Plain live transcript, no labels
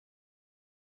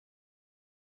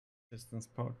Distance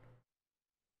part.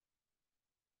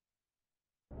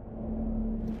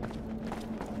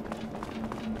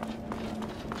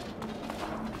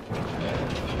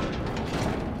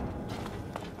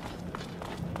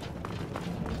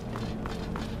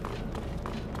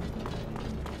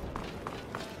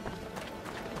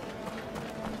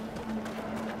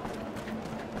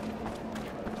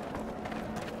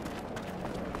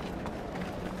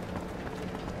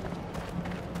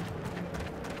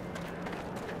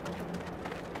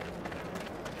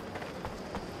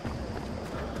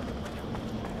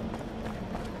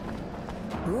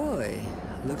 Roy,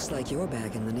 looks like you're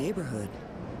back in the neighborhood.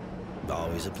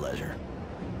 Always a pleasure.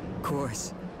 Of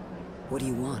course. What do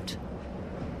you want?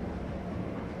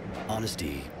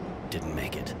 Honesty didn't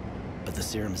make it, but the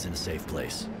serum is in a safe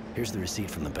place. Here's the receipt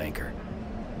from the banker.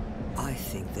 I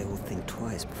think they will think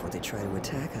twice before they try to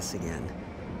attack us again.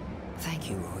 Thank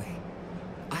you, Roy.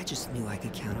 I just knew I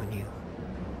could count on you.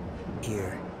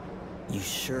 Here, you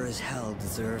sure as hell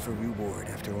deserve a reward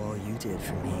after all you did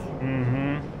for me.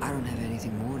 I don't have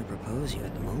anything more to propose you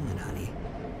at the moment, honey.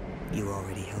 You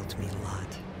already helped me a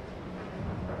lot.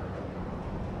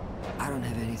 I don't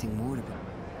have anything more to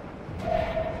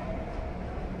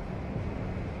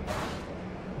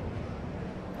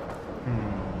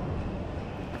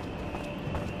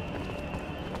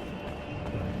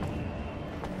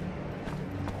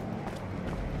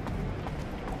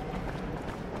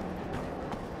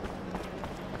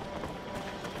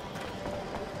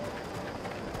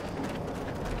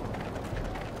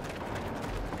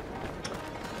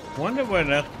Wonder where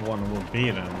that one will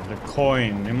be then. The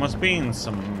coin. It must be in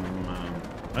some.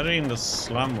 Either in the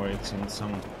slum or it's in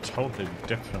some totally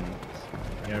different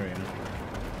area.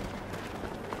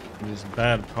 This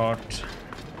bad part.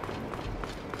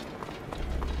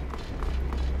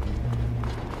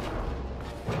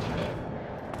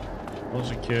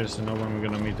 Also curious to know when we're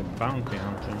gonna meet the bounty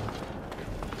hunter.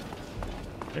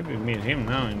 Maybe we meet him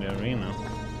now in the arena.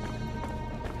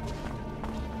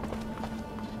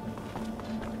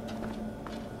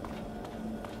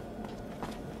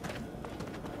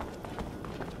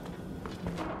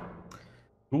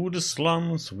 To the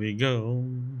slums we go.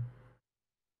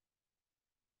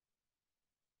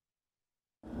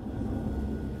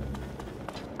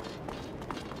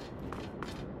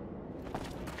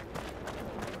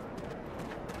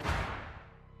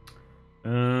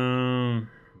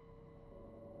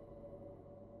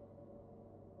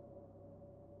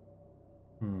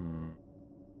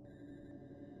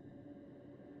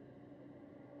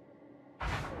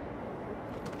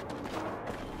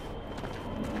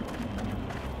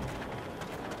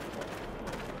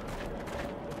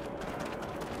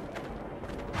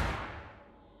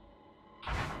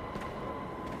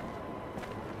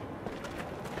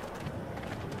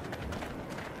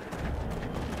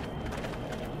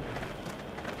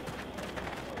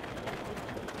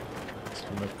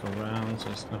 Look around, so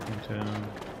there's nothing to.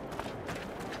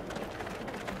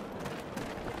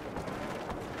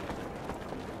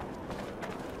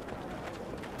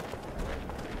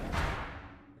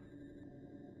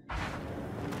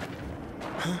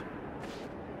 Huh?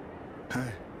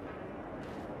 Hi.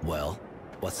 Well,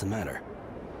 what's the matter?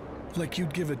 Like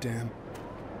you'd give a damn.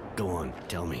 Go on,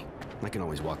 tell me. I can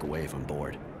always walk away if I'm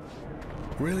bored.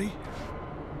 Really?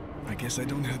 I guess I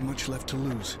don't have much left to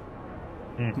lose.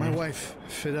 My wife,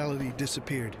 Fidelity,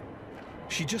 disappeared.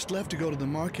 She just left to go to the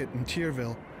market in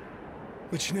Tierville,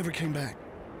 but she never came back.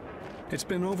 It's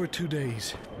been over 2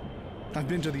 days. I've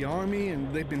been to the army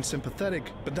and they've been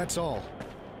sympathetic, but that's all.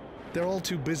 They're all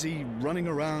too busy running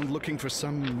around looking for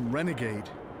some renegade.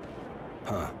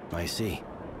 Huh, I see.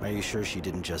 Are you sure she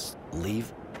didn't just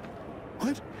leave?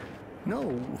 What?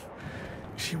 No,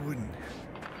 she wouldn't.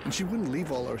 And she wouldn't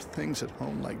leave all her things at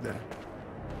home like that.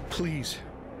 Please.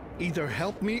 Either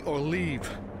help me or leave.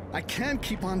 I can't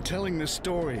keep on telling this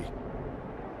story.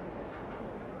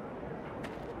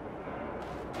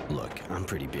 Look, I'm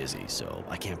pretty busy, so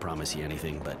I can't promise you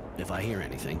anything, but if I hear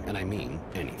anything, and I mean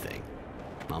anything,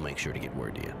 I'll make sure to get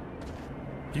word to you.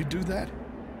 You do that?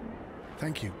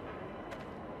 Thank you.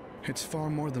 It's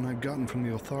far more than I've gotten from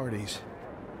the authorities.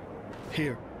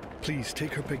 Here, please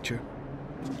take her picture.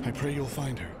 I pray you'll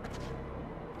find her.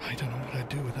 I don't know what I'd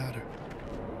do without her.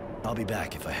 I'll be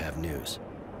back if I have news.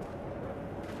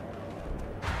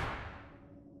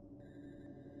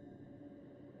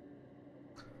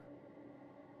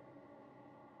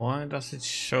 Why does it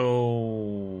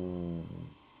show?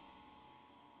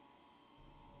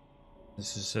 This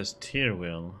says tier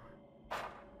wheel.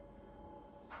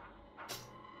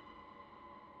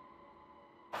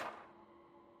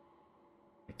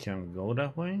 I can't go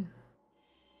that way.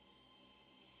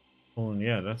 Oh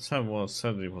yeah, that's how it was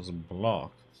said it was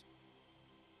blocked.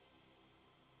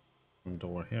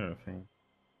 Door here, I think.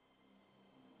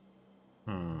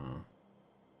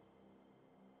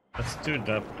 Let's do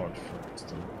that part first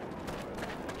then.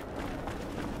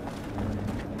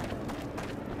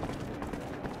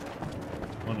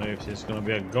 Wonder if there's gonna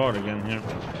be a guard again here.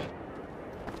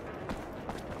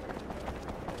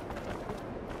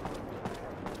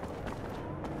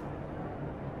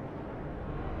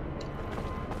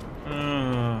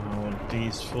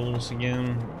 These fools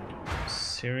again.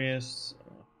 Serious?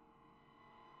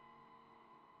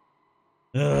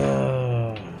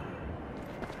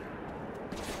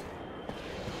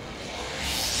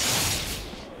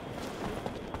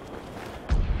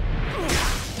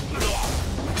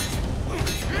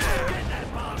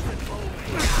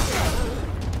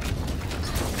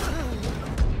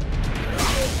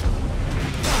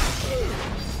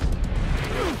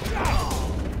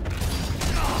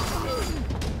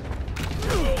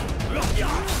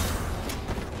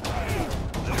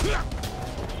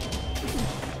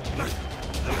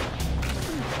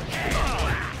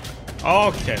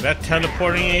 Okay, that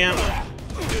teleporting again.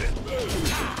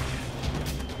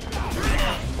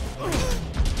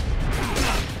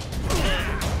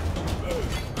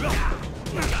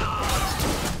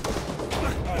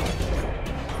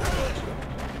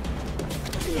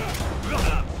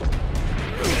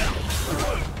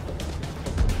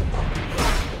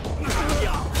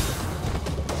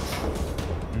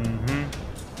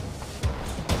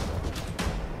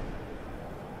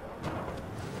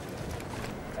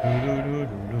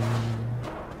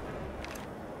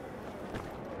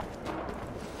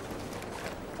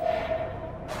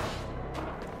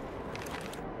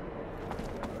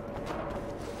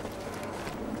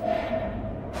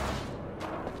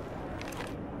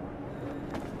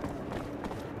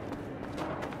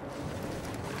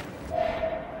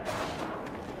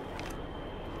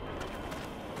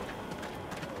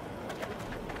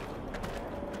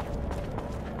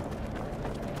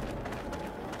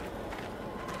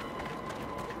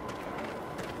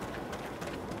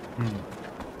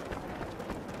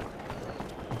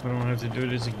 I don't have to do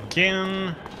this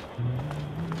again.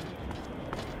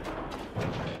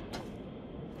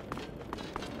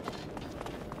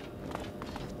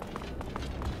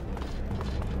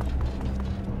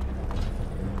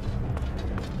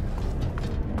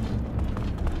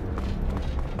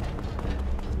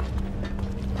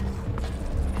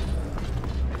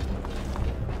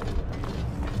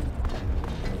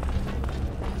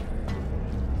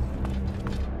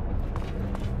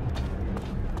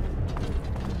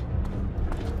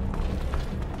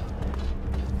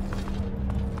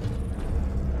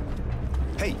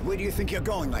 Hey, where do you think you're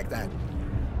going like that?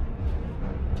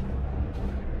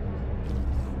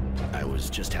 I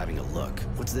was just having a look.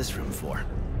 What's this room for?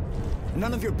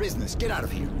 None of your business. Get out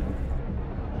of here.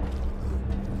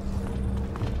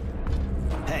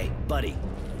 Hey, buddy.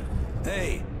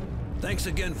 Hey, thanks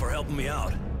again for helping me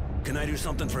out. Can I do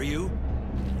something for you?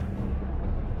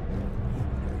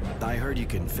 I heard you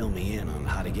can fill me in on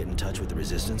how to get in touch with the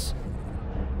Resistance.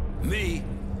 Me?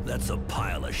 That's a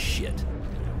pile of shit.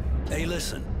 Hey,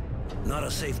 listen. Not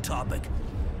a safe topic,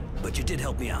 but you did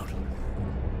help me out.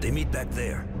 They meet back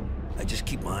there. I just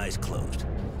keep my eyes closed.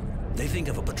 They think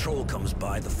if a patrol comes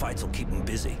by, the fights will keep them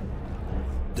busy.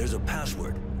 There's a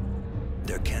password.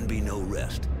 There can be no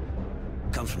rest.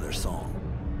 Comes from their song.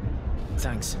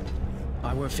 Thanks.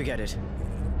 I won't forget it.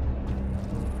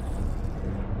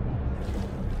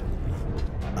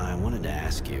 I wanted to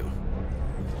ask you.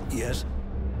 Yes?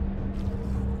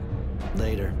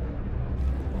 Later.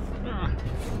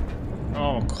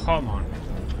 Oh, come on.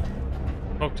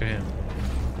 Talk to him.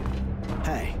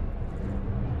 Hey,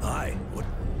 Hi. What?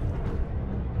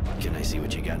 can I see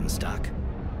what you got in stock?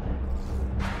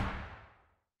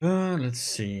 Let's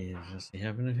see. Does he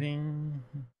have anything?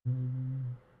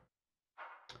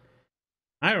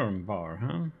 Iron bar,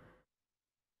 huh?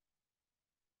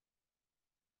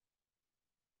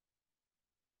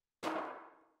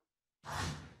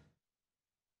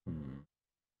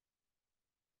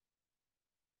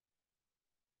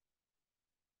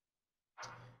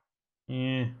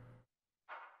 Yeah.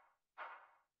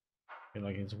 Feel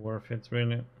like it's worth it,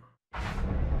 really.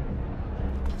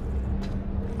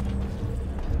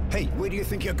 Hey, where do you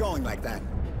think you're going like that?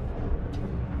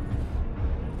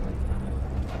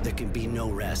 There can be no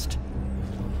rest.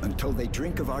 Until they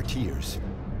drink of our tears.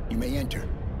 You may enter.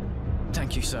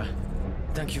 Thank you, sir.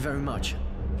 Thank you very much.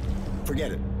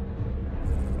 Forget it.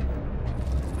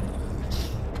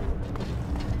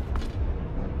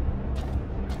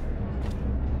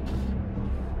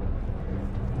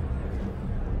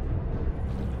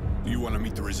 You want to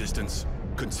meet the resistance,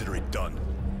 consider it done.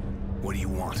 What do you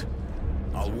want?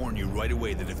 I'll warn you right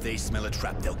away that if they smell a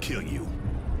trap, they'll kill you.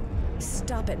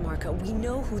 Stop it, Marco. We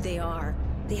know who they are.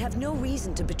 They have no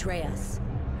reason to betray us.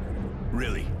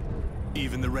 Really?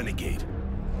 Even the Renegade?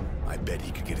 I bet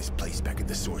he could get his place back at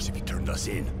the source if he turned us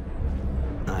in.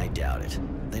 I doubt it.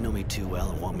 They know me too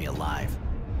well and want me alive.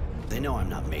 They know I'm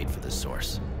not made for the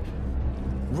source.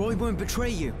 Roy won't betray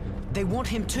you. They want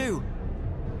him too.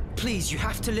 Please, you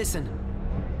have to listen.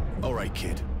 All right,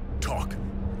 kid. Talk.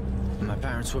 My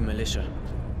parents were militia.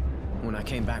 When I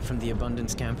came back from the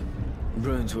Abundance camp,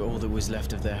 ruins were all that was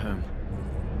left of their home.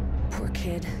 Poor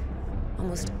kid.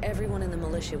 Almost everyone in the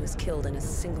militia was killed in a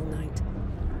single night.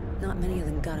 Not many of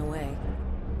them got away.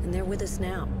 And they're with us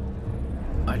now.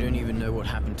 I don't even know what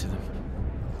happened to them.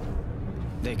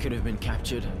 They could have been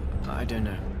captured. I don't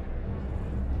know.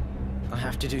 I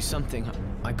have to do something.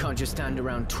 I can't just stand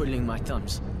around twiddling my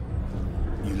thumbs.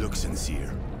 You look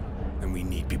sincere, and we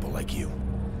need people like you.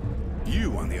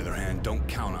 You, on the other hand, don't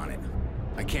count on it.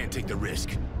 I can't take the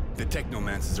risk. The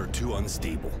technomancers are too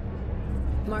unstable.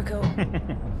 Marco,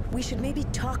 we should maybe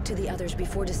talk to the others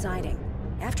before deciding.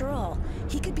 After all,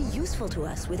 he could be useful to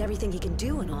us with everything he can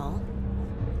do and all.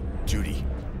 Judy,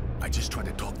 I just tried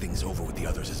to talk things over with the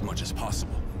others as much as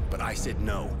possible, but I said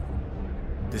no.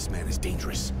 This man is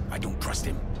dangerous. I don't trust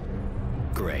him.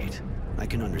 Great. I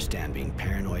can understand being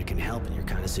paranoid can help in your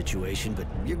kind of situation, but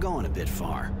you're going a bit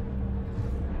far.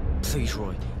 Please,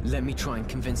 Roy, let me try and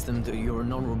convince them that you're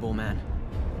an honorable man.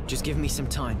 Just give me some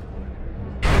time.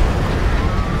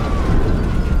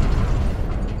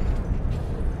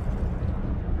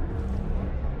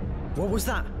 What was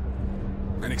that?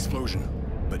 An explosion,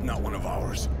 but not one of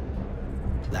ours.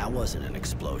 That wasn't an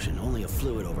explosion. Only a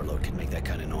fluid overload could make that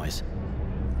kind of noise.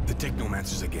 The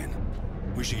technomancers again.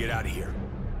 We should get out of here.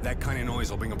 That kind of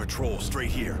noise will bring a patrol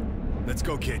straight here. Let's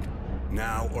go, kid.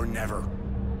 Now or never.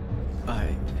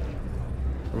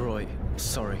 Roy,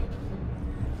 sorry.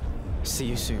 See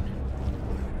you soon.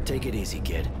 Take it easy,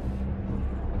 kid.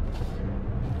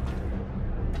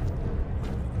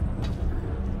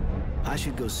 I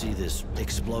should go see this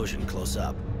explosion close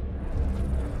up.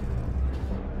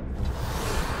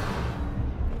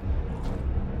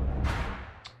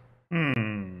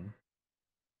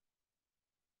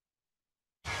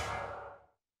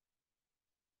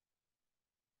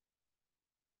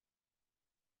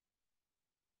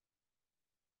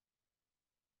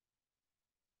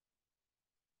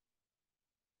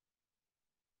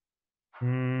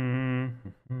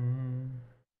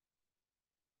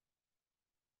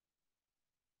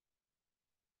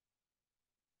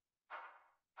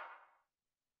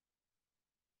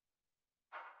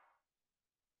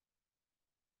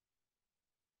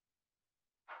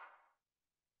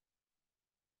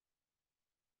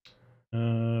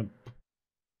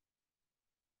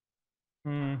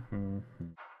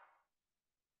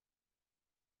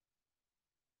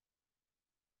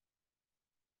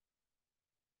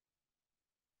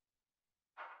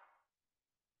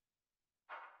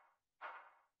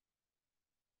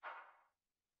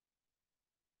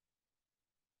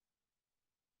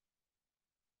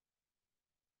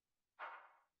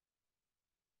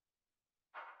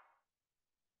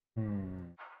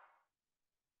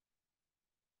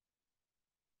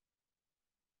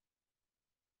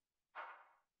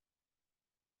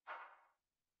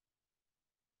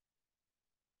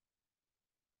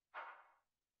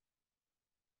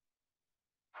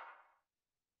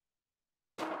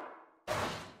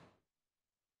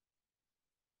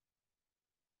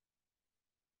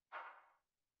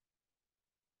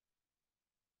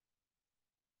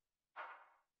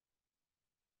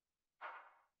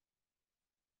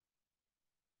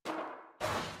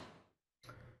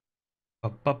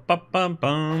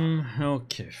 Ba-ba-ba-ba-bum.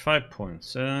 Okay, 5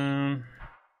 points.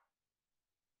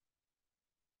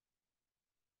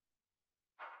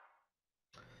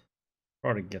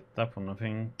 Probably get that one, I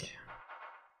think.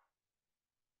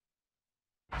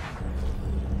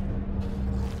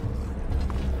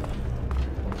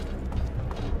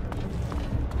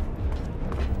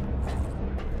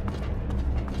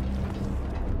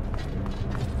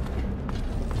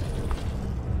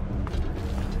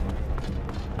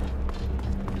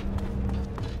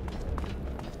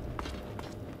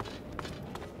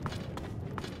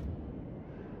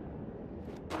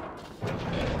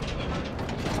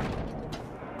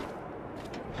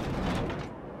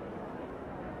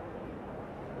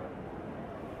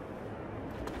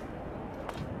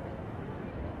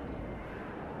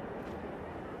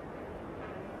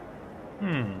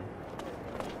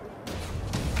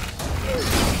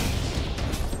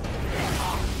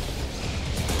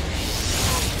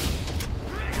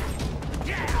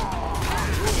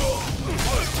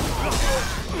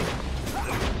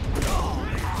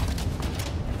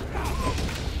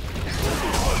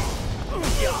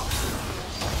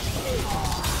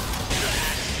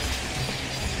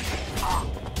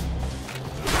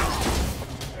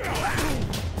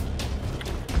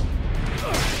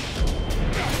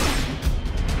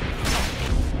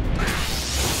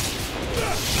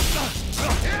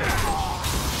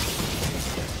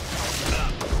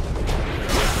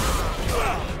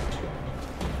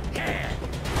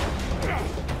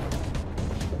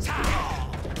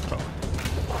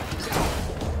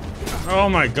 Oh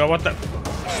my god, what the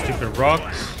stupid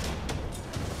rocks.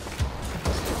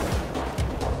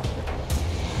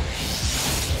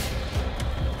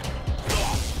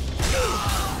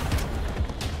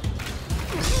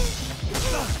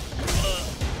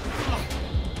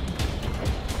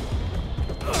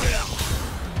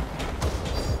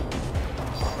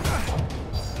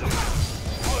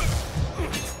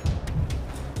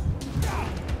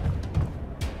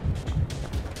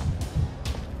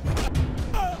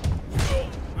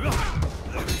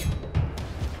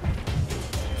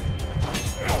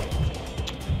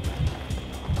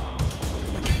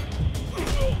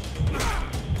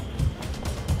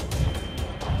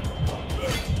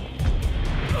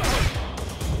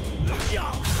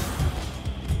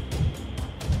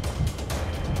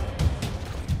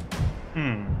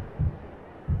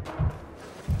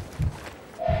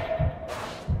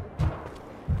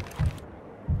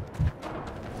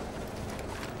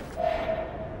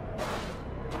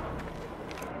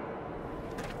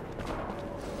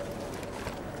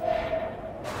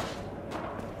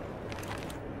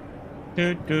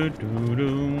 Do, do, do,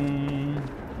 do.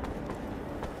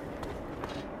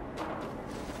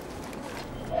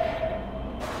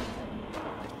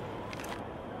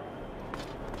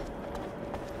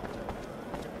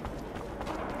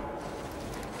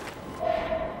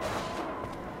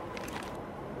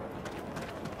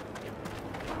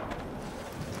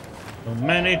 So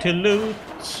many to loot.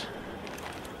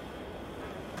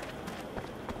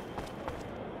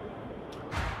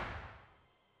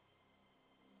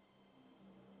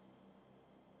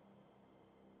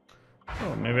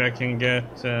 Oh, maybe I can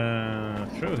get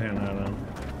through here now then.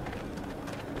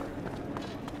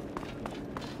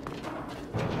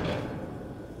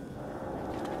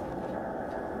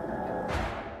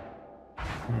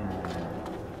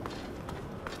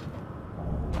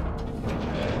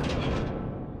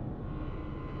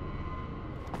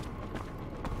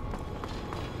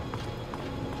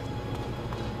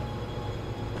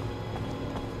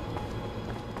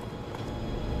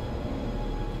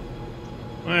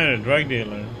 A drug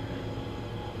dealer.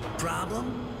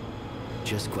 Problem?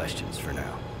 Just questions for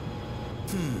now.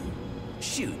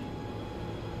 Shoot.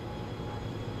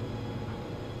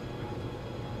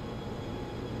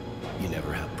 You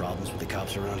never have problems with the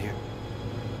cops around here?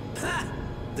 Ha!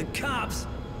 The cops?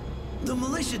 The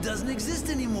militia doesn't exist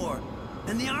anymore.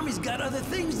 And the army's got other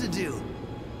things to do.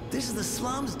 This is the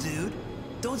slums, dude.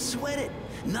 Don't sweat it.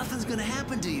 Nothing's gonna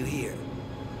happen to you here.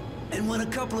 And when a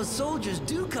couple of soldiers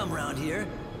do come around here,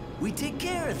 we take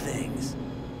care of things.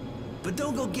 But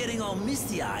don't go getting all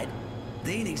misty-eyed.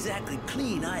 They ain't exactly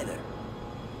clean either.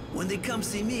 When they come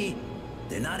see me,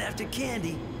 they're not after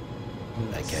candy.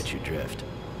 I catch your drift.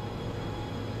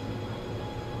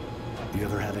 You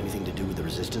ever have anything to do with the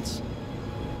Resistance?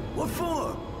 What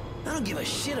for? I don't give a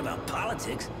shit about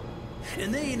politics.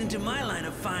 And they ain't into my line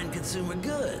of fine consumer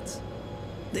goods.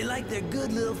 They like their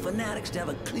good little fanatics to have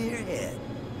a clear head.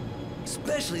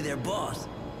 Especially their boss.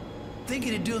 Think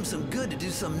it'd do him some good to do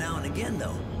some now and again,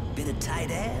 though. Bit of tight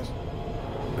ass.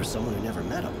 For someone who never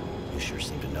met him, you sure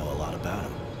seem to know a lot about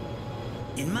him.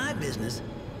 In my business,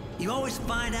 you always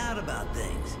find out about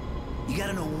things. You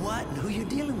gotta know what and who you're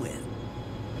dealing with.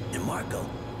 And Marco,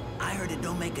 I heard it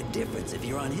don't make a difference if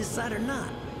you're on his side or not.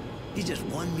 He's just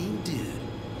one mean dude.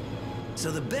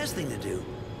 So the best thing to do,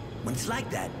 when it's like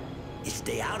that, is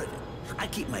stay out of it. I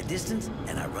keep my distance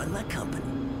and I run my company.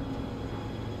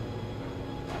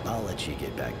 I'll let you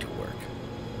get back to work.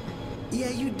 Yeah,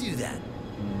 you do that.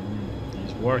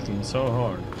 He's working so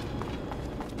hard.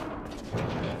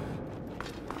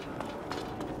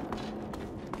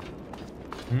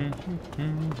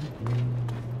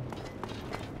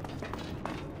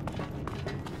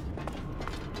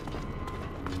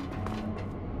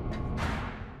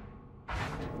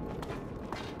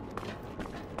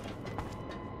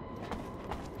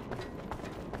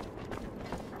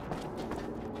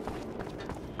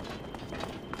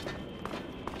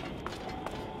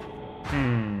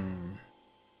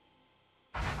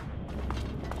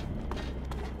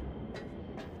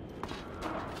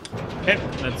 Okay,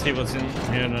 let's see what's in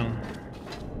here then.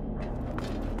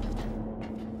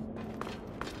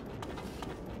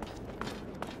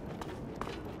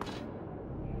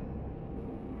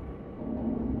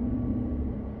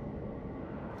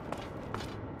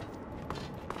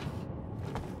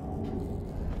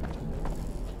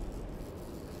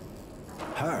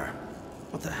 Her?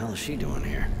 What the hell is she doing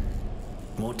here?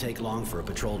 Won't take long for a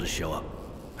patrol to show up.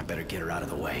 I better get her out of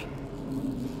the way.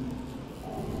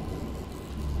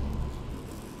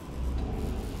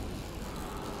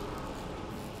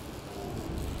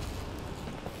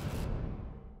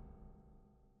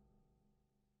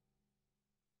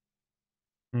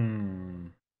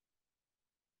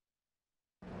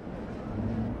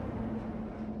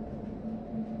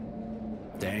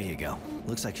 There you go.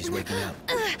 Looks like she's waking up.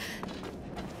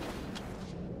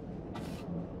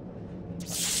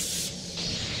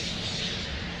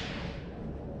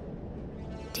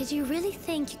 Did you really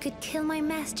think you could kill my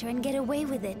master and get away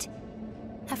with it?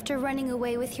 After running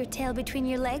away with your tail between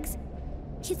your legs?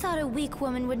 You thought a weak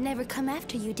woman would never come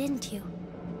after you, didn't you?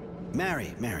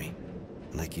 Mary.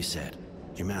 Like you said,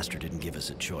 your master didn't give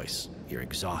us a choice. You're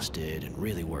exhausted and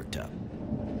really worked up.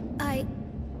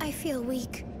 I feel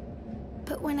weak.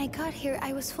 But when I got here,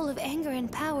 I was full of anger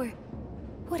and power.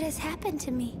 What has happened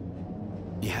to me?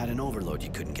 You had an overload you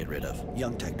couldn't get rid of.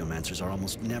 Young technomancers are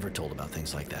almost never told about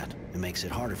things like that. It makes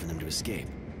it harder for them to escape.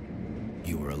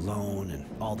 You were alone, and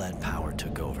all that power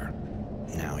took over.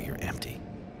 Now you're empty.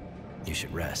 You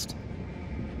should rest.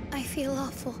 I feel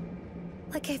awful.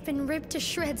 Like I've been ripped to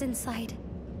shreds inside.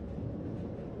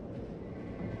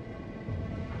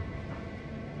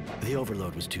 The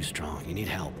overload was too strong. You need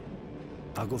help.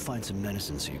 I'll go find some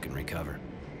medicine so you can recover.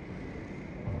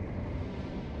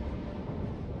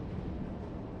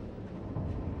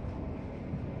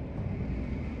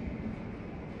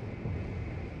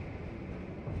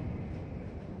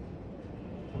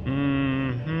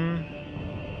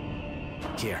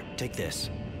 Here, take this.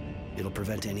 It'll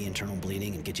prevent any internal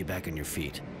bleeding and get you back on your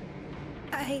feet.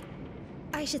 I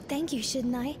should thank you,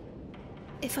 shouldn't I?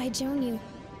 If I join you,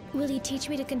 will you teach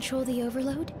me to control the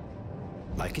overload?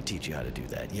 I could teach you how to do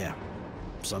that, yeah.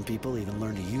 Some people even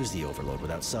learn to use the overload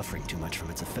without suffering too much from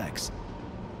its effects.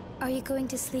 Are you going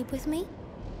to sleep with me?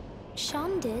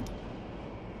 Sean did.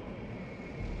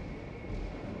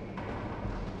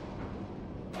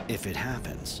 If it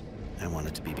happens, I want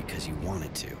it to be because you want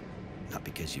it to, not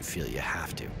because you feel you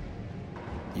have to.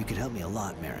 You could help me a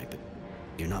lot, Mary, but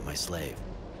you're not my slave.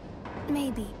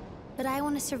 Maybe, but I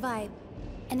want to survive.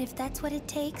 And if that's what it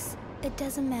takes, it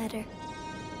doesn't matter.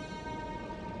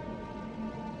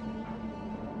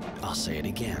 I'll say it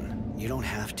again. You don't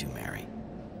have to, Mary.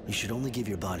 You should only give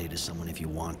your body to someone if you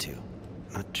want to,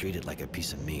 not treat it like a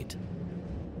piece of meat.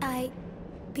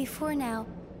 Before now,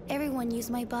 everyone used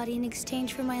my body in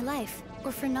exchange for my life,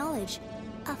 or for knowledge.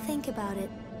 I'll think about it.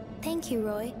 Thank you,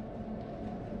 Roy.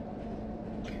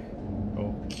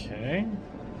 Okay.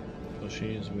 So she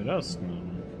is with us now.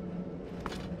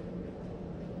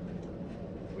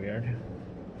 Weird.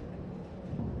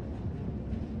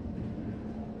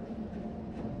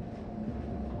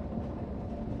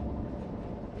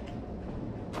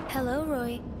 Hello,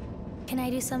 Roy. Can I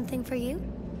do something for you?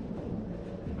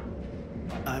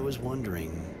 I was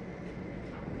wondering...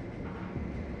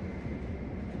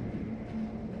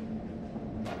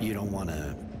 You don't want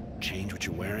to change what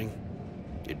you're wearing?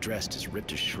 Your dress is ripped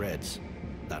to shreds.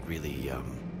 Not really,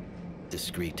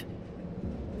 discreet.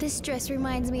 This dress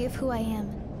reminds me of who I am.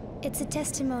 It's a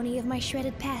testimony of my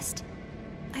shredded past.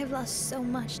 I've lost so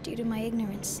much due to my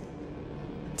ignorance.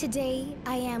 Today,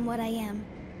 I am what I am.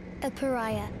 A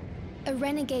pariah. A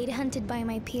renegade hunted by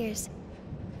my peers.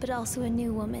 But also a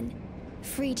new woman.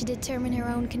 Free to determine her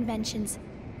own conventions,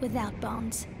 without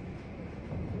bonds.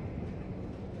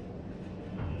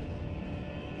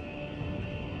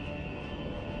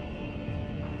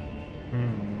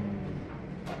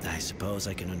 I suppose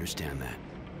I can understand that.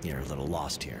 You're a little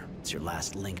lost here. It's your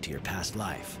last link to your past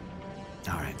life.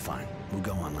 Alright, fine. We'll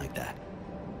go on like that.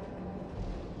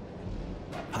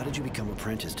 How did you become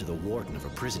apprentice to the warden of a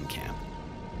prison camp?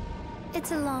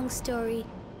 It's a long story.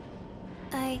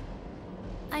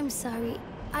 I'm sorry.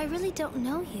 I really don't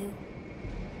know you.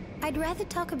 I'd rather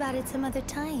talk about it some other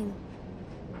time.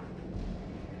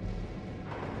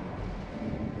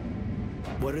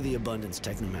 What are the Abundance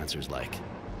Technomancers like?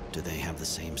 Do they have the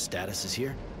same status as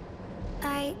here?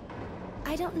 I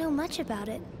don't know much about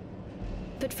it.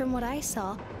 But from what I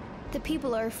saw, the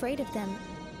people are afraid of them,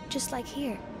 just like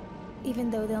here. Even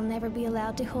though they'll never be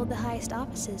allowed to hold the highest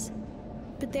offices.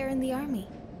 But they're in the army.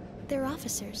 They're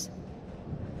officers.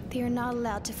 They are not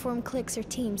allowed to form cliques or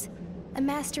teams. A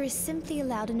master is simply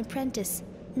allowed an apprentice,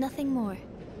 nothing more.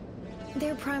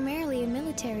 They're primarily a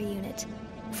military unit,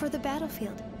 for the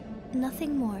battlefield,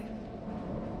 nothing more.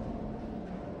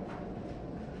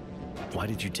 Why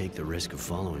did you take the risk of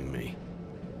following me?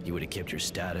 You would have kept your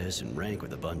status and rank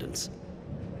with Abundance.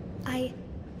 I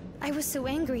was so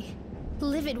angry,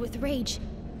 livid with rage.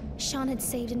 Sean had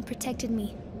saved and protected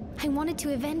me. I wanted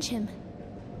to avenge him.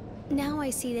 Now I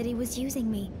see that he was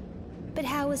using me. But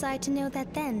how was I to know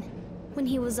that then, when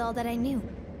he was all that I knew?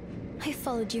 I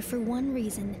followed you for one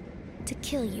reason, to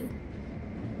kill you.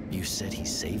 You said he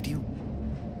saved you?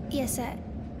 Yes,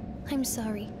 I'm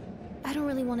sorry. I don't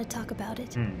really want to talk about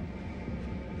it.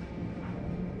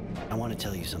 I want to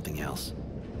tell you something else.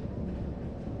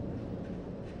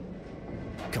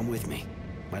 Come with me.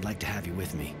 I'd like to have you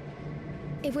with me.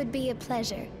 It would be a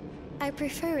pleasure. I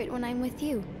prefer it when I'm with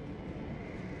you.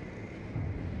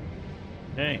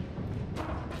 Hey.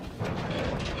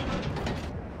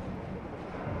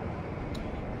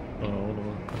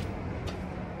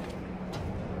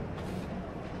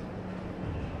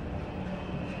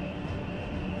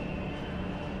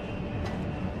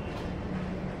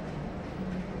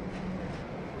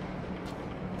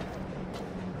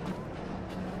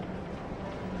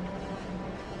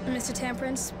 Mr.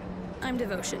 Temperance, I'm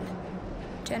Devotion.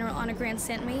 General Honor Grant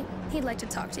sent me. He'd like to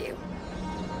talk to you.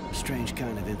 Strange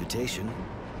kind of invitation,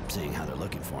 seeing how they're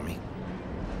looking for me.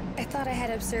 I thought I had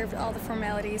observed all the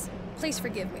formalities. Please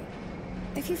forgive me.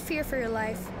 If you fear for your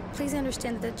life, please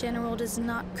understand that the General does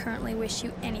not currently wish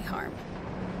you any harm.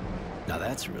 Now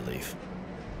that's a relief.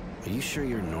 Are you sure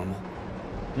you're normal?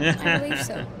 I believe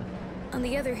so. On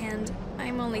the other hand,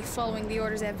 I'm only following the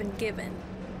orders I've been given.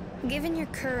 Given your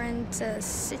current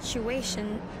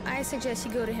situation, I suggest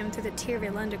you go to him through the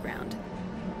Tyrville Underground.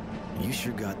 You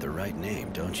sure got the right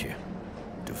name, don't you?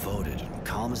 Devoted and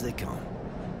calm as they come.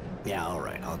 Yeah, all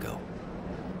right, I'll go.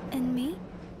 And me?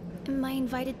 Am I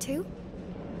invited too?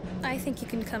 I think you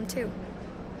can come too.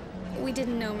 We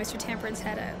didn't know Mr. Temperance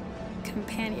had a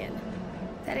companion.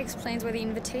 That explains why the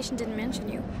invitation didn't mention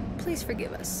you. Please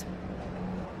forgive us.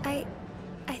 I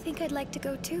think I'd like to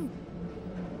go too.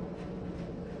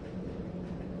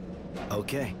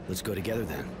 Okay, let's go together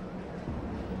then.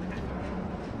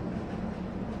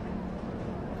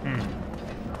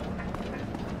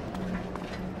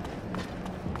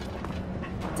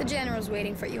 The General's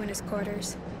waiting for you in his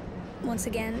quarters. Once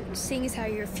again, seeing as how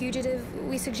you're a fugitive,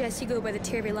 we suggest you go by the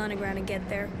Tyrville Underground and get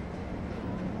there.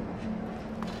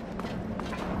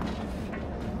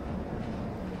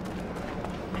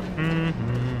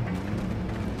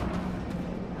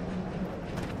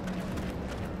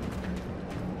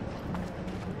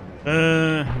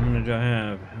 How many do I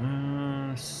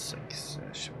have? 6.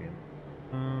 That should be.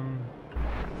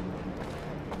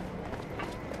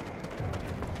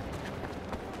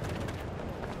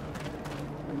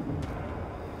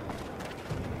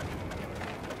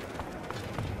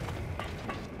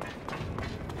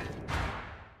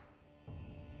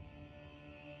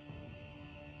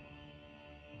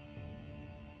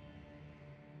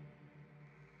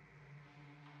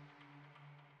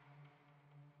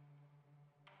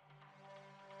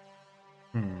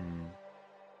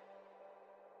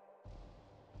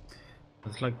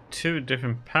 There's like 2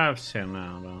 different paths here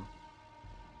now, though.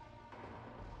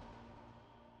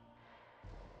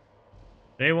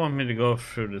 They want me to go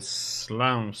through the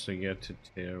slums to get to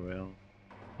Tyrville.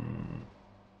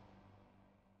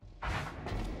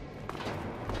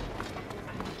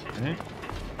 Okay.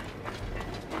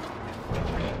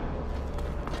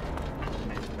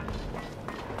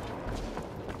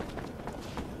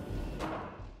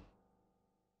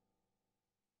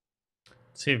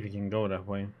 Let's see if we can go that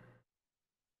way.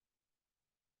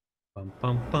 Bum,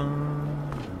 bum, bum.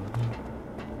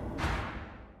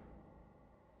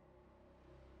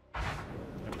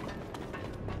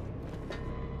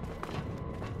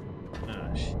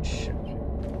 Ah, shit.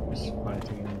 It's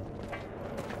fighting.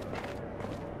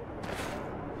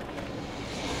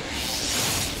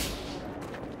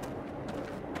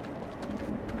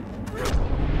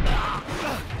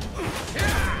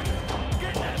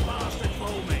 Get that bastard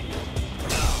for me!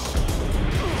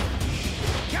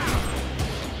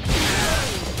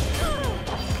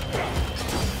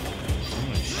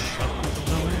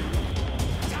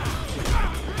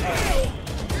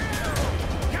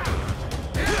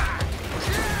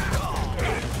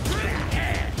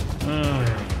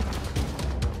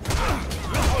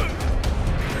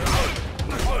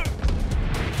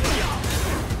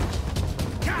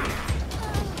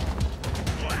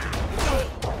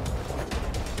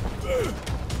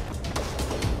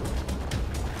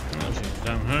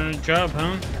 Good job,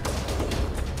 huh?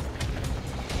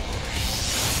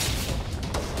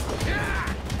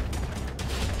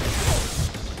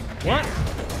 What?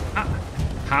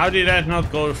 How did that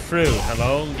not go through?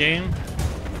 Hello, game?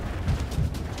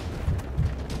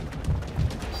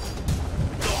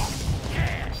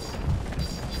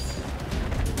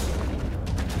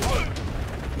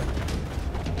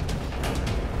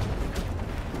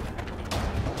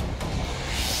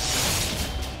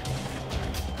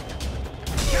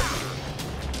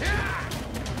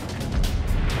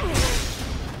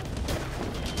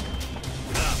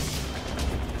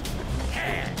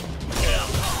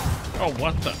 Oh,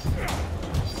 what the?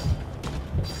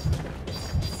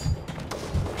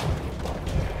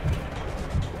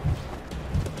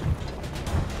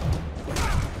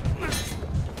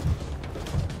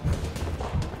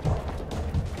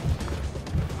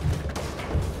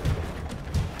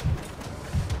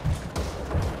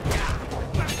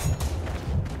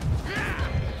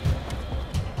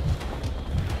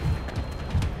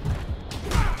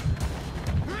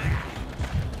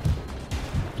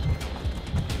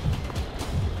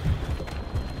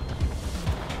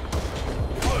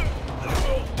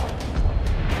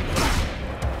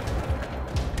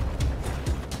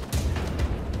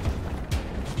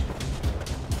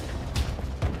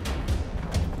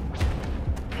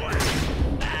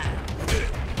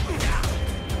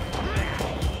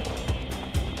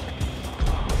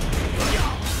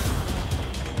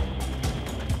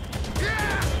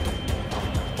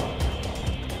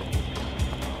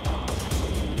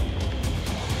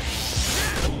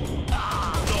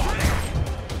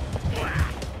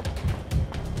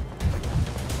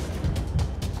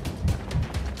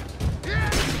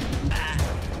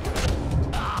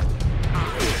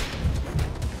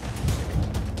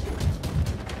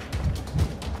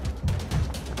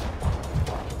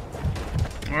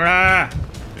 Ah!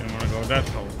 Didn't want to go that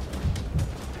hole.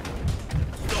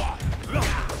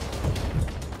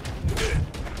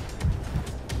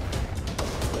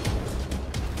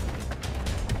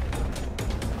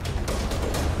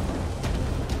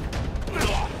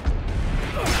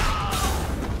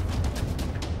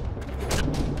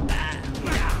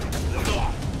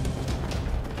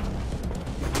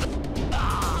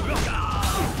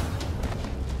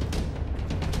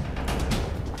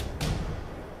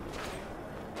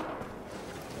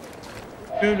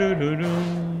 Do do do do.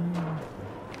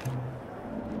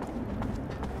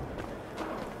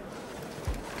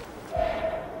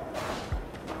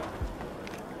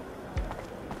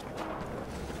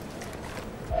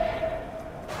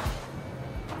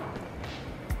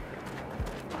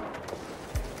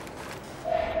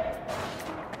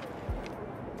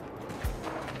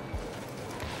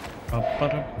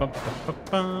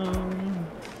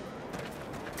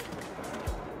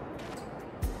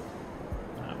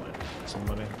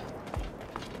 Somebody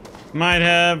might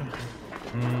have.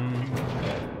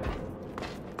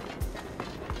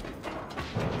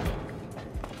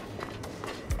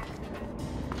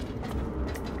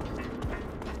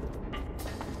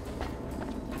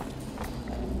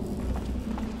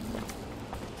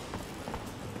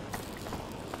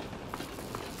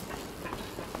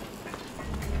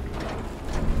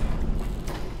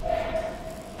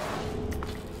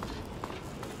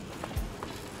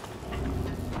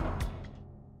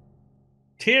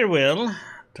 Tier will.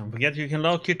 Don't forget you can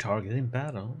lock your target in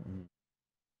battle.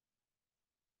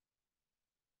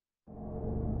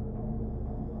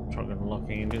 Target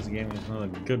locking in this game is not a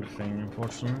good thing,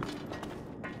 unfortunately.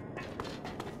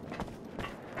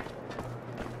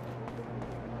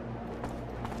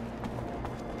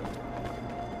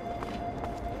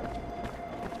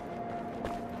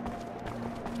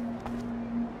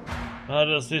 How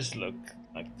does this look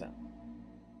like that?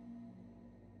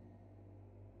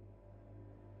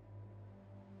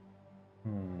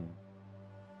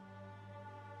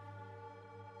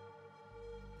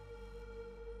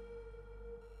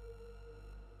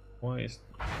 Why is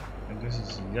this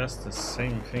is just the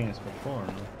same thing as before,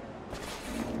 no?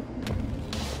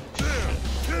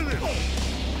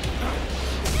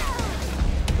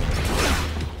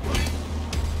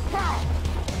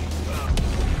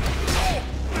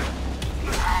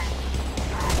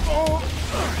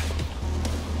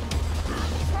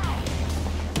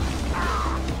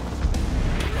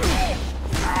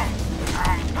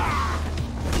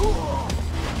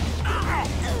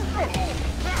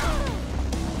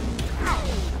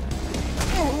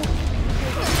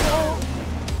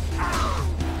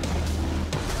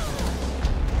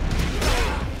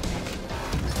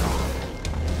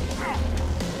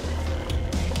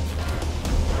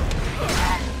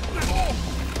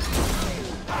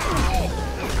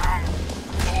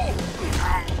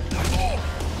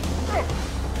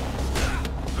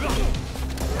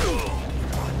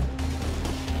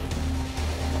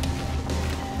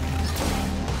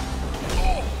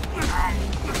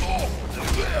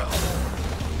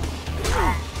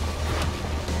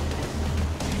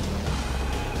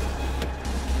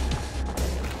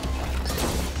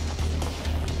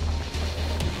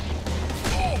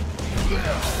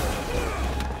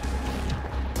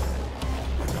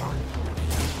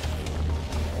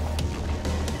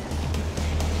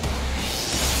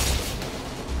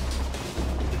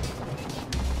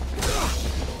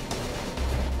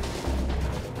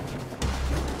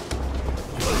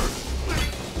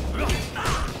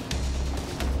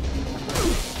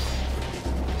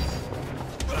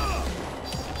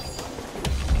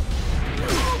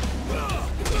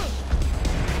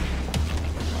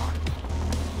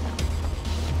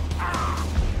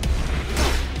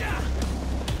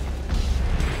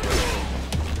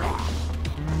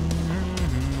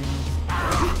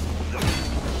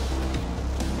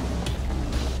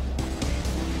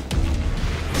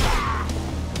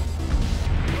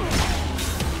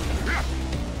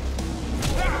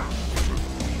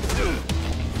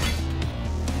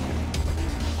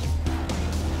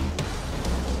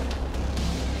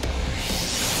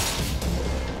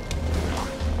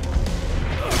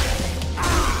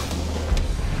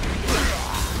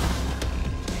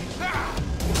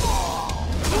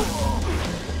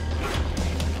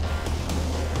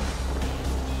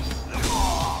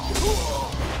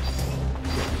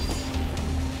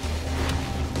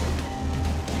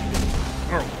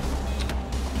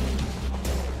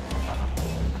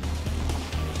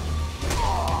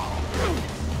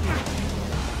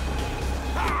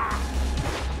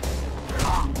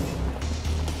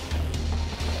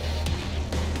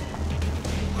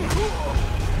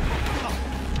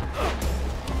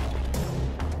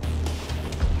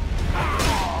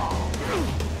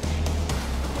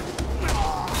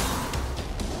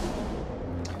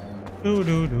 Do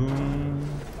do do.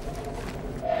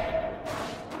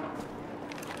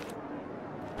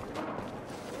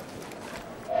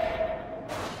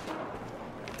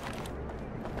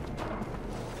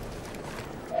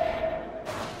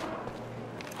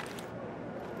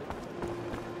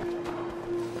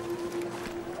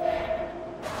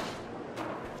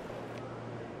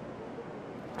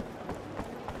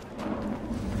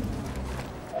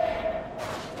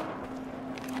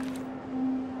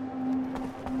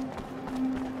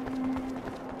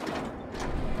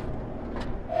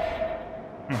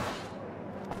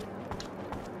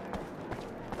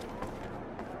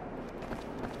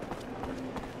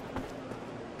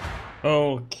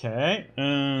 Okay. I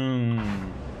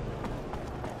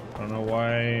don't know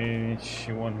why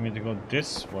she wanted me to go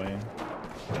this way.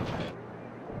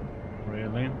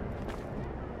 Really?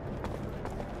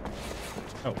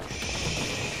 Oh,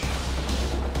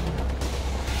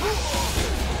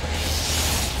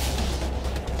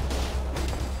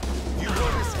 You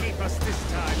won't escape us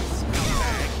this time,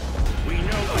 scumbag. We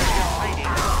know where you're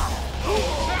hiding.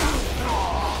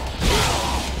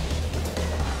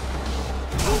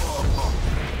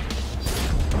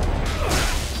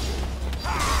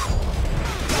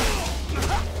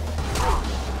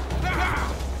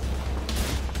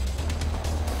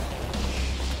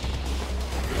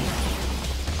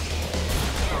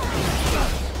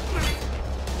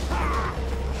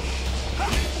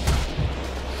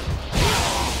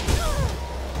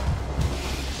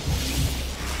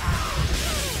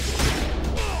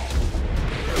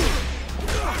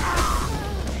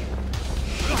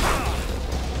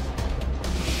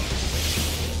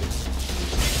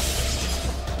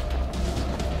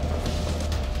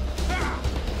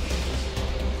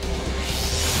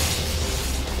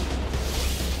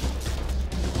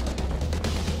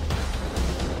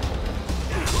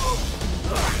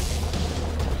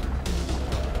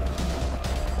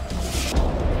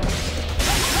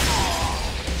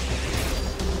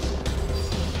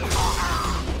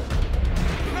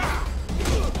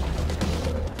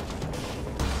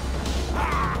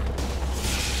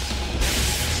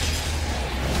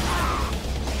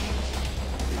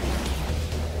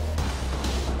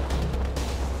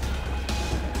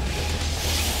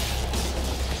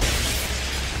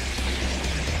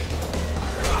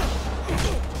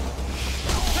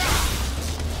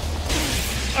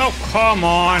 oh, come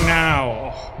on now.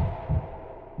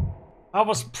 I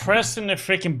was pressing the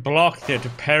freaking block there to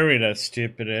parry that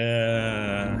stupid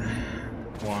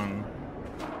one.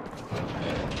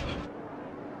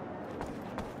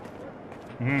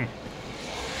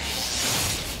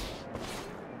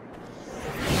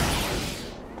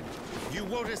 You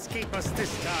won't escape us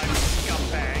this time,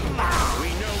 scumbag. We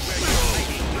know where you're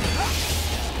hiding.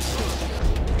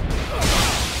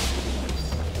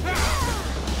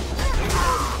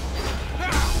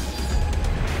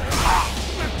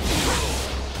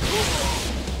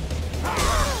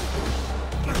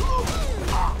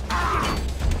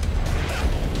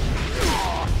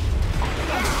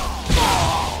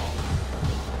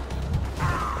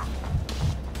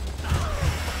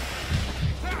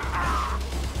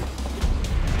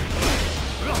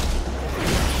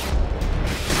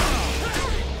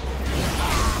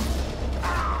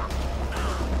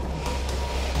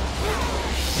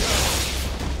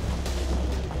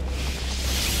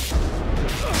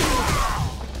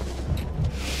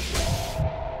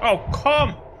 Oh,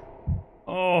 come!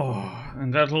 Oh,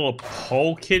 and that little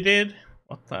poke he did?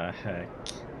 What the heck?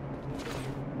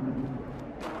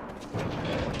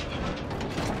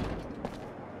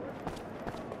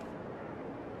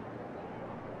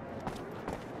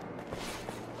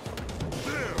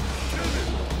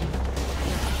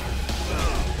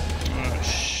 Oh,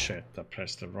 shit, I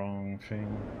pressed the wrong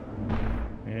thing.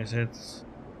 Is it?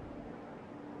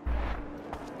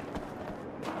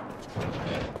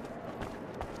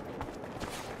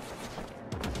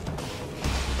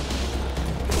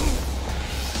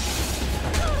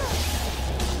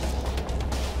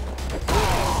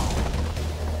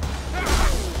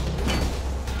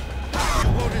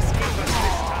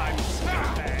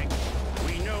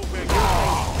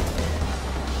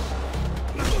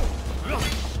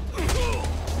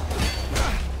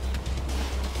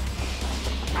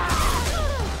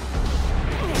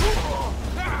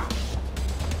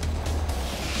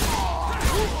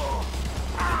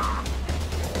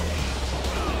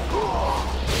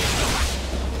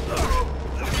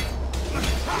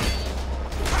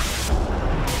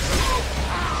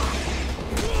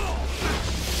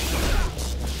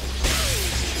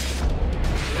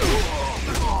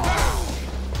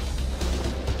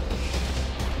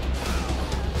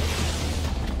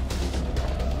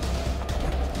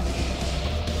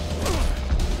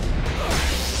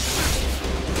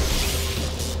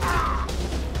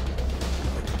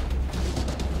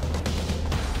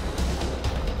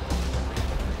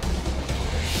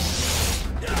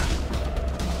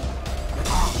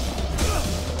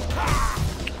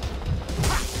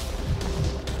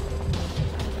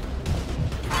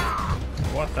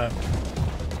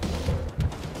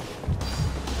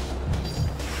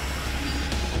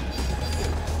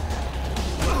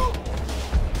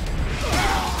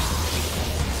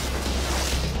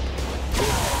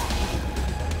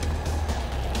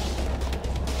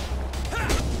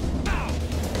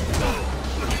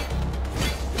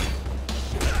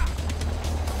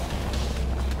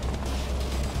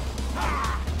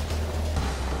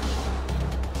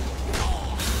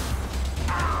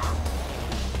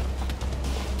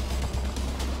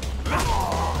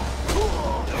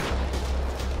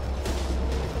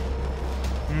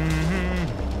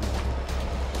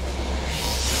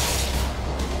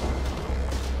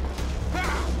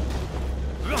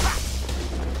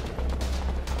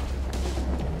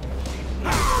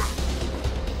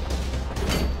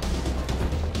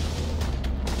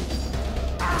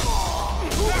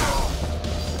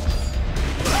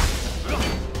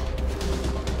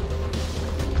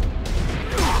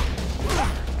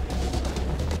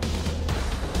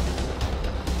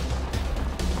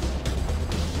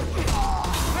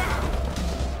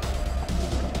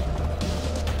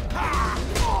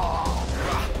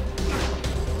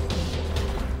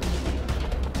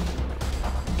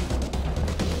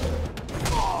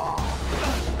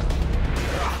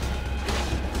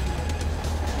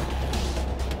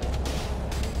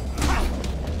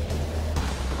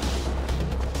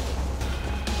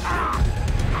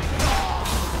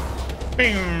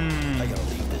 that. I gotta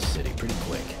leave this city pretty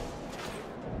quick.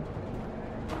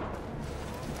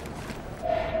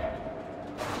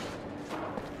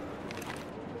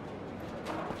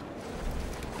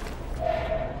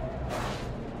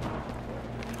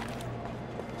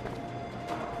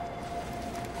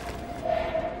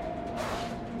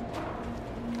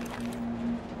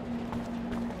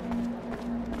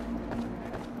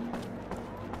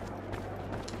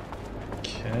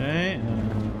 Okay.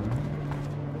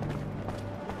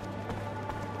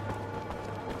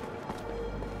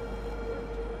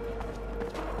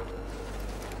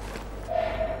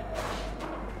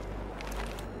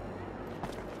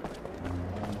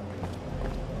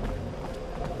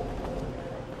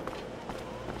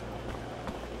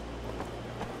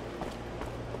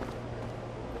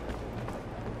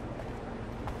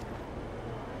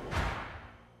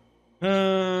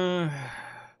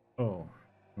 Oh.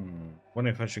 What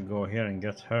if I should go here and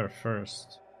get her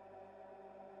first?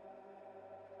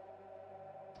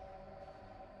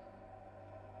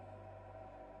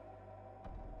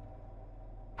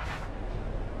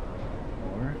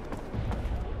 Or...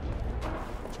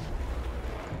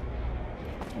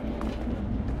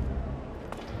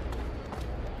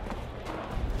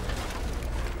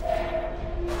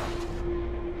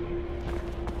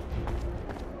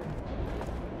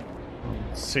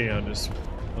 Let's see how this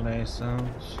plays out.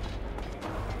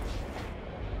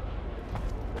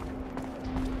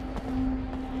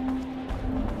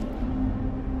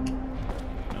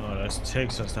 Oh, this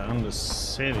takes us down the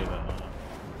city though.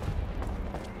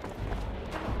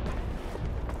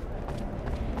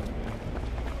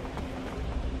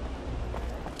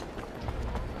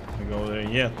 We go there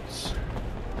yet.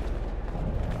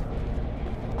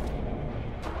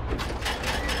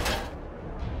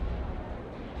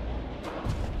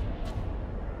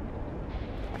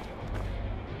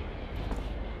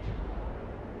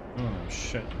 Oh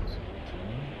shit.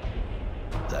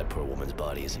 That poor woman's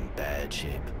body is in bad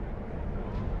shape.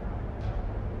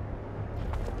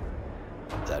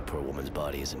 That poor woman's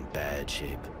body is in bad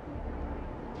shape.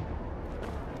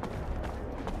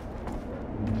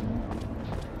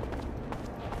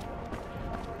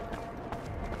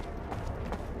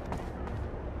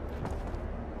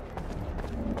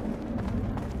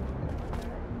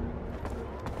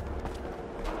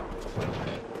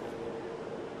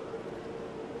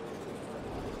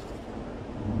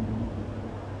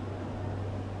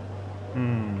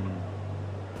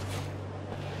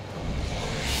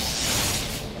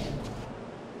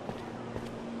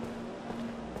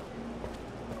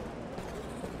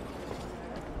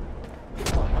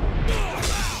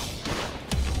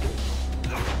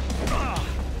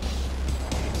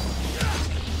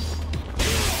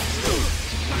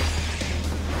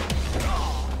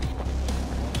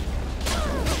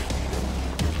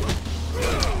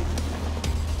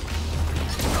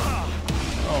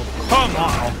 Come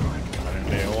on! Oh my god,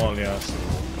 det är alias.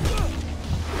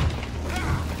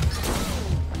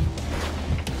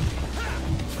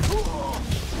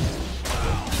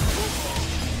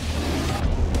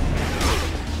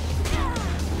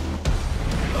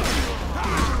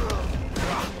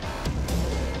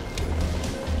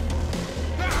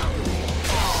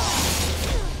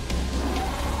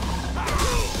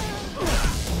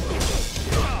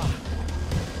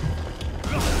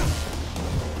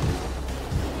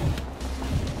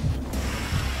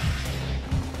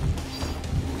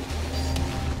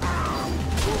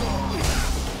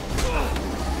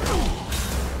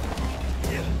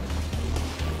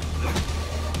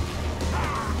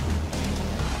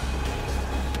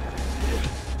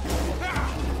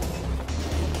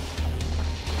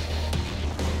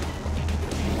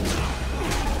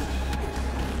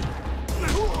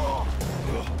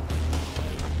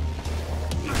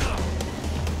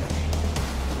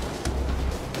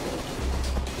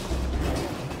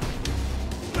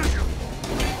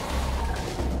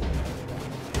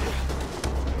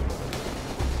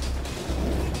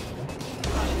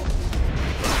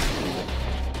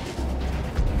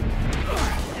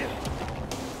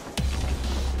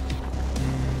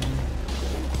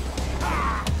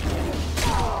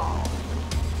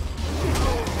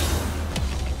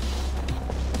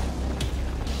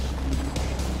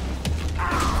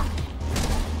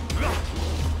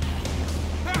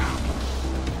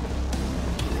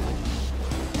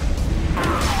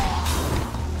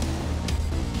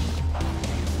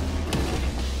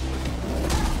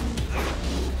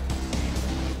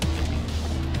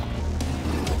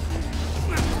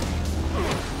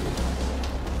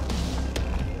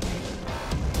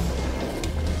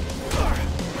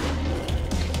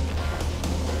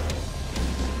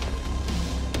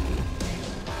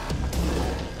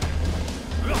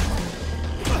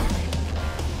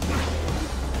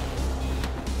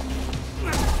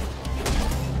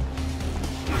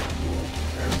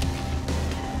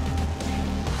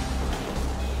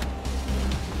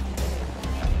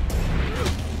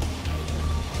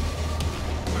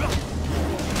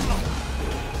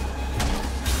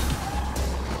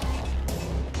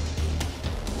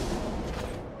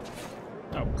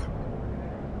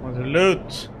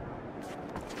 loot.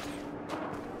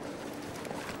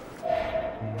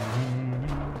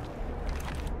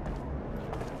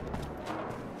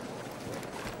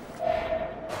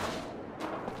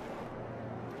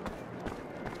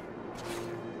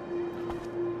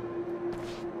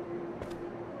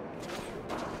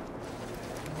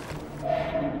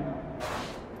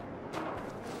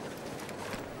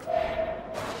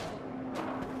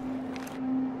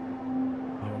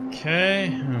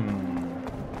 Okay.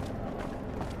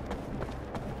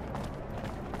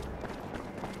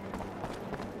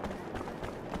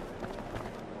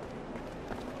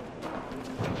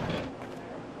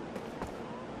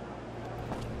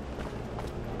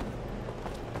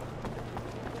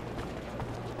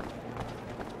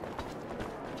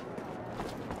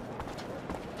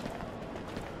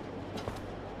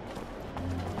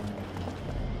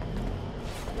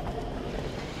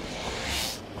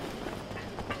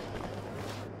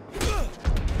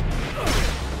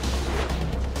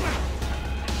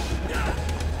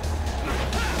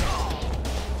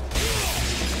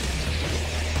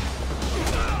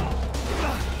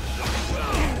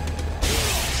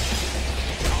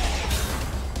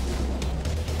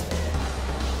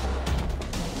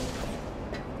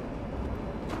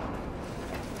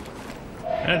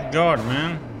 That guard,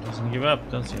 man, doesn't give up,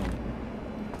 does he?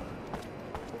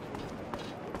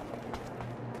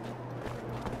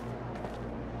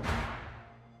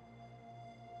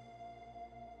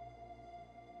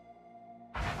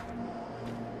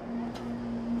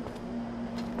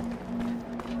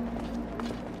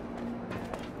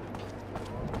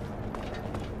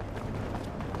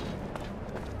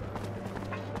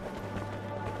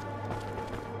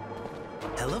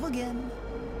 Hello again.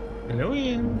 Hello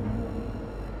again.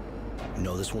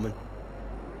 Know this woman?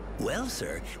 Well,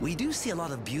 sir, we do see a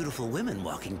lot of beautiful women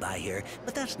walking by here,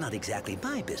 but that's not exactly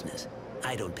my business.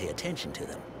 I don't pay attention to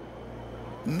them.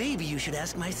 Maybe you should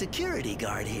ask my security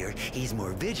guard here. He's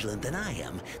more vigilant than I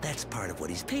am. That's part of what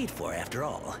he's paid for, after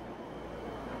all.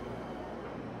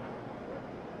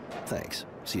 Thanks.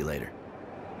 See you later.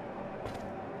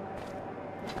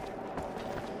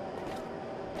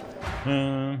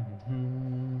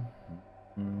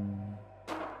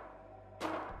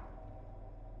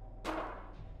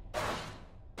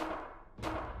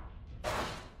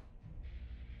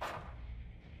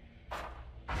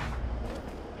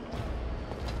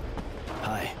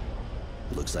 Hi.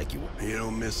 Looks like you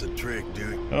don't miss a trick, do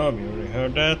you? Oh, we already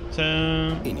heard that.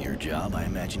 In your job, I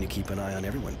imagine you keep an eye on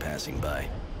everyone passing by.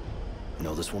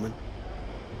 Know this woman?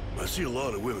 I see a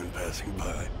lot of women passing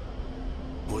by.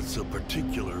 What's so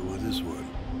particular with this one,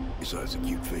 besides a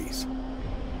cute face?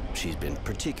 She's been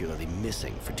particularly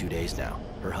missing for 2 days now.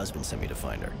 Her husband sent me to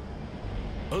find her.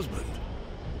 Husband?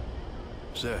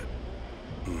 Sad.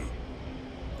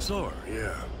 Saw her,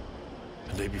 yeah.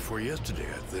 The day before yesterday,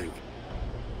 I think.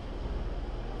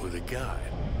 With a guy.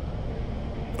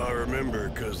 I remember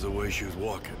because the way she was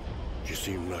walking. She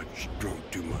seemed like she drunk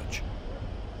too much.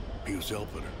 He was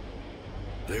helping her.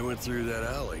 They went through that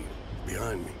alley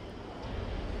behind me.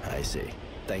 I see.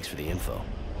 Thanks for the info.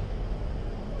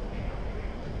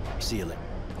 See you later.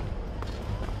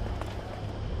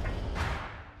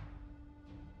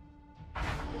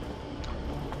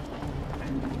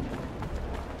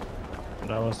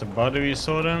 That was the body we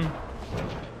saw then.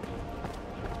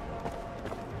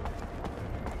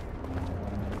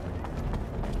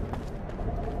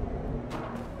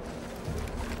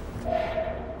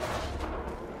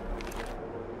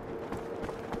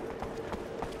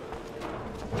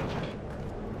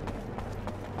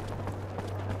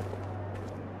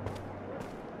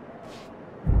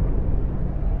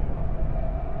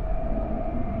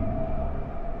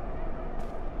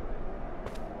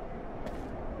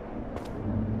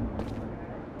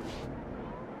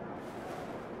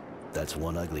 That's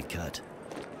one ugly cut.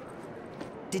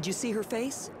 Did you see her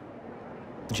face?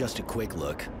 Just a quick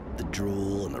look. The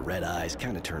drool and the red eyes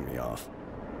kind of turned me off.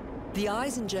 The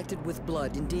eyes injected with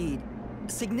blood, indeed.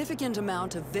 Significant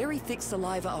amount of very thick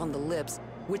saliva on the lips,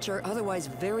 which are otherwise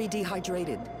very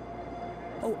dehydrated.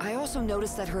 Oh, I also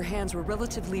noticed that her hands were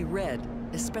relatively red,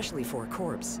 especially for a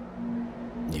corpse.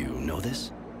 You know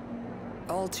this?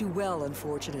 All too well,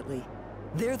 unfortunately.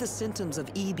 They're the symptoms of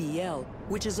EBL,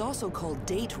 which is also called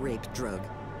date rape drug.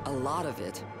 A lot of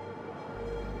it.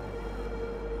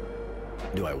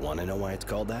 Do I want to know why it's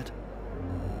called that?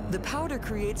 The powder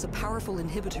creates a powerful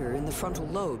inhibitor in the frontal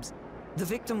lobes. The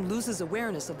victim loses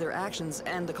awareness of their actions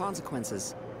and the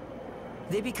consequences.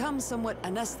 They become somewhat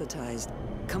anesthetized,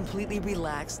 completely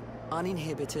relaxed,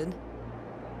 uninhibited.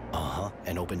 Uh-huh,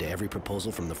 and open to every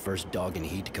proposal from the first dog in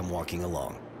heat to come walking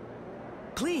along.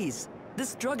 Please,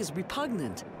 this drug is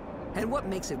repugnant. And what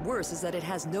makes it worse is that it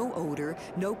has no odor,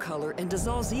 no color, and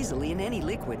dissolves easily in any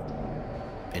liquid.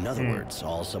 In other words,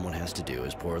 all someone has to do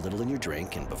is pour a little in your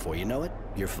drink, and before you know it,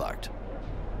 you're fucked.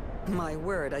 My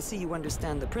word, I see you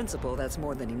understand the principle. That's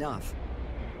more than enough.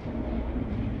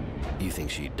 You think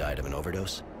she died of an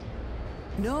overdose?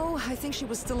 No, I think she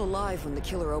was still alive when the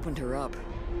killer opened her up.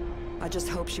 I just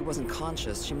hope she wasn't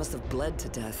conscious. She must have bled to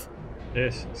death.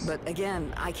 Yes. But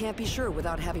again, I can't be sure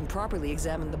without having properly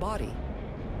examined the body.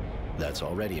 That's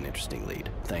already an interesting lead.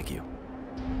 Thank you.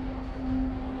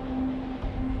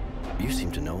 You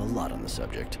seem to know a lot on the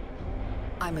subject.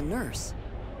 I'm a nurse.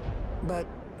 But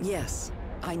yes,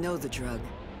 I know the drug.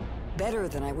 Better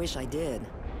than I wish I did.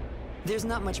 There's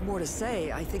not much more to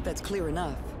say. I think that's clear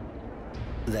enough.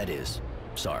 That is.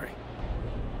 Sorry.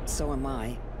 So am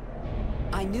I.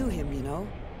 I knew him, you know?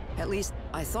 At least,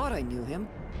 I thought I knew him.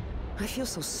 I feel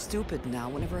so stupid now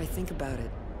whenever I think about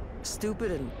it.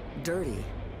 Stupid and dirty.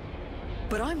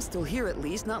 But I'm still here at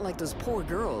least, not like those poor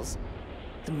girls.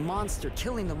 The monster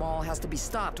killing them all has to be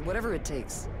stopped, whatever it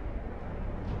takes.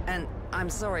 And I'm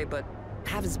sorry, but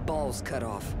have his balls cut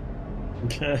off.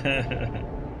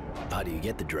 How do you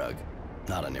get the drug?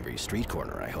 Not on every street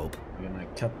corner, I hope. You're gonna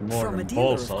cut more From a than dealer,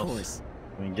 balls of off course.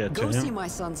 when you get Go to see him. my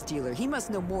son's dealer. He must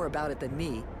know more about it than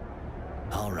me.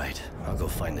 All right, I'll go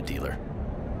find the dealer.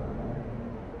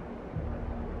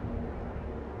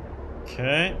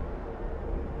 Okay.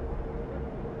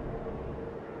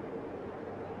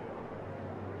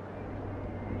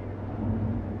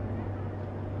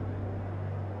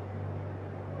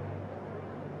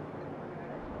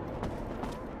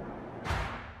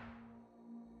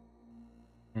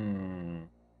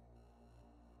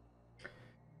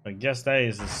 I guess that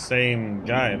is the same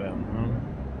guy then, huh?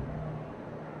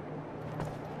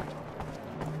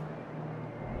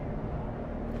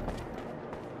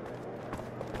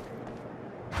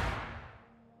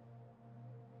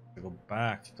 Go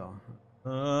back though.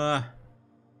 Go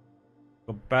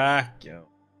back, yo.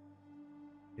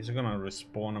 He's gonna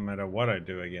respawn no matter what I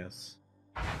do, I guess.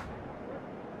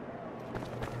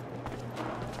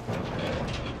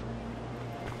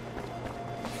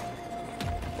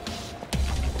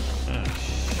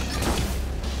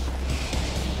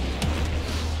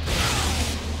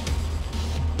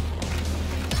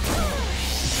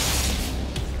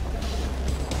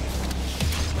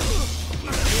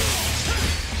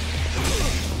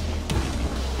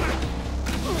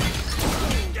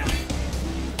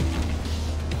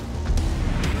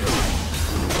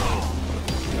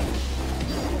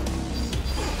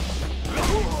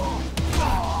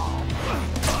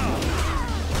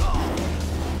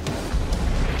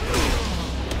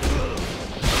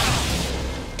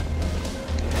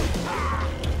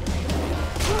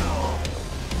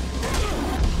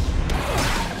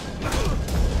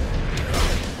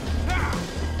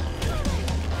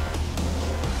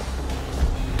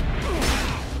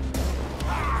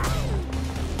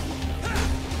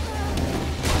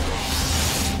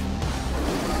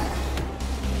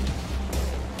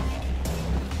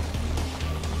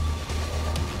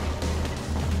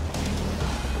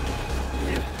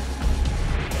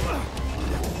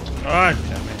 God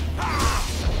damn it.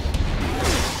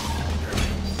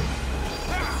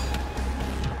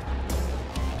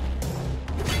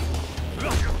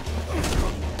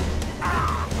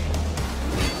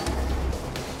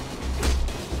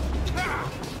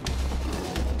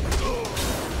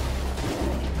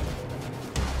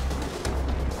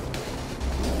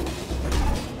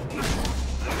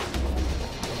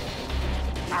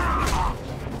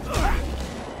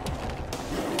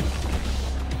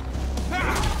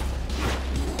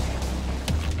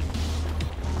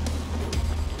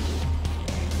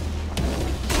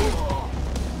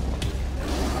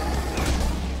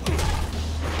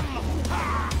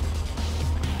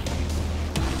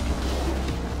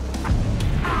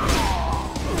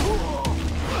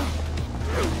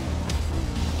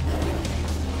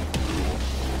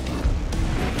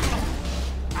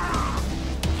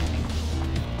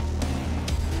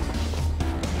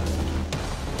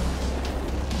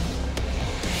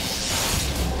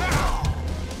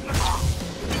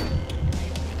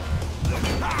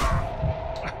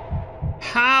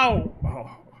 How? Oh.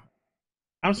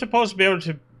 I'm supposed to be able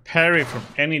to parry from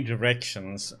any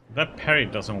directions. That parry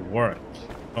doesn't work.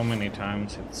 So many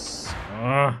times it's...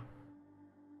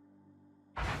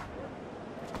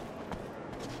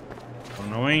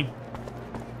 annoying.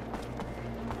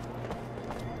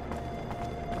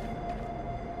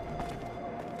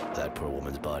 That poor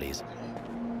woman's bodies.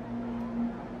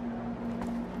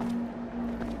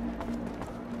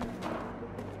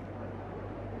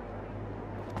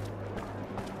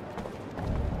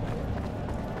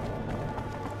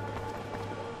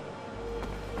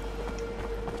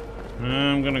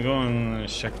 I'm gonna go and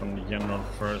check on the general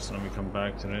first, and then we come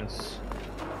back to this.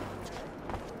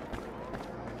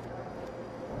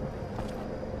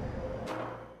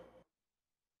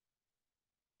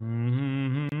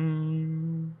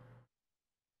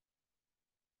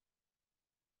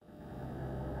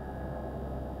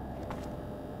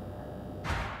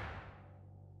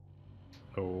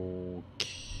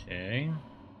 Okay.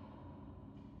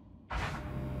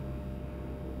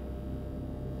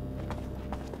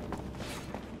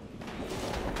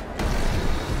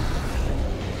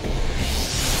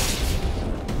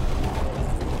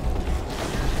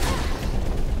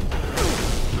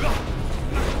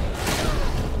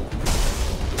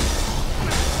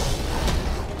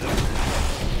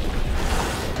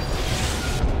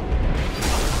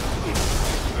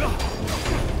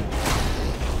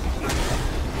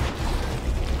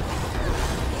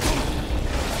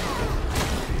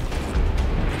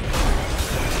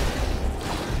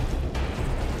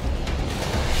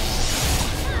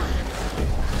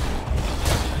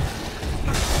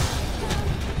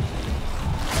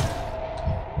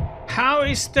 How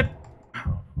is the...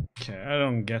 Okay, I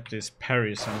don't get this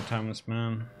parry sometimes,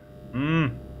 man.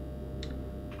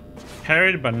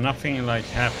 Parried, but nothing like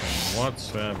happened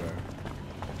whatsoever.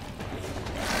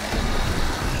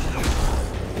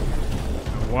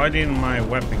 Why didn't my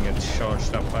weapon get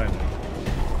charged up either?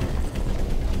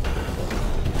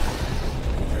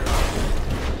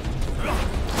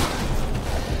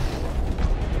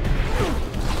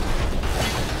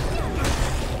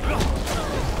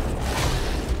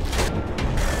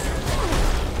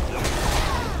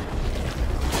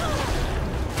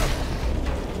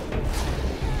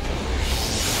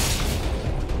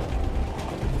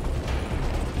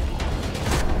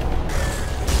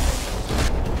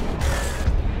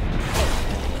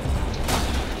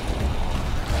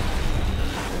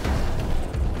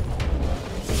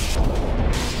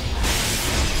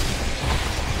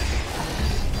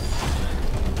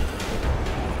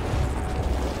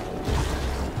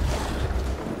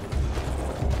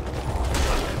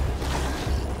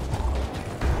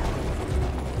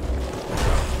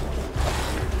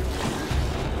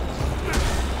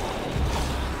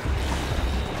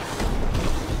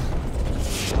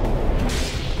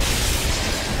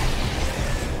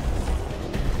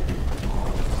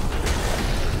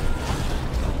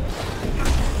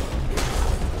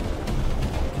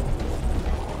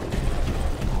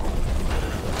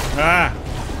 Ah!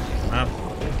 Up.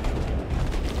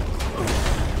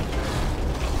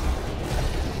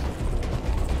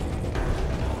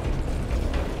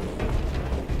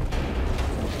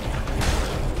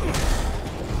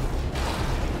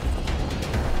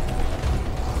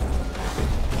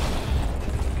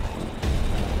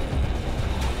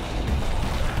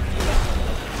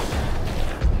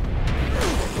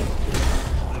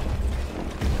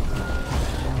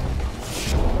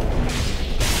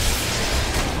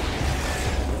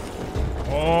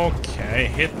 Okay,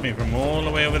 hit me from all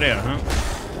the way over there, huh?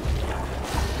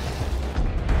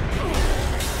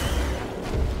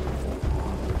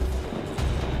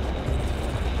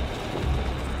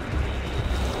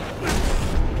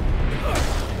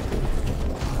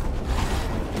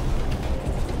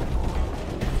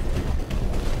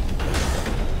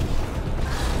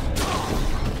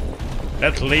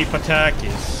 That leap attack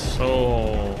is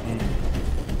so...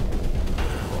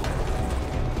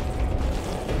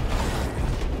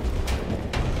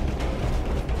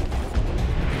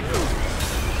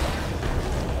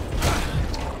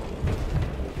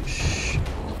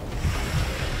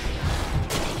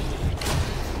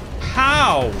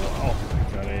 How? Oh my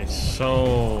god, it's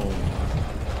so...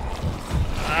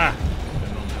 Ah!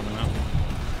 They're not coming up.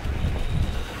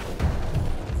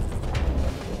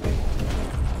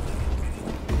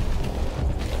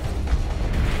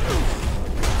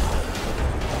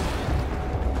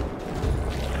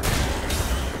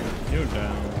 You're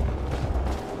down.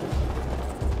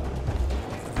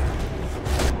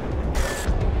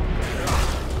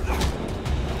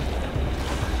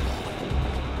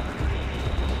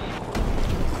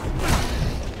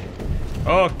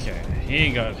 Okay, he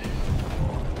got it.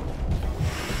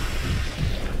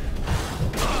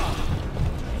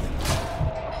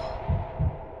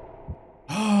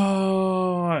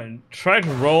 Oh, I tried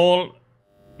to roll,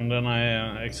 and then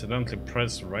I accidentally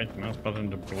pressed the right mouse button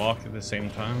to block at the same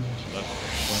time, so that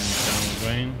went down the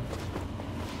drain.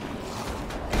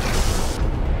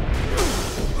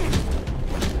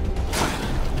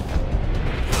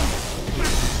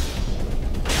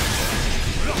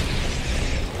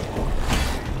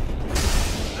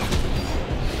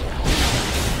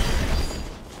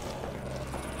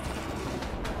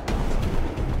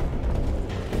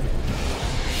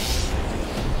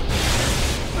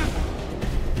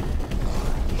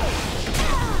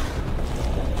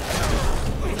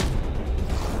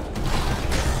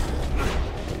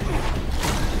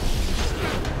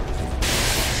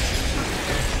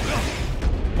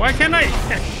 Why can't I?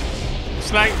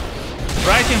 It's like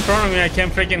right in front of me, I can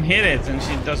freaking hit it, and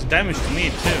she does damage to me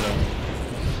too, though.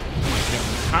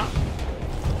 Huh?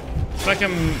 It's like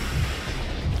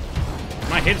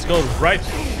my hits go right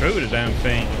through the damn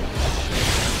thing.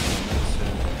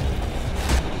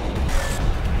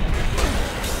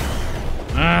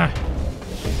 Ah,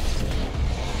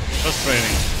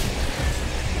 frustrating.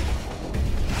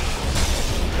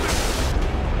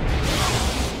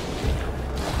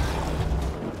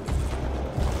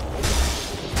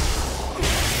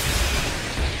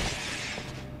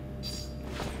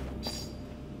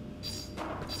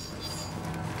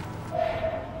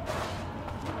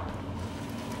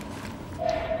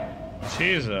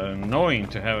 She's annoying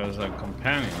to have as a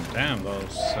companion. Damn,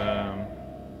 those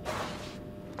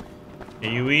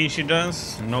AoE she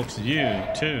does knocks you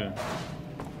too.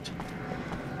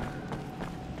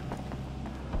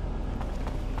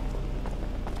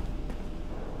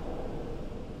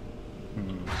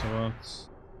 So what's...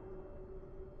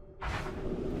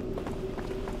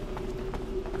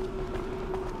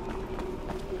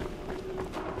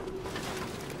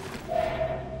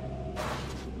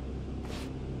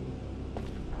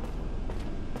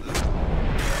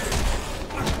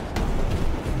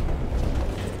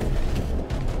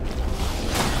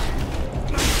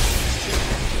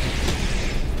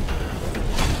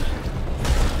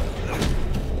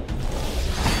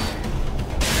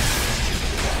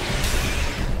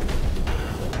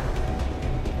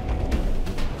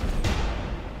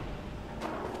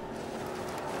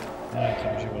 I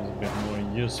think she was a bit more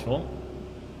useful.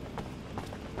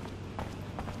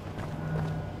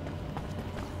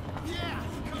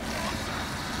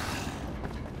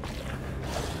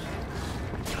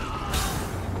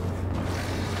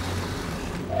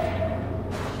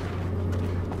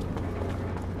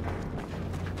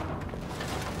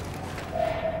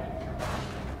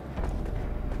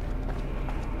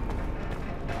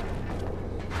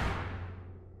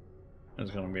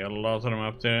 There's gonna be a lot of them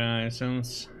up there, I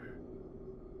sense.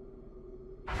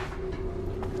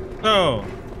 Oh,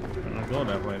 I'm gonna go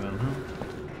that way then, huh?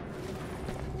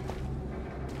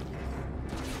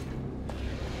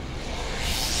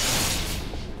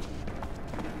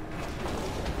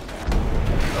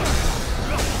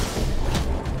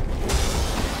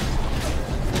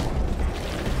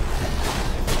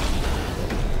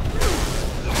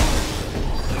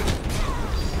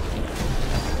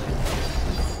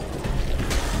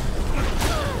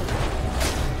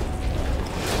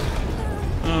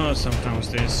 Oh,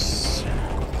 sometimes this...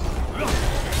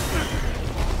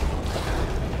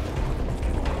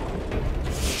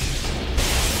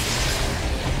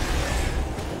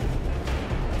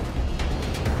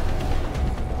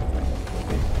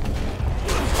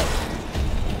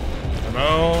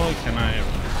 Hello, can I...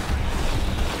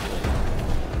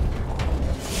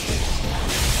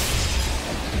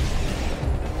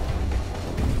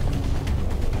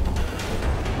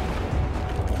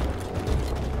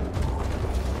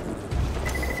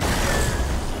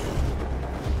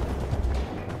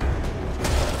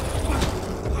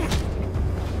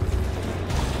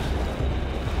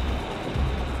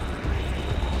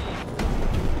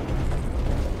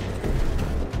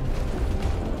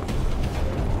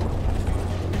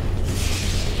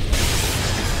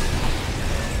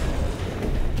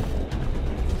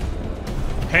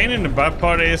 Pain in the butt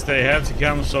part is they have to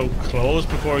come so close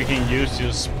before you can use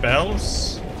your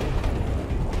spells.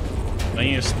 Then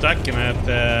you're stuck in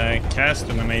that cast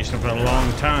animation for a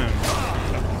long time.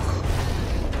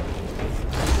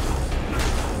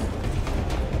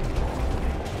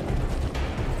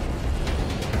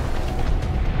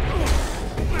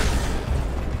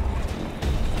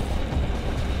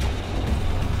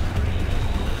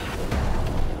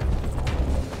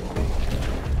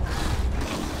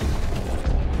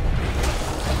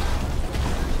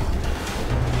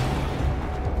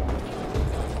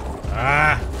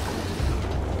 Ah!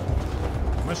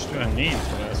 How much do I need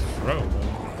for that throw?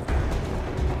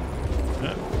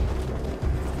 Yeah.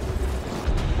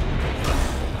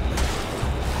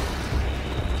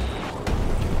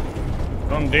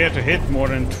 Don't dare to hit more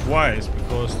than twice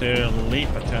because they're leap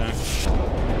attack.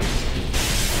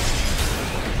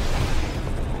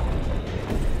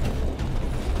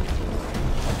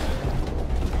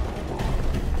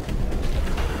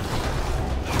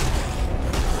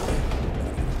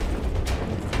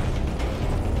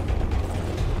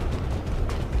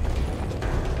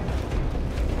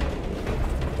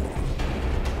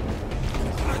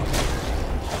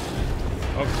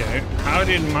 Okay, how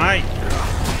did my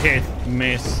hit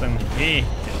miss and he hit?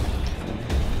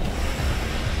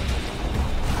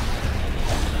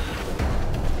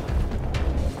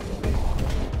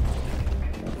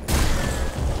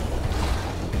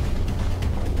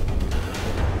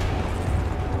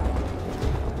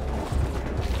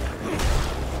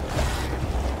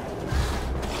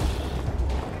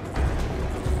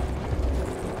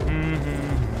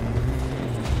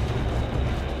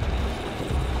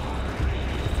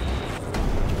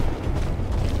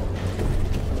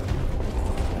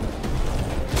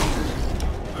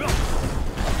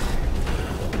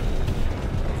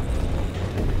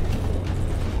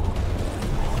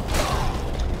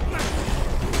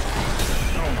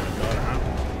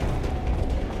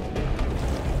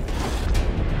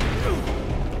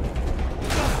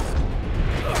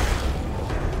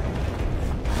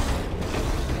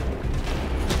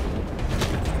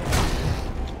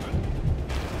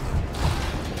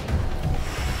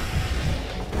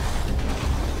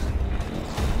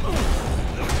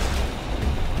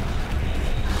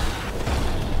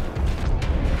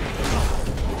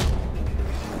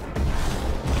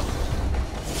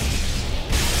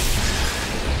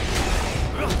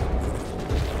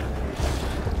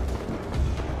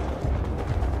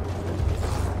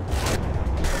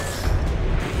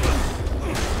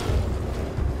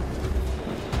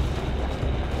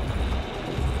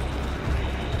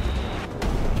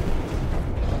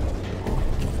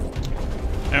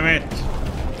 Damn it.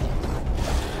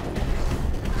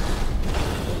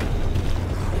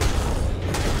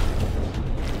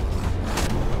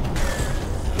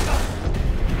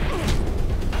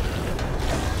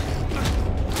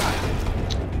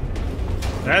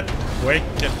 That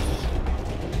wicked.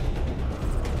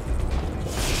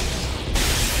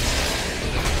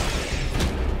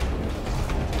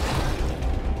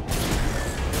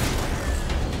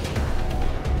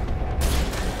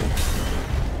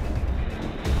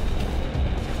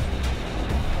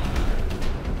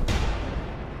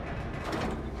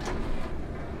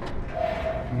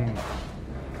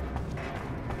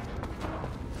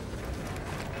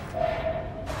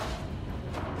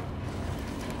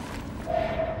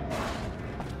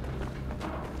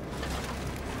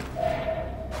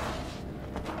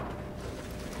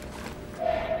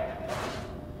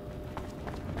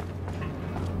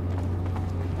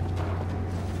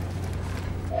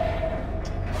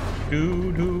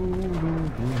 Do, do, do,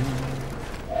 do.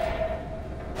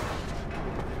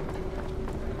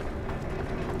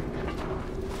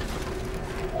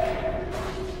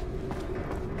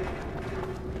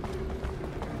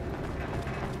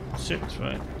 Six,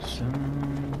 right?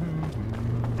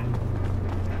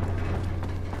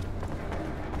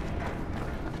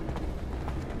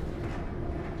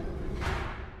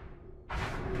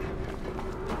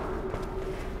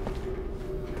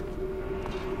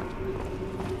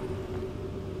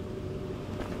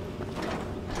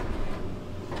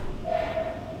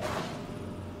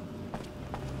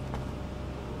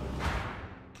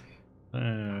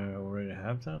 Already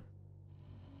have that.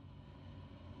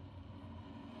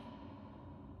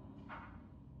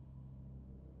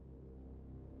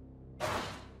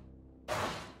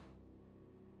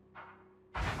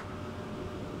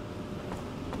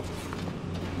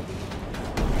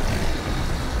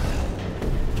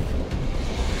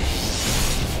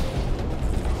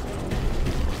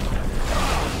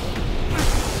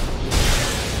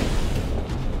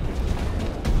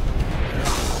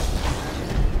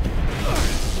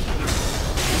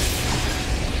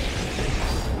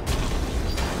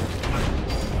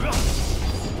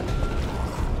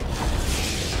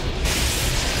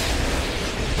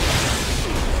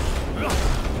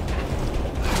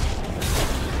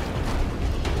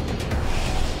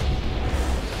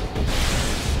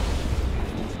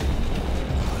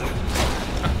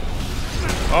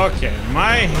 Okay,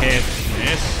 my hit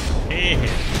miss. He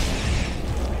hit.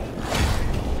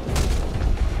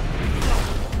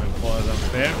 My ball is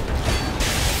up there.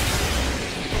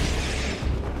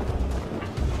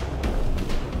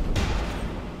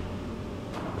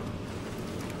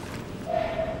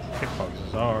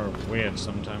 Hitboxes are weird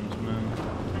sometimes, man.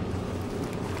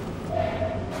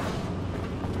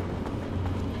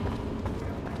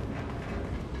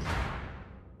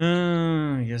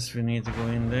 I guess we need to go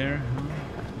in there, huh?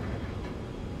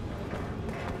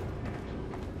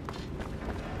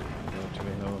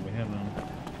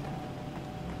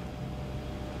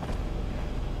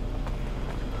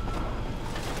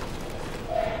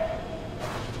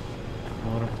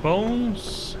 More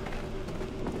bones.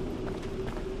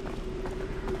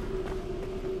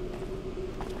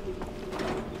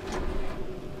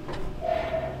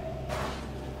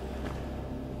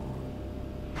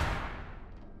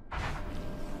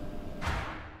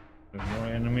 More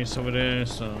enemies over there,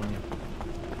 so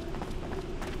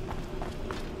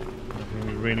nothing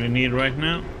we really need right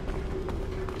now.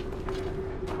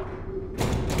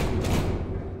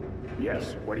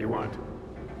 Yes, what do you want?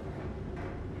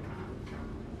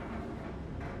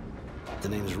 The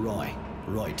name's Roy.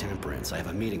 Roy Temperance. I have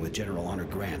a meeting with General Honor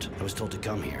Grant. I was told to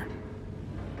come here.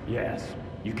 Yes,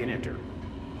 you can enter.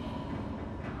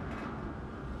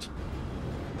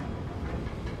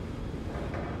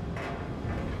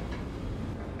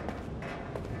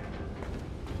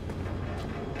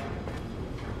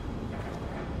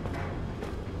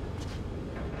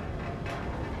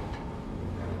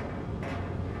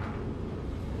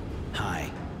 Hi.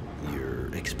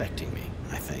 You're expecting me,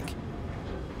 I think.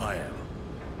 I am.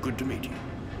 Good to meet you.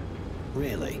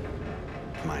 Really?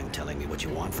 Mind telling me what you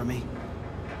want from me?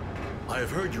 I have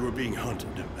heard you are being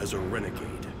hunted as a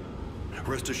renegade.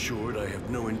 Rest assured, I have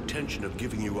no intention of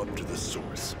giving you up to the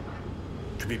Source.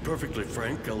 To be perfectly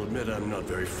frank, I'll admit I'm not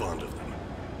very fond of them.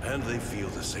 And they feel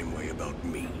the same way about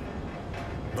me.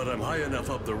 But I'm high enough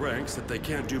up the ranks that they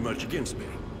can't do much against me,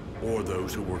 or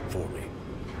those who work for me.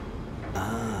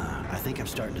 Ah, I think I'm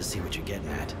starting to see what you're getting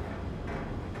at.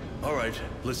 All right,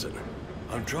 listen.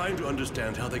 I'm trying to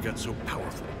understand how they got so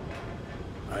powerful.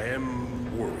 I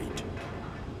am worried.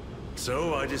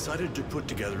 So I decided to put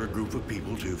together a group of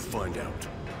people to find out.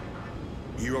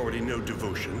 You already know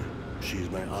Devotion. She's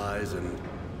my eyes and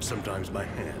sometimes my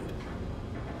hand.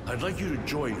 I'd like you to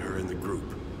join her in the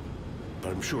group,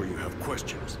 but I'm sure you have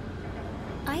questions.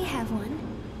 I have one.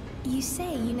 You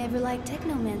say you never liked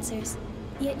technomancers,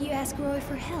 yet you ask Roy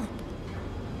for help.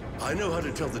 I know how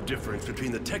to tell the difference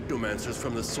between the technomancers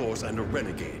from the Source and a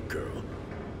renegade, girl.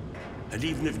 And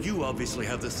even if you obviously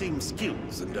have the same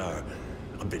skills and are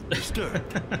a bit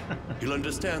disturbed, you'll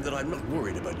understand that I'm not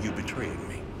worried about you betraying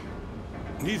me.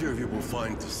 Neither of you will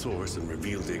find the Source and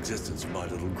reveal the existence of my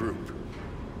little group.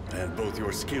 And both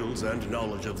your skills and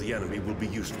knowledge of the enemy will be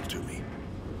useful to me.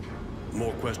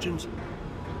 More questions?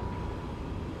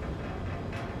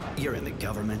 You're in the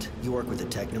government, you work with the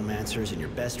technomancers, and you're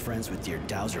best friends with your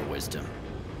dowser wisdom.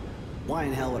 Why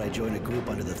in hell would I join a group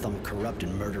under the thumb of corrupt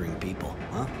and murdering people,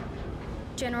 huh?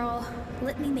 General,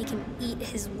 let me make him eat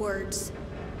his words.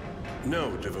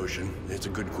 No, Devotion. It's a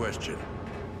good question.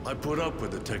 I put up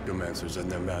with the technomancers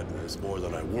and their madness more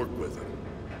than I work with them.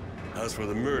 As for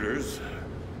the murders,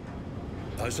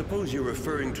 I suppose you're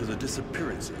referring to the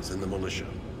disappearances in the militia.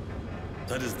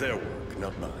 That is their work,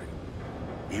 not mine.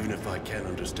 Even if I can't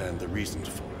understand the reasons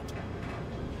for it.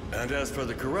 And as for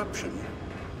the corruption,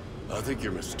 I think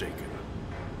you're mistaken.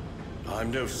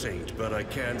 I'm no saint, but I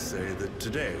can say that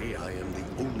today I am the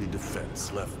only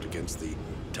defense left against the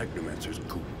Technomancer's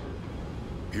coup.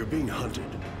 You're being hunted,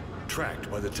 tracked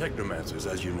by the Technomancers,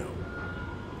 as you know.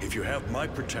 If you have my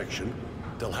protection,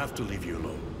 they'll have to leave you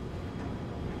alone.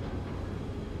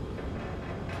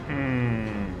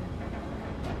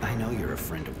 I know you're a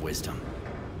friend of wisdom.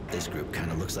 This group kind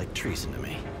of looks like treason to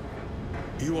me.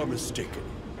 You are mistaken.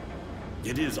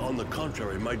 It is, on the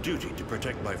contrary, my duty to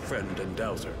protect my friend and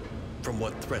Dowser from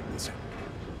what threatens him.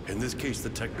 In this case, the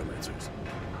Technomancers.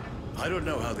 I don't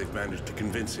know how they've managed to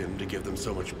convince him to give them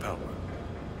so much power.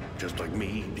 Just like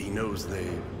me, he knows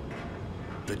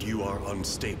that you are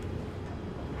unstable.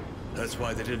 That's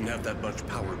why they didn't have that much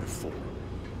power before.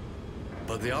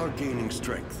 But they are gaining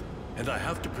strength, and I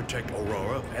have to protect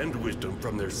Aurora and Wisdom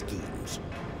from their schemes.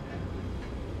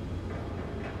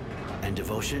 And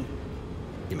Devotion?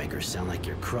 You make her sound like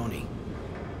your crony.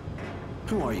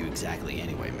 Who are you exactly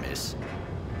anyway, miss?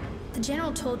 The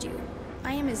General told you,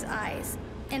 I am his eyes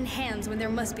and hands when there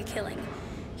must be killing.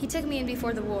 He took me in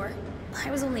before the war. I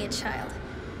was only a child.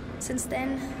 Since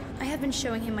then, I have been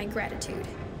showing him my gratitude.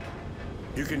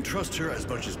 You can trust her as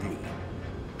much as me.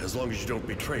 As long as you don't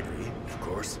betray me, of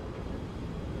course.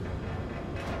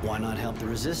 Why not help the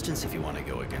Resistance if you want to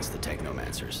go against the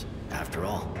Technomancers? After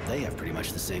all, they have pretty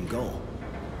much the same goal.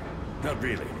 Not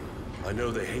really. I know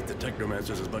they hate the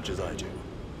Technomancers as much as I do.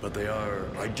 But they are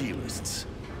idealists,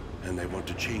 and they want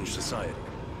to change society.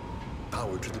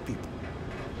 Power to the people.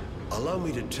 Allow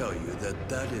me to tell you that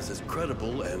that is as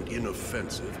credible and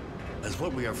inoffensive as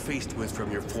what we are faced with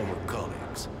from your former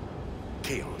colleagues.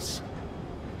 Chaos.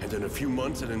 And in a few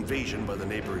months, an invasion by the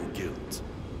neighboring guilds.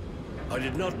 I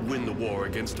did not win the war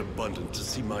against Abundant to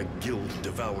see my guild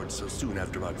devoured so soon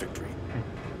after my victory.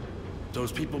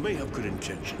 Those people may have good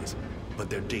intentions, but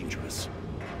they're dangerous.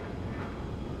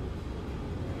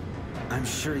 I'm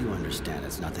sure you understand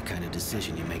it's not the kind of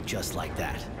decision you make just like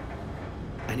that.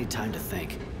 I need time to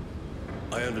think.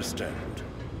 I understand.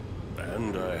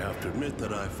 And I have to admit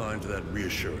that I find that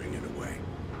reassuring in a way.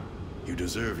 You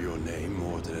deserve your name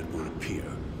more than it would appear.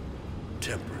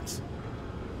 Temperance.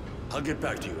 I'll get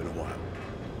back to you in a while.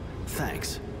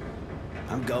 Thanks.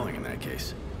 I'm going in that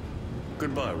case.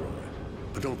 Goodbye, Roy.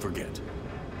 But don't forget,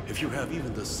 if you have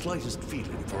even the slightest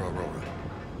feeling for Aurora,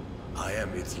 I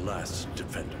am its last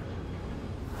defender.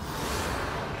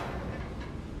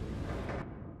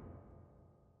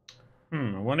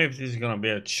 I wonder if this is gonna be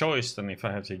a choice then, if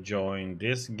I have to join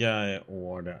this guy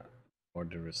or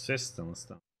the Resistance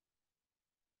then.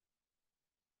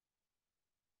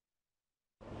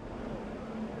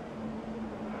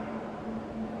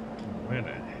 Where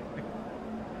the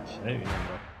heck? Should I end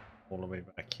up all the way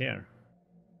back here?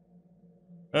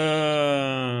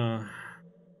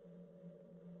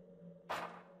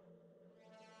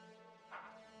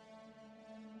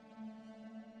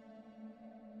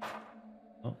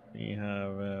 Oh, we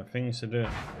have things to do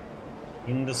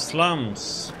in the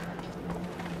slums.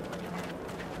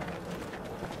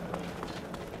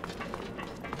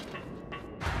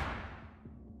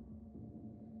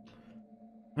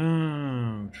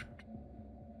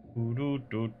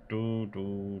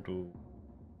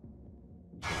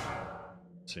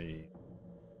 Let's see.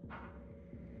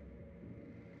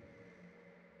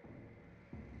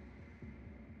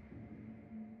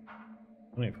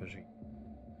 Only pushing.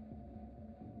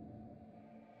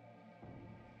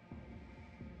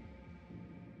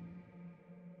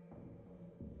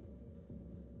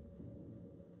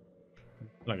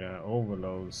 Like an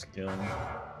overload skill.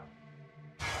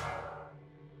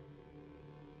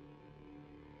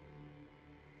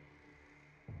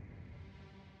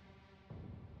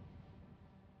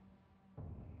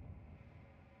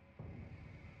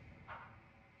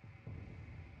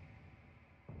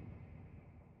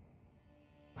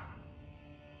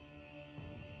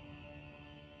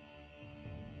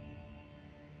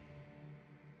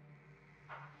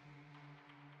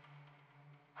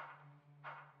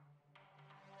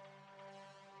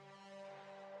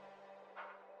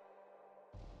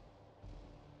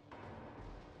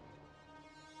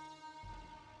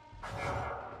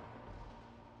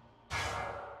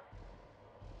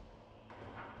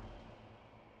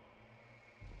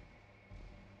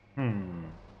 I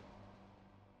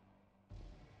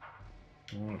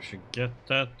should get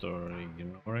that or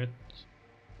ignore it.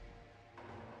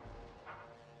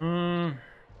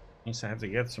 Means I have to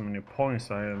get so many points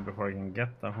before I can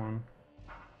get that one.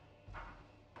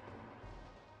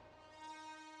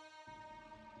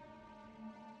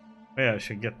 Oh, yeah, I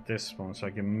should get this one so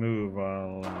I can move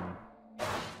while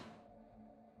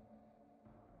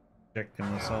checking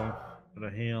myself for the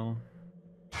heal.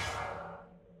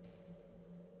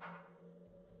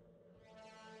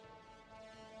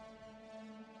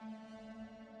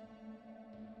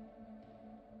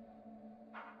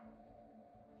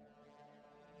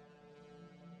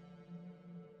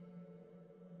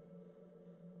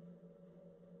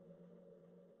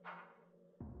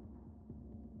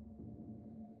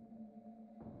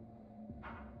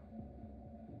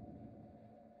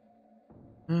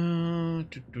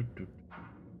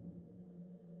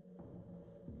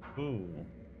 Ooh.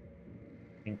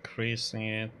 Increasing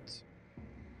it.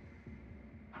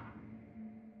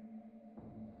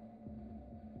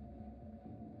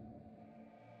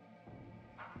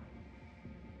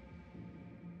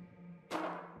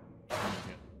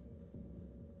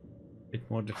 Bit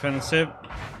more defensive.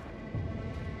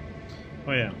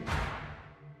 Oh yeah.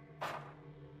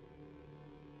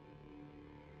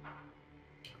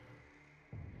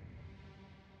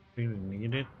 Really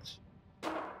need it.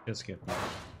 Just get me.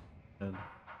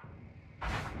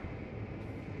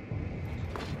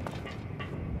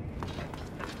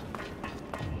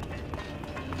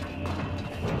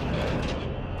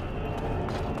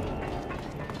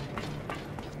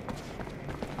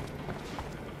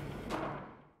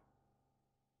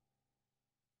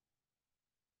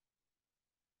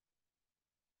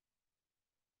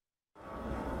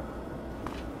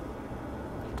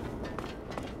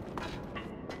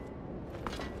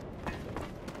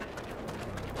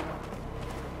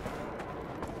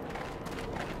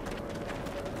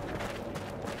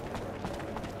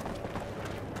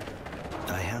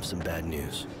 Some bad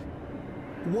news.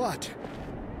 What?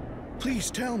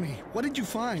 Please tell me. What did you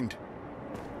find?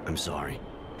 I'm sorry.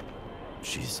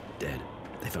 She's dead.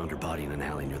 They found her body in an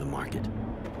alley near the market.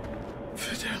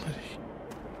 Fidelity.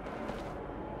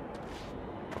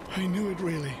 I knew it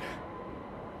really.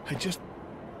 I just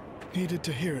needed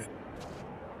to hear it.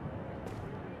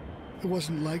 It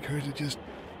wasn't like her to just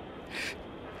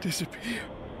disappear.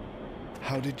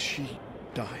 How did she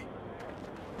die?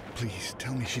 Please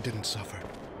tell me she didn't suffer.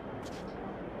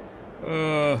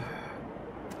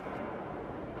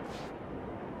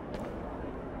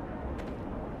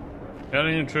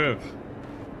 Telling the truth.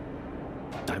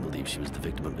 I believe she was the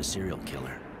victim of a serial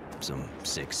killer. Some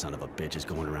sick son of a bitch is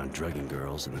going around drugging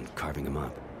girls and then carving them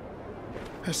up.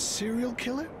 A serial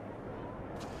killer?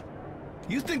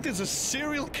 You think there's a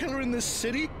serial killer in this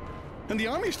city? And the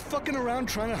army's fucking around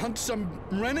trying to hunt some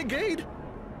renegade?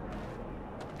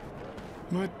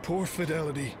 My poor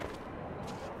Fidelity.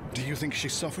 Do you think she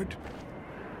suffered?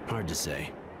 Hard to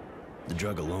say. The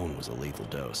drug alone was a lethal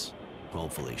dose.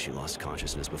 Hopefully she lost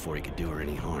consciousness before he could do her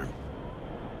any harm.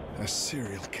 A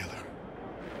serial killer.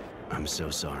 I'm so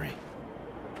sorry.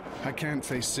 I can't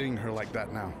face seeing her like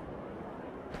that now.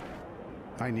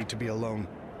 I need to be alone.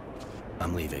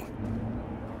 I'm leaving.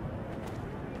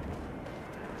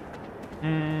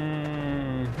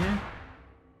 Mm-hmm.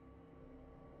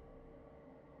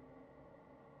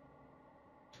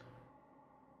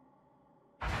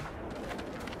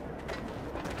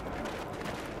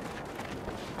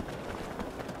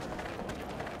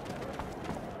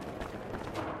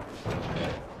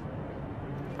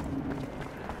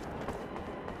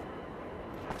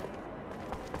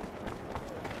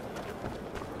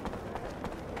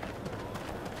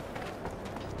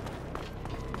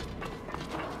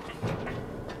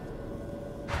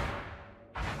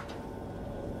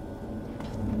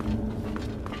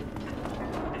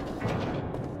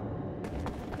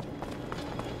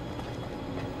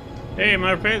 Hey,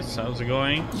 Murphys, how's it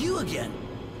going? You again?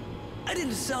 I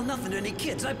didn't sell nothing to any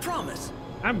kids, I promise.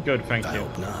 I'm good, thank you. I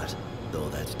hope not. Though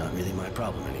that's not really my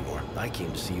problem anymore. I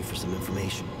came to see you for some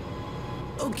information.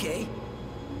 Okay.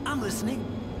 I'm listening.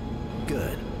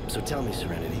 Good. So tell me,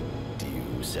 Serenity, do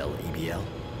you sell EBL?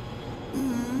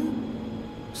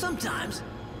 Sometimes.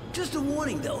 Just a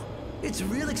warning, though. It's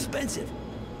real expensive.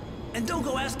 And don't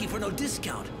go asking for no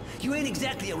discount. You ain't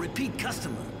exactly a repeat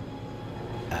customer.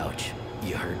 Ouch.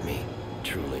 You hurt me.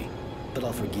 Truly. But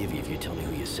I'll forgive you if you tell me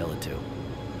who you sell it to.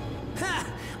 Ha!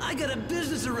 I got a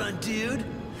business to run, dude.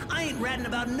 I ain't ratting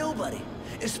about nobody.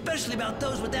 Especially about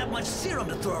those with that much serum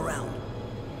to throw around.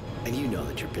 And you know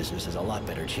that your business has a lot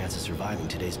better chance of surviving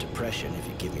today's depression if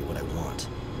you give me what I want.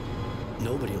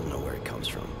 Nobody will know where it comes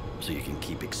from, so you can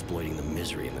keep exploiting the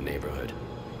misery in the neighborhood.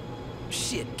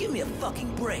 Shit, give me a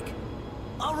fucking break.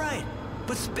 All right,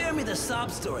 but spare me the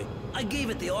sob story I gave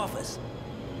at the office.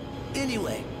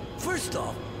 Anyway, first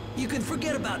off, you can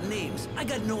forget about names. I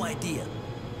got no idea.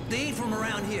 They ain't from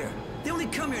around here. They only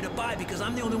come here to buy because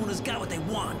I'm the only one who's got what they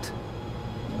want.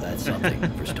 That's something,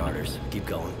 for starters. Keep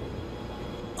going.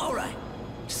 All right,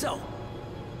 so,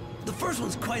 the first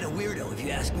one's quite a weirdo if you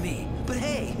ask me, but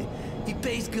hey, he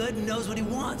pays good and knows what he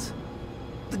wants.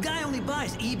 The guy only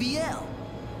buys EBL.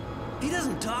 He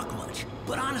doesn't talk much,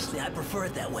 but honestly, I prefer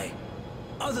it that way.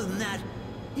 Other than that,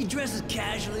 he dresses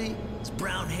casually, has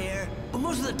brown hair, but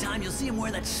most of the time you'll see him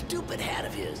wearing that stupid hat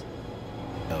of his.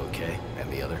 Okay,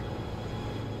 and the other?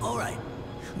 All right,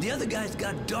 the other guy's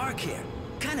got dark hair,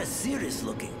 kinda serious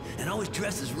looking, and always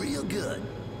dresses real good.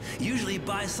 Usually he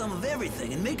buys some of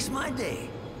everything and makes my day.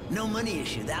 No money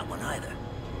issue, that one either.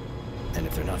 And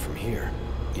if they're not from here,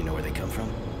 you know where they come from?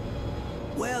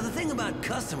 Well, the thing about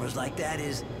customers like that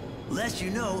is, less you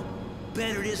know,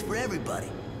 better it is for everybody.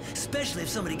 Especially if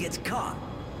somebody gets caught.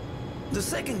 The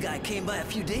second guy came by a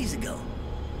few days ago.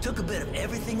 Took a bit of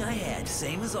everything I had,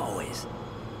 same as always.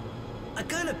 I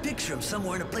kinda picture him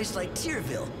somewhere in a place like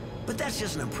Tierville, but that's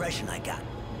just an impression I got.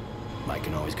 Mike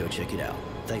can always go check it out.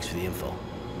 Thanks for the info.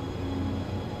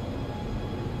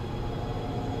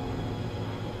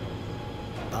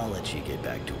 I'll let you get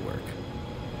back to work.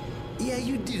 Yeah,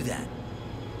 you do that.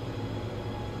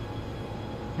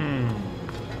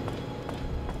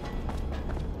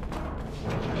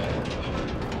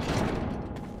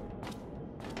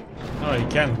 Oh, you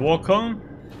can't walk home?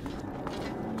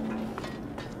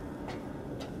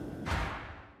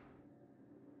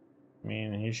 I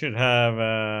mean, he should have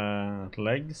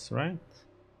legs, right?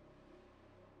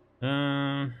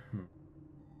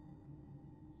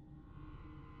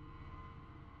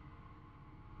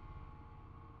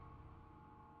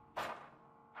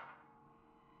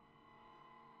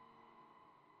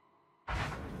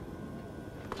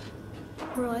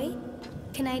 Roy,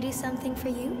 can I do something for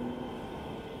you?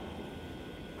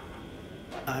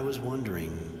 I was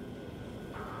wondering...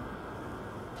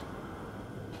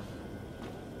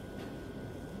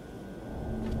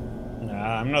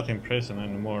 Nah, I'm not in prison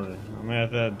anymore. I'm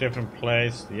at a different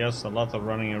place. Yes, a lot of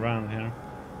running around here.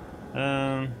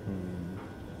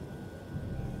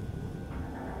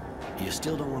 You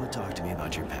still don't want to talk to me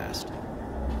about your past?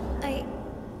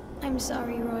 I'm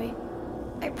sorry, Roy.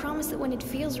 I promise that when it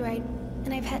feels right,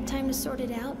 and I've had time to sort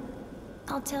it out,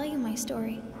 I'll tell you my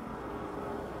story.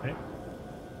 Okay.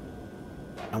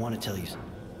 I want to tell you...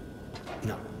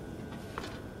 No.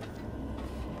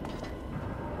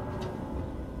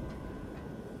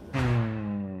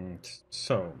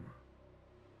 So...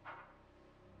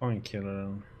 Point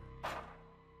killer.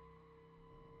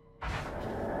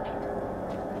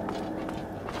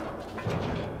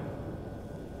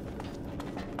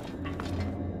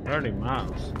 30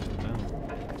 miles.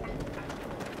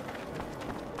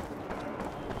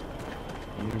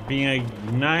 You're being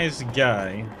a nice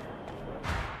guy.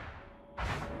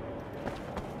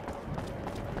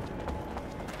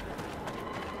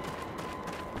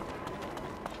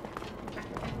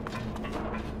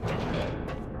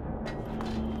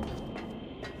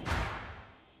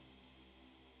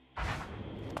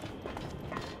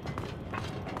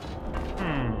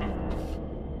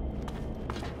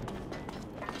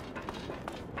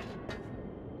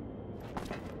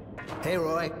 Hey,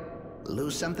 Roy.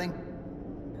 Lose something?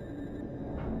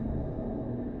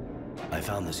 I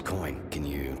found this coin. Can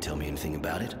you tell me anything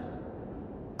about it?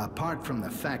 Apart from the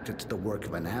fact it's the work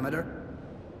of an amateur,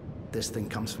 this thing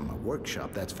comes from a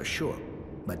workshop, that's for sure.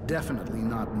 But definitely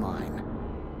not mine.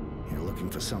 You're looking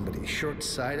for somebody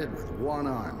short-sighted with one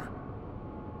arm.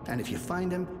 And if you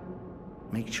find him,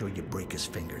 make sure you break his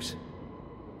fingers.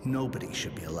 Nobody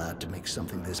should be allowed to make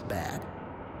something this bad.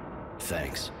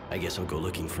 Thanks. I guess I'll go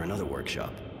looking for another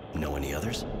workshop. Know any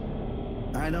others?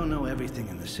 I don't know everything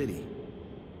in the city.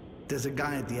 There's a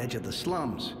guy at the edge of the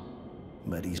slums,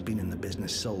 but he's been in the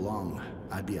business so long,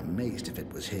 I'd be amazed if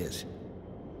it was his.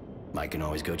 Mike can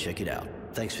always go check it out.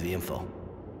 Thanks for the info.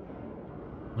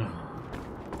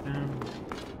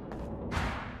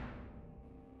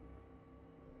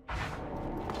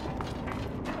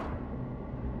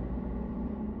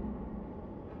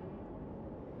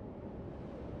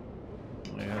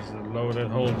 There's a loaded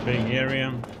whole big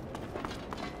area.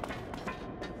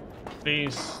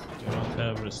 Please do not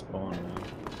have respawn now.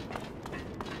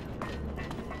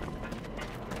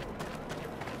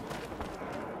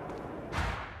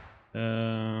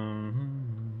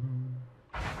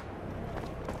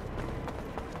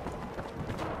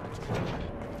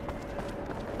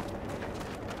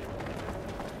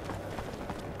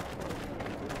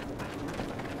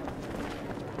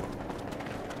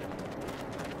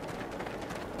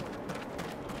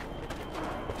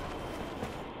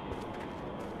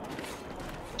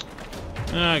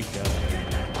 Oh, God.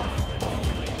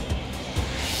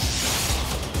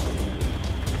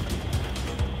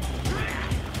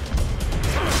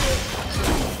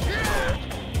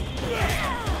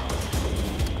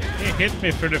 He hit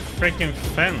me through the freaking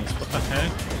fence. What the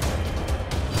heck?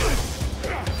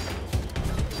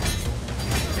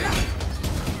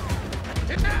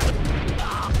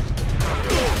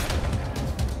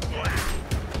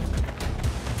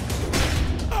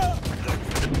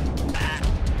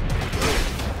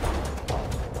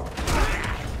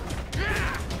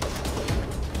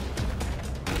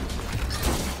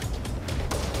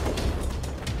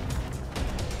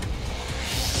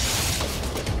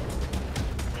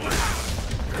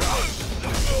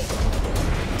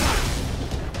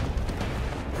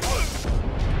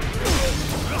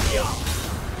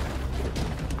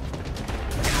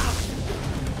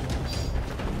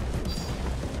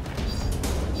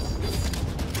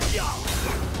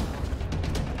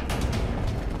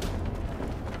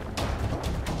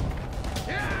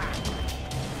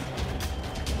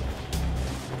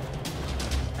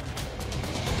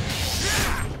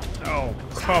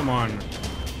 Come on.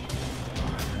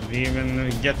 We even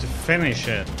get to finish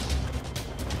it.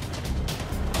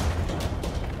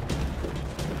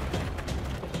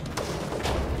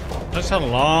 That's a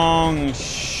long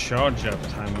charge up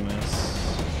time on this.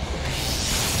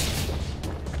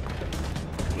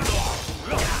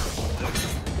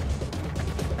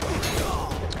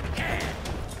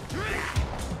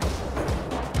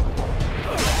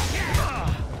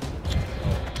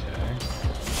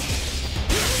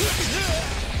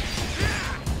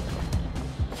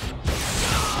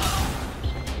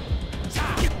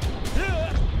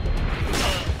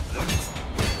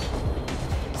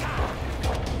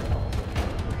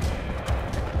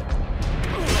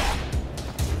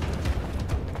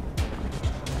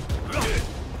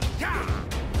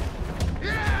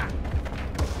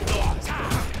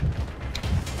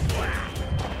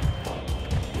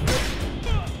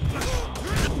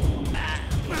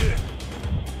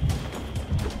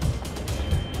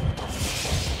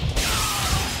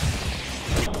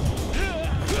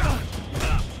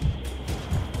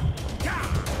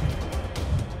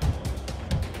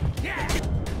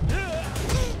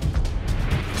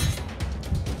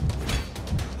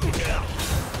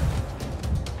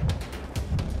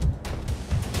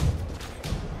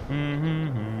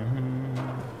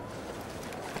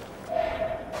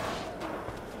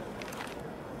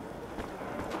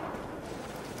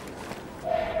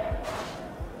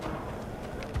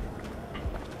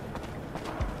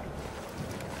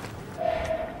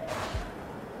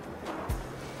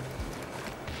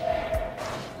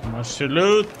 Much to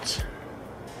loot.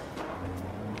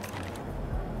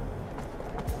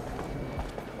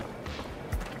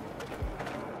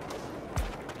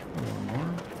 One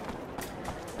more.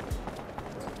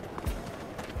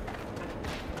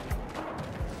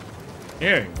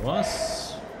 Here he was.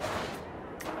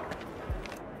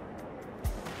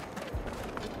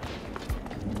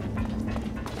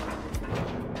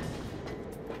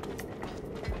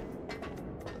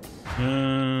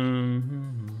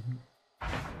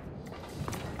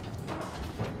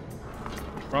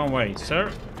 Wrong way,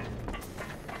 sir.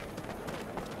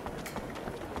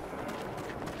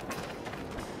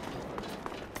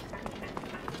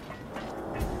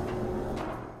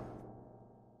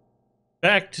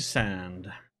 Back to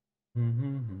sand.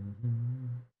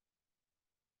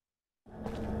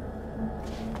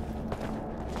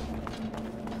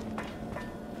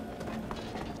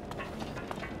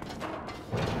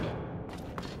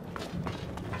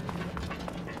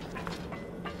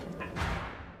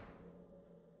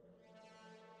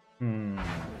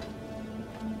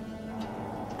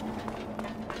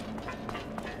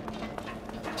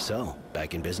 So,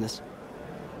 back in business?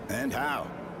 And how?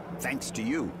 Thanks to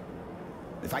you.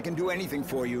 If I can do anything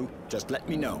for you, just let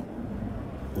me know.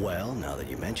 Well, now that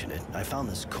you mention it, I found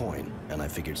this coin, and I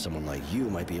figured someone like you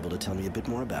might be able to tell me a bit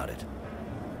more about it.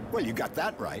 Well, you got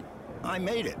that right. I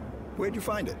made it. Where'd you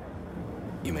find it?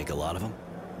 You make a lot of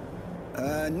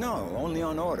them? No, only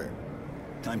on order.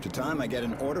 Time to time, I get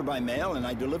an order by mail, and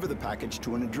I deliver the package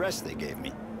to an address they gave me.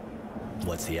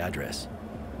 What's the address?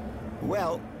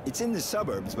 Well, it's in the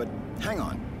suburbs, but hang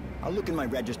on. I'll look in my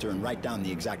register and write down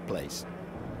the exact place.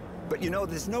 But you know,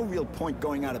 there's no real point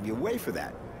going out of your way for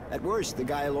that. At worst, the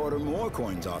guy'll order more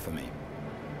coins off of me.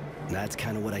 That's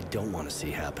kind of what I don't want to see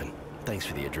happen. Thanks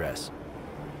for the address.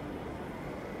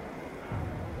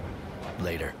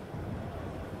 Later.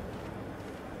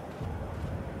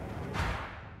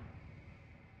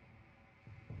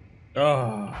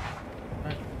 Oh,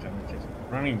 I'm just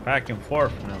running back and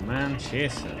forth now, man.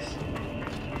 Jesus.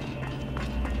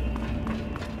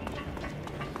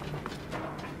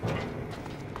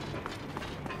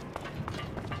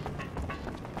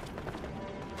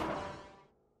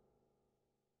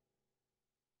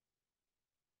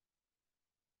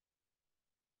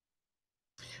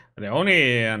 The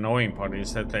only annoying part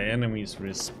is that the enemies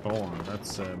respawn.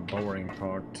 That's a boring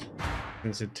part.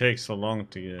 Since it takes so long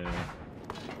to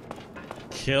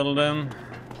kill them.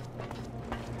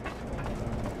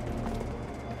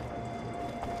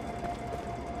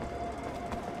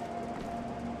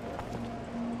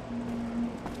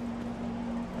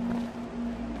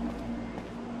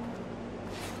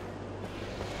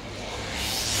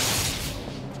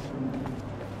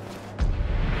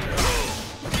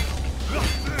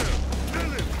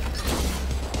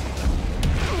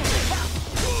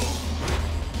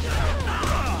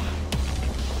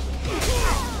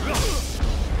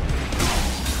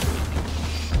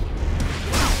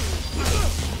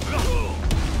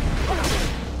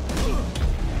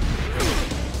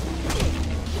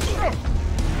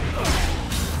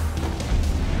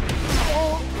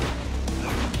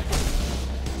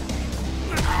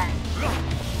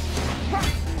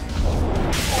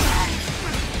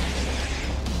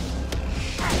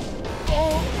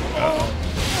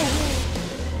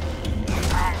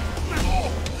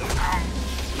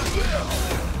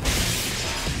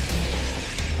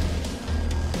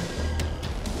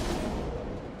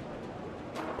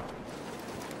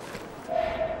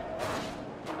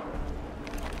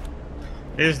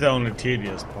 Is the only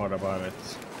tedious part about it.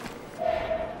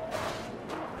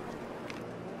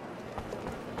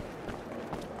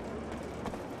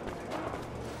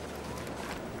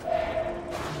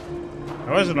 I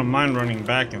also don't mind running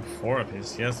back and forth.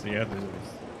 It's just you have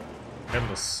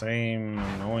the same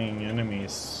annoying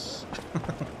enemies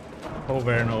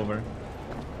over and over.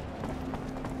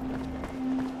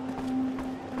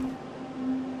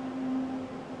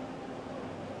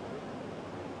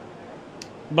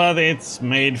 But it's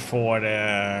made for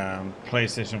the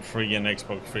PlayStation 3 and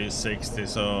Xbox 360,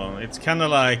 so it's kind of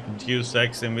like Deus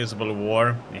Ex Invisible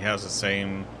War. It has the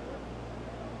same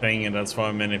thing, and that's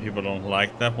why many people don't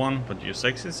like that one. But Deus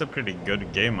Ex is a pretty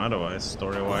good game otherwise,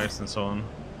 story-wise and so on.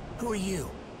 Who are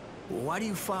you? Why do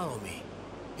you follow me?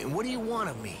 And what do you want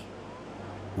of me?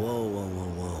 Whoa, whoa,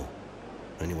 whoa, whoa.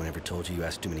 Anyone ever told you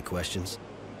asked too many questions?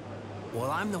 Well,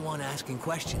 I'm the one asking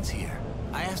questions here.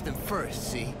 I asked them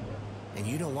first, see? And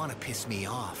you don't want to piss me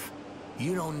off.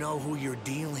 You don't know who you're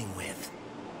dealing with.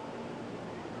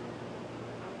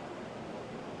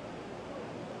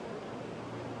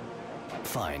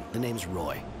 Fine, the name's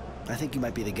Roy. I think you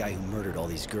might be the guy who murdered all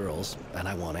these girls, and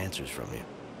I want answers from you.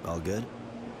 All good?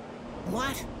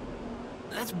 What?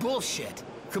 That's bullshit.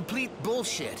 Complete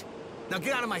bullshit. Now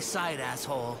get out of my sight,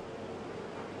 asshole.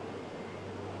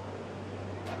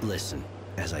 Listen,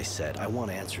 as I said, I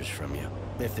want answers from you.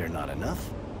 If they're not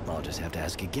enough, I'll just have to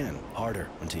ask again, harder,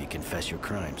 until you confess your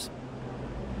crimes.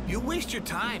 You waste your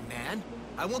time, man.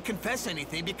 I won't confess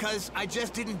anything because I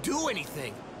just didn't do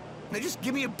anything. Now just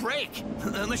give me a break,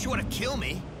 unless you want to kill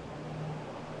me.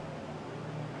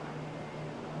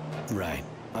 Right.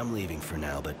 I'm leaving for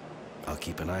now, but I'll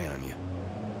keep an eye on you.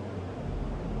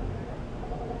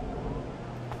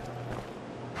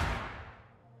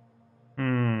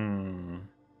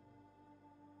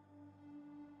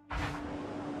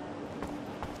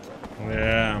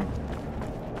 Yeah.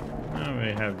 Now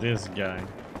we have this guy.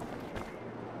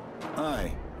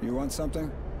 Hi, you want something?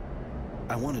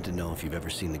 I wanted to know if you've ever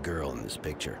seen the girl in this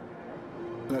picture.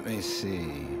 Let me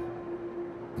see.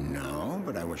 No,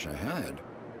 but I wish I had.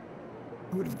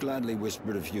 I would have gladly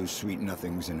whispered a few sweet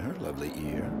nothings in her lovely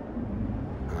ear.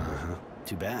 Uh-huh.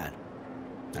 Too bad.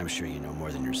 I'm sure you know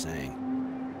more than you're saying.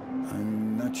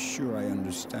 I'm not sure I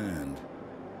understand.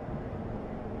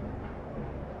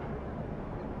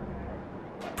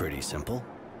 Pretty simple.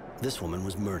 This woman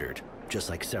was murdered,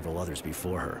 just like several others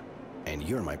before her. And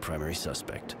you're my primary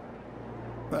suspect.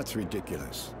 That's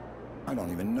ridiculous. I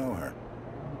don't even know her.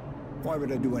 Why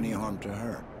would I do any harm to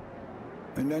her?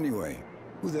 And anyway,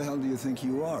 who the hell do you think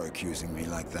you are accusing me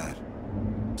like that?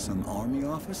 Some army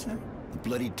officer? A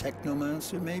bloody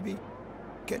technomancer, maybe?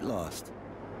 Get lost.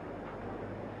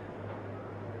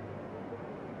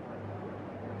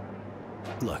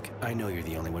 Look, I know you're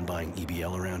the only one buying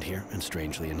EBL around here, and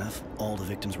strangely enough, all the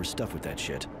victims were stuffed with that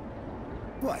shit.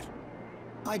 What?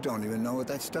 I don't even know what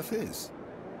that stuff is.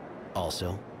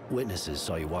 Also, witnesses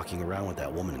saw you walking around with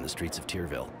that woman in the streets of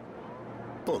Tyrville.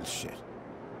 Bullshit.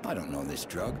 I don't know this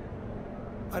drug.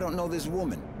 I don't know this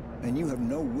woman, and you have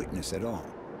no witness at all.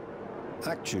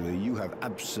 Actually, you have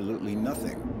absolutely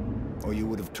nothing, or you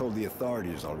would have told the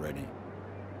authorities already.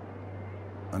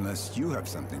 Unless you have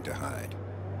something to hide.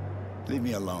 Leave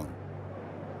me alone.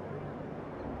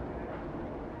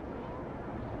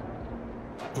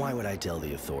 Why would I tell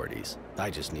the authorities? I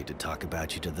just need to talk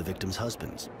about you to the victims'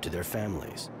 husbands, to their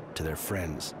families, to their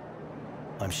friends.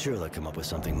 I'm sure they'll come up with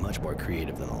something much more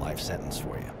creative than a life sentence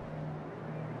for you.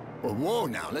 Well, whoa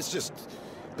now, let's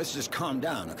just calm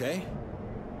down, okay?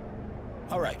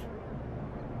 All right.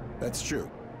 That's true.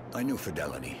 I knew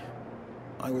Fidelity.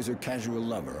 I was her casual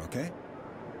lover, okay?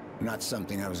 Not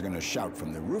something I was gonna shout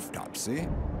from the rooftops, see?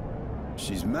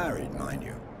 She's married, mind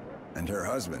you. And her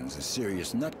husband's a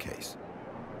serious nutcase.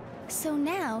 So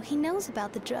now he knows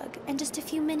about the drug, and just a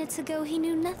few minutes ago he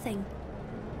knew nothing.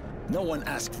 No one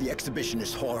asked the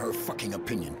exhibitionist whore her fucking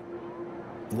opinion.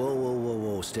 Whoa, whoa, whoa,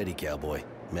 whoa, steady, cowboy.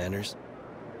 Manners?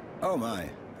 Oh my,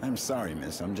 I'm sorry,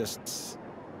 miss.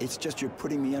 It's just you're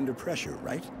putting me under pressure,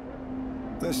 right?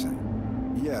 Listen,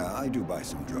 yeah, I do buy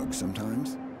some drugs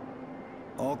sometimes.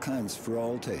 All kinds for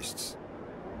all tastes.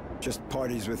 Just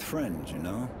parties with friends, you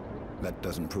know? That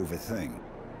doesn't prove a thing.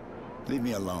 Leave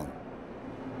me alone.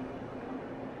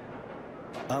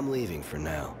 I'm leaving for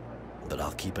now, but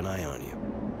I'll keep an eye on you.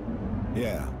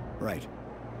 Yeah, right.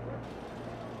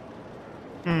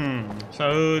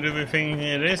 So who do we think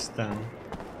it is then?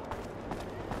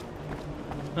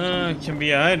 It can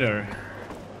be either.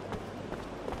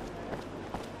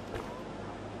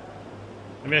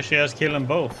 Maybe I should just kill them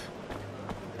both.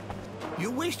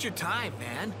 You waste your time,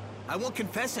 man. I won't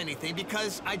confess anything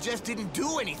because I just didn't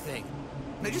do anything.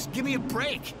 Now just give me a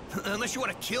break, unless you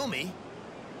want to kill me.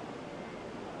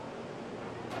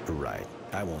 Right.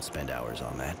 I won't spend hours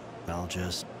on that. I'll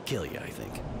just kill you, I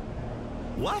think.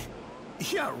 What?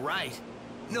 Yeah, right.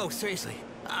 No, seriously.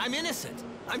 I'm innocent.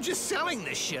 I'm just selling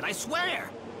this shit, I swear.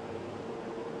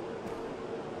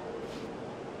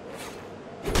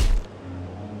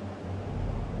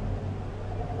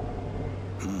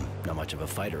 Not much of a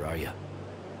fighter, are you?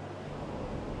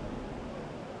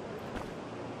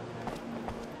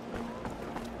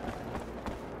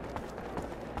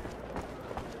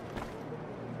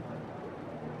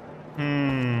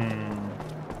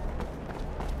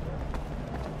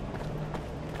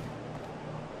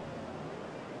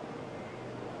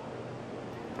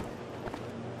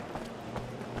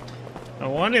 I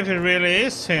wonder if it really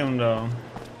is him though.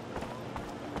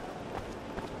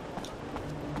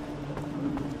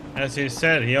 As he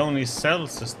said, he only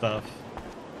sells the stuff.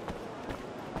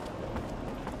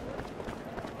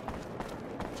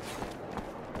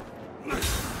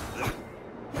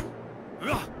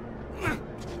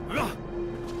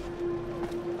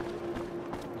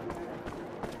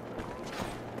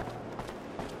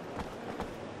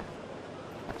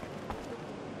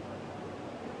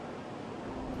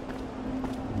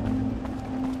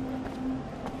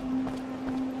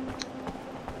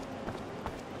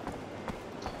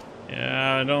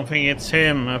 I don't think it's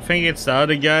him. I think it's the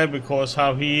other guy because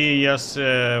how he just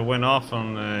went off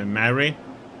on Mary.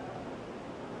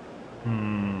 I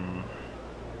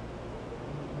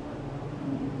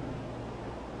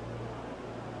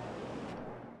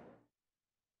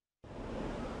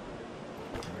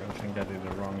think I did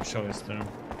the wrong choice there.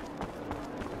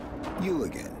 You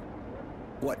again.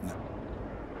 What now?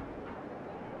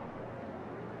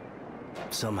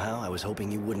 Somehow I was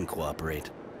hoping you wouldn't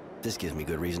cooperate. This gives me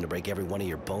good reason to break every one of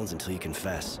your bones until you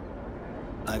confess.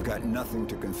 I've got nothing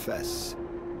to confess.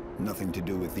 Nothing to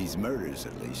do with these murders,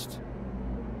 at least.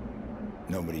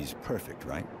 Nobody's perfect,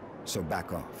 right? So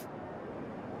back off.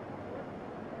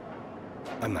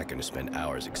 I'm not going to spend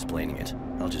hours explaining it.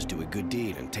 I'll just do a good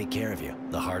deed and take care of you,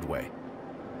 the hard way.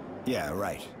 Yeah,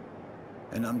 right.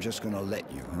 And I'm just gonna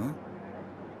let you, huh?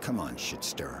 Come on, shit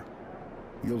stirrer.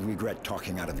 You'll regret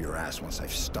talking out of your ass once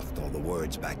I've stuffed all the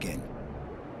words back in.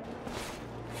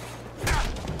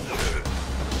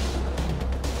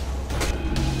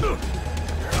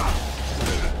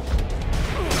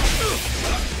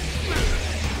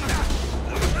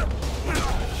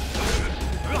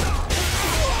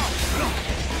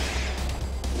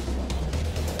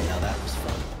 Now that was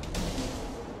fun.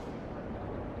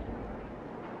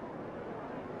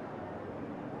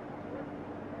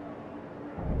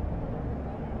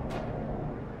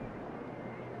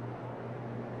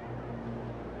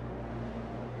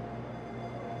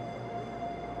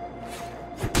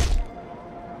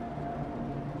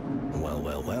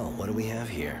 Well, what do we have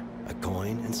here? A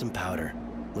coin and some powder.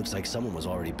 Looks like someone was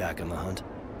already back on the hunt.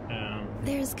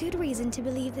 There's good reason to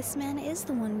believe this man is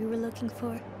the one we were looking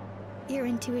for. Your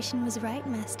intuition was right,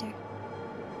 Master.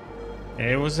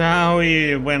 It was how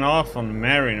he went off on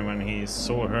Mary when he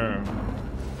saw her.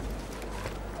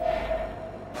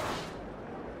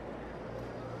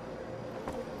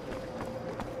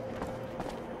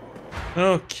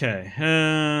 Okay,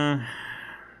 I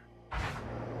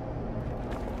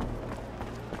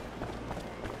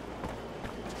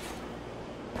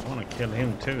want to kill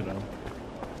him too, though.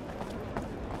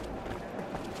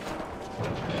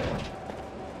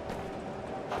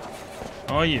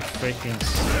 Are you freaking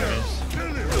serious?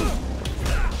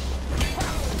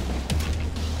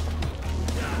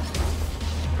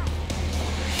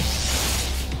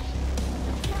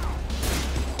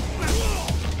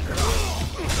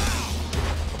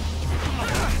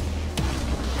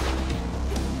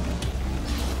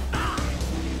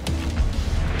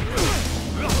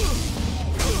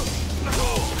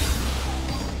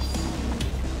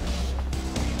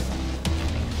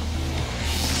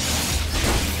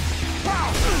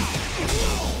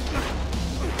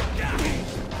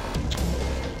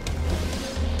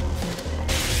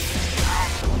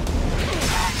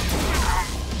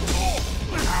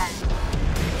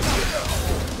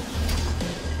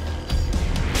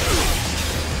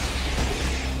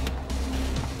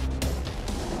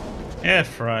 Yeah,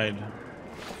 fried.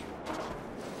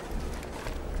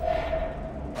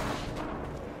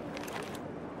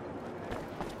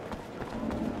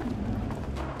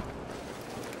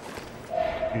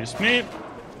 Excuse me.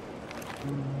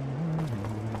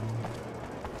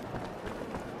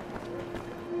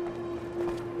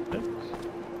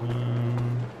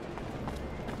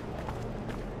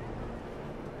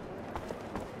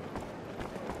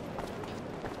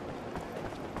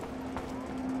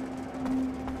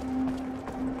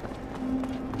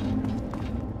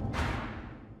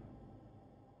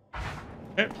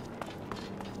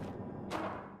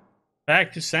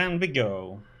 Back to San we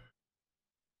go.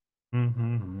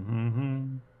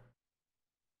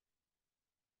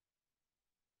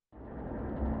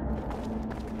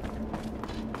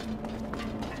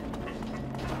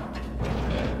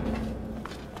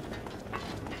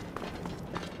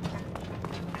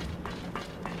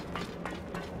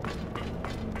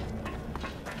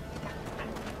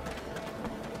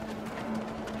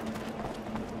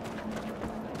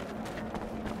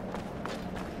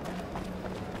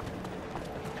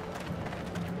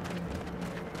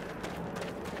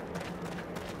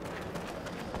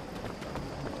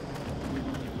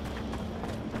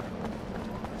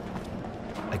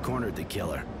 Cornered the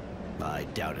killer. I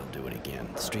doubt he'll do it again.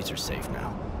 The streets are safe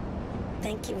now.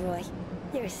 Thank you, Roy.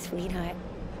 You're a sweetheart.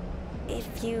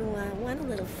 If you want a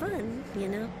little fun, you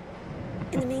know.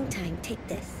 In the meantime, take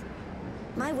this.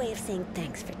 My way of saying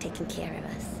thanks for taking care of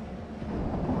us.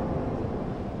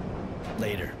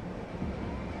 Later.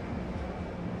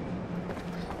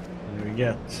 What do we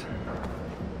get?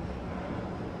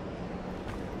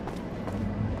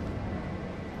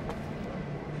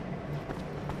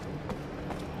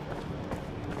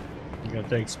 Got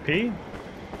the XP.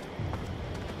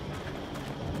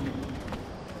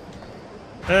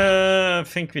 I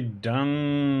think we're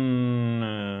done.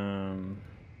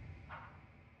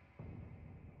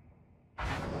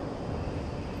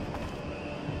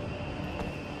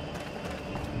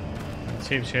 Let's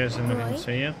see if she has anything to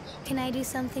say yet. Can I do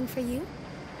something for you?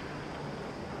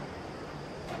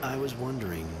 I was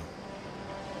wondering.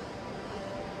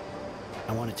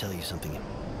 I want to tell you something.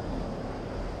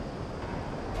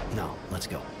 No, let's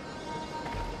go.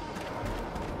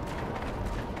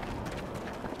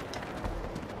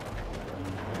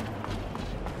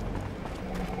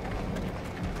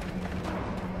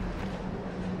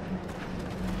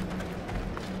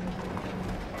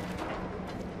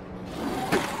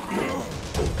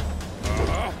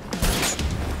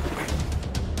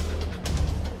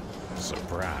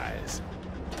 Surprise.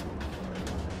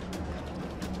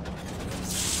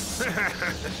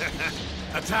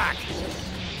 Attack!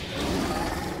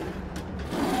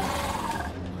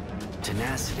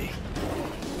 Tenacity.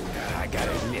 I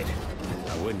gotta admit,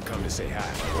 I wouldn't come to say hi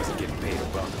if I wasn't getting paid a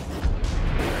buck.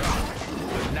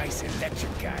 A nice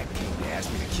electric guy came to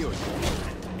ask me to kill you.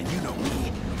 And you know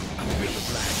me, I'm real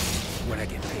obliging when I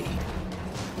get paid.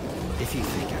 If you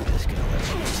think I'm just gonna let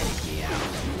you take me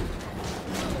out.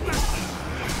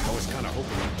 I was kinda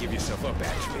hoping you'd give yourself up,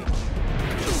 actually.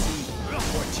 You see,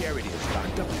 poor Charity is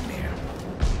locked up in there.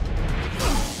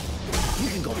 You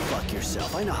can go fuck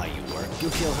yourself. I know how you work.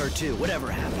 You'll kill her too,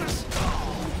 whatever happens.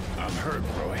 I'm hurt,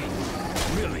 Roy.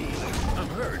 Really, I'm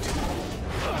hurt.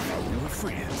 I thought we were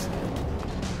friends.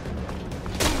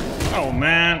 Oh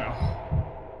man.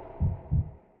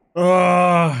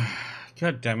 Oh,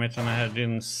 god damn it, and I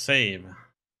didn't save.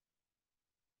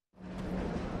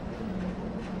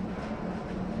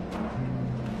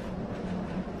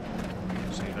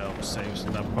 See that saves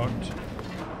in that part.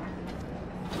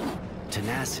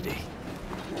 Tenacity.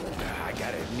 I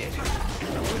gotta admit,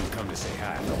 I wouldn't come to say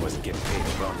hi if I wasn't getting paid a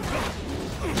buck.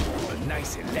 A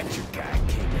nice electric guy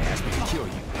came to ask me to kill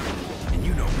you. And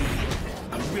you know me,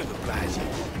 I'm real obliging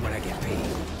when I get paid.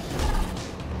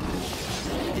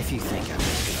 If you think I'm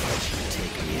just gonna let you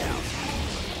take me out.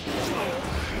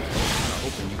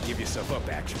 hoping you'd give yourself up,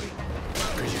 actually.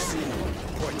 Because you see,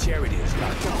 poor Charity is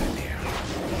locked up in there.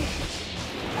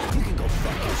 You can go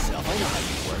fuck yourself. I know how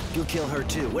you work. You'll kill her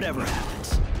too, whatever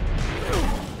happens.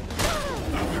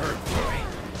 I'm hurt, boy.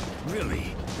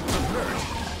 Really, I'm hurt.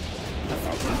 I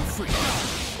thought we were free.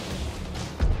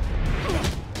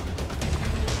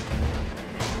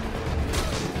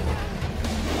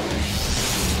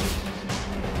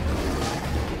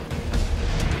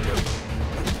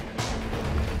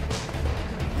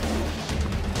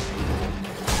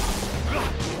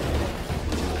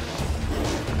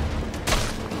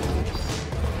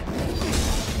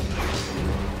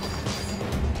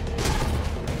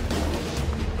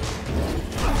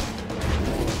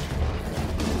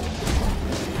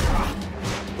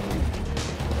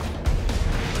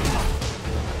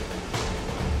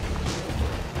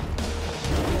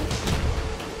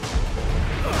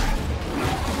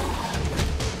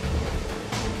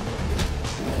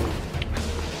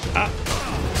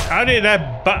 How did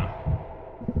that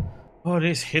oh,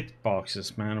 these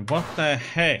hitboxes, man. What the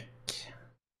heck?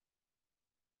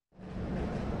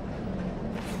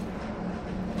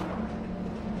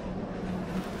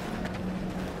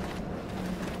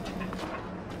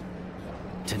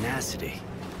 Tenacity.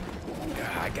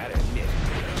 I gotta admit,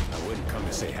 I wouldn't come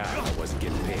to say hi if I wasn't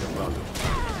getting paid a bundle.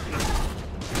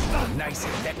 A nice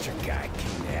electric guy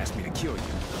came to ask me to kill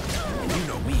you. And you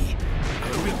know me,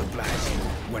 I will oblige you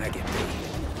when I get paid.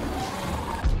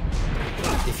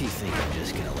 If you think I'm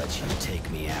just gonna let you take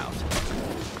me out.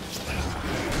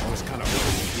 I was kind of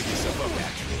hoping you'd give yourself up,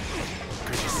 actually.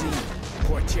 Because you see,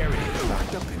 poor Charity is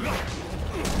locked up in there.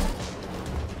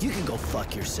 You can go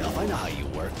fuck yourself. I know how you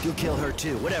work. You'll kill her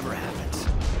too, whatever happens.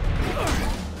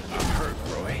 I'm hurt,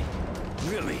 Roy.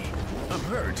 Really, I'm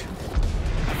hurt.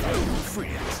 I thought we were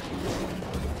friends.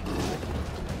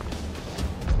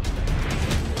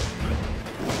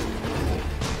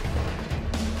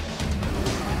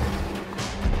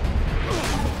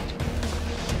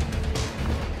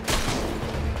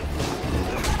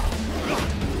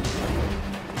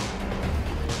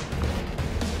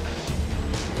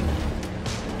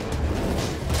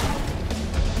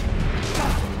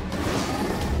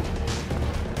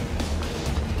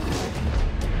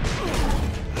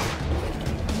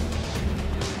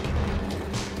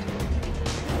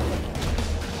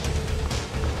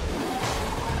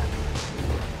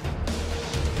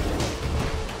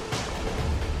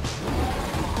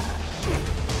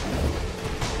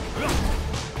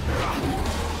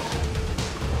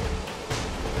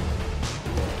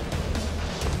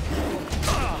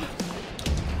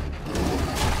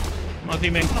 Not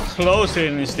even closer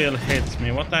and he still hits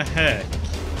me. What the heck?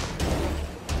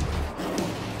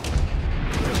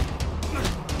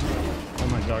 Oh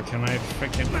my god, can I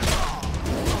freaking...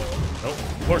 Oh,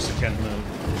 of course I can't move.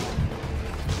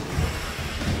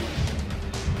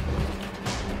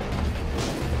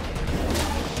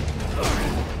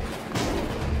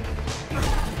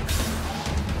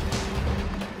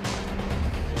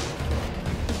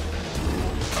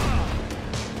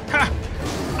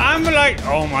 I'm like,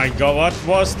 oh my god, what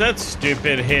was that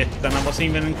stupid hit? And I wasn't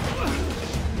even...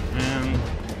 Man.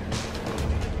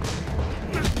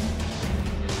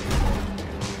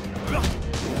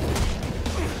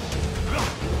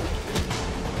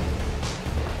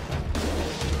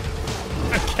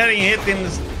 I'm getting hit in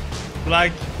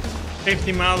like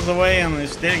 50 miles away and I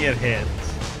still get hit.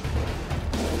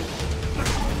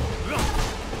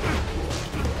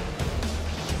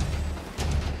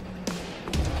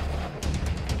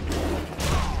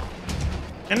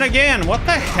 And again, what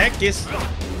the heck is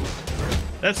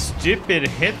that stupid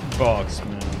hitbox,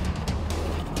 man?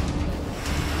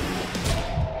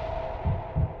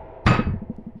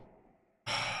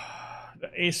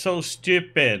 That is so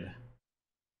stupid.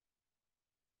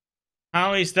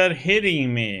 How is that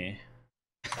hitting me?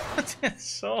 That's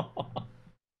so...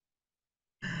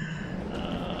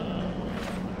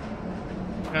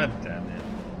 God damn it.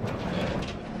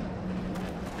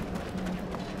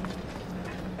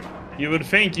 You would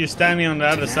think you standing on the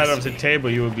other side of the table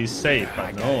you would be safe,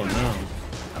 but no, no.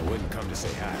 I wouldn't come to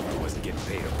say hi if I wasn't getting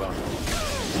paid a bundle. A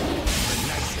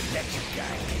nice electric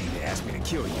guy came to ask me to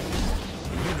kill you.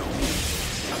 And you know me,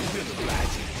 I will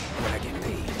oblige you when I get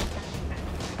paid.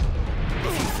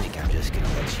 If you think I'm just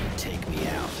gonna let you take me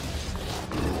out.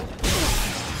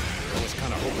 I was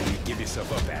kind of hoping you'd give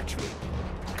yourself up, actually.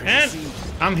 And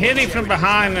I'm hitting from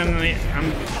behind and I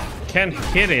can't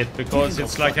hit it because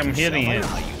it's like I'm hitting it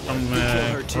from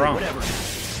front.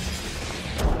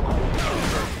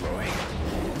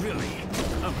 Really?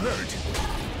 I'm hurt.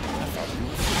 I thought we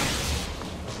were friends.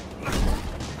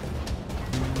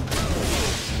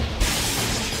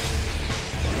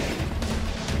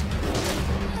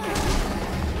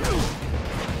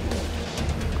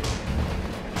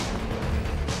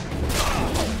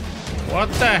 What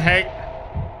the heck?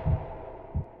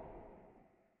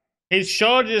 He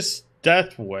charges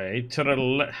that way to the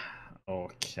left.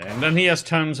 Okay, and then he just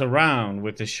turns around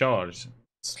with the charge.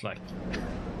 It's like...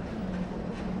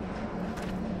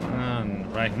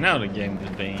 And right now the game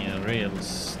is being a real...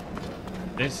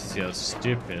 This is just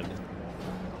stupid.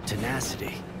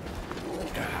 Tenacity.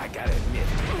 I gotta admit,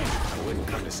 I wouldn't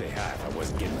come to say hi if I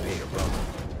wasn't getting paid a bump.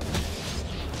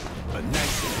 A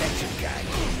nice electric guy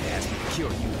came to ask me to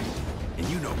kill you. And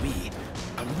you know me,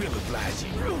 I'm real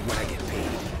obliging when I get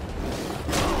paid.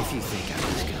 If you think I'm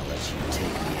just gonna let you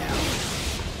take me out.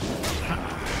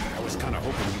 I was kinda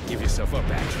hoping you'd give yourself up,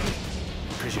 actually.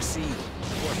 Cause you see,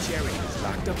 poor Cherry is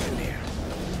locked up in there.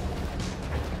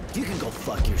 You can go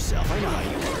fuck yourself. I know how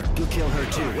you work. You'll kill her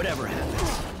too, whatever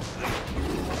happens.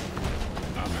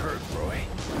 I'm hurt, Roy.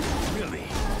 Really,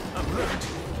 I'm hurt.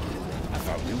 I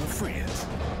thought we were friends.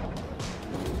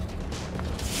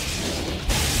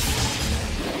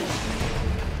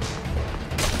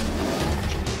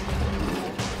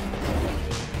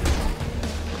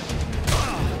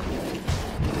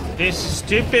 These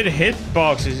stupid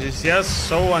hitboxes is just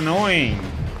so annoying.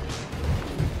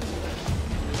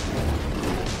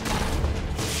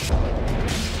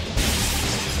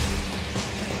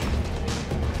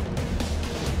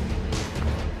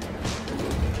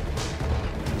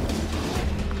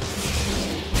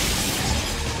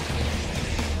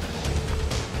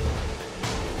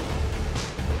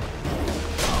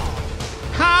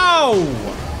 How?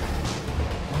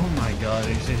 Oh my god,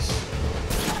 this is...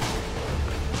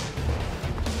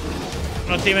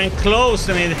 Not even close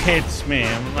and it hits me.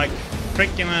 I'm like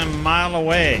freaking a mile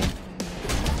away.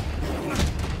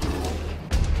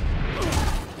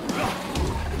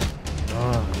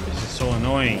 Oh, this is so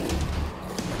annoying.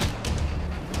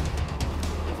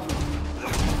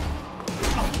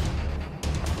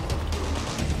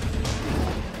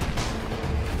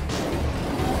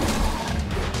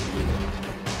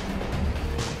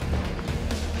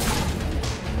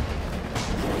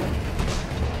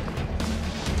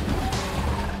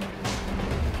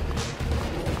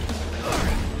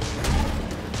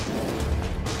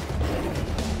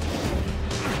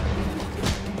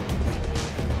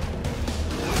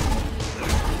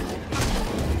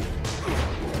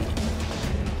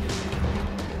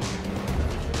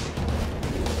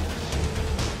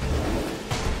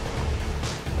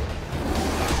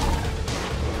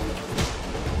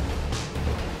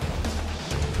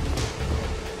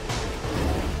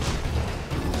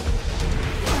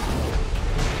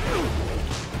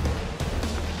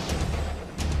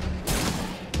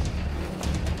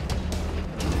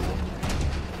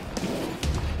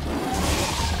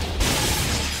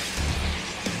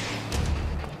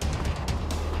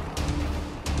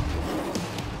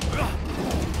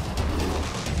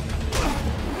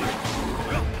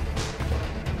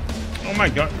 Oh my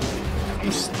god,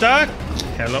 I'm stuck!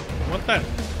 Hello, what the?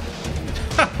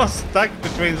 I was stuck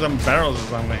between some barrels or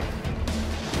something.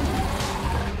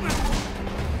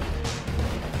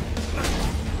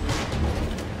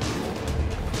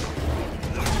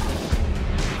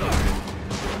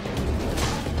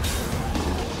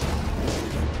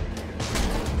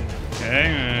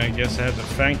 Okay, I guess I have to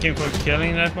thank him for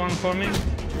killing that one for me.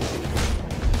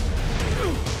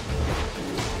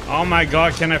 Oh my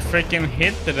god, can I freaking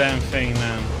hit the damn thing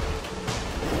now?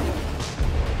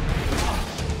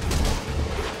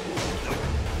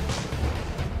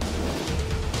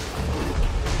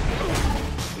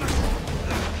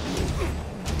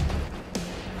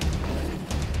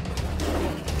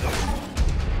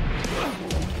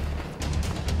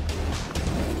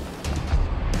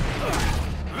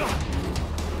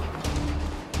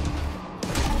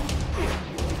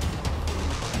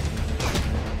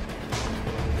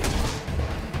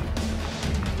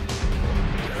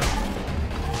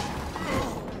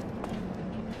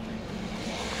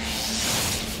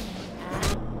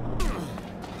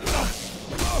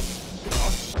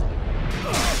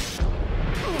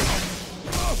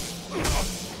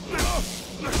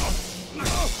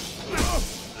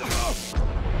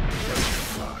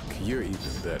 You're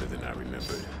even better than I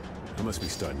remembered. I must be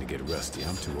starting to get rusty.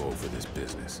 I'm too old for this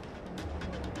business.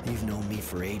 You've known me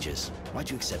for ages. Why'd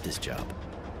you accept this job?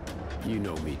 You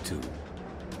know me too.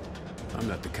 I'm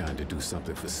not the kind to do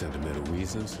something for sentimental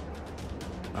reasons.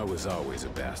 I was always a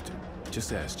bastard.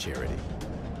 Just ask Charity.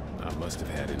 I must have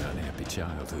had an unhappy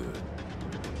childhood.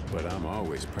 But I'm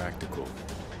always practical.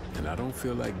 And I don't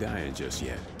feel like dying just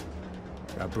yet.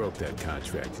 I broke that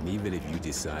contract, and even if you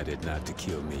decided not to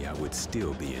kill me, I would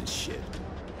still be in shit.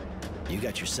 You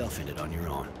got yourself in it on your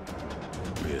own.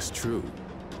 It's true.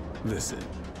 Listen,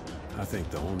 I think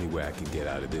the only way I can get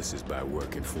out of this is by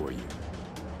working for you.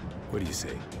 What do you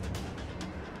say?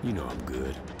 You know I'm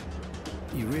good.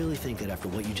 You really think that after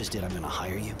what you just did, I'm gonna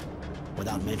hire you?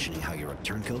 Without mentioning how you're a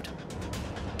turncoat?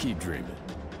 Keep dreaming.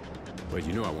 But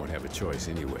you know I won't have a choice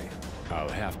anyway. I'll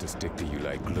have to stick to you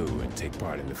like glue and take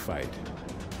part in the fight.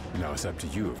 Now it's up to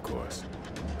you, of course.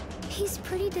 He's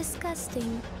pretty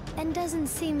disgusting and doesn't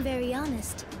seem very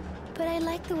honest. But I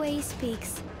like the way he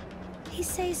speaks. He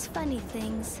says funny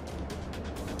things.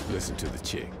 Listen to the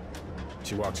chick.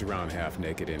 She walks around half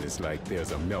naked and it's like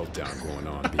there's a meltdown going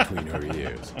on between her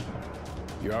ears.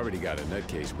 You already got a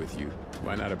nutcase with you.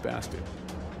 Why not a bastard?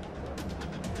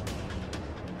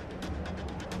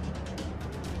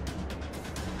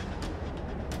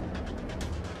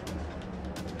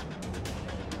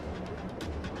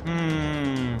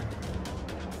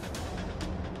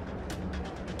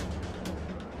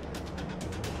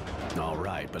 All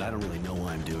right, but I don't really know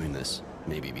why I'm doing this.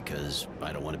 Maybe because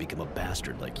I don't want to become a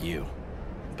bastard like you.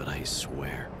 But I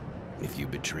swear, if you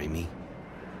betray me,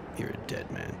 you're a dead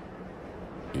man.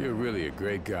 You're really a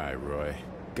great guy, Roy.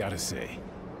 Gotta say.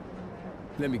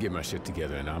 Let me get my shit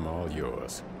together and I'm all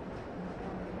yours.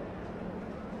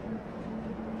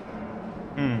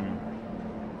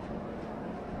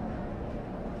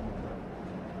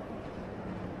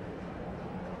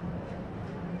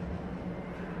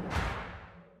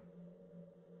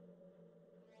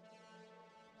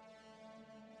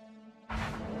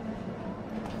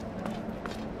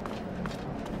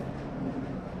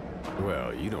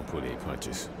 Well, you don't pull any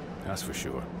punches, that's for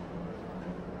sure.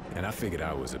 And I figured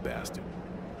I was a bastard.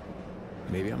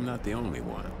 Maybe I'm not the only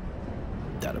one.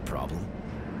 That a problem?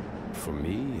 For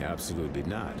me, absolutely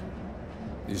not.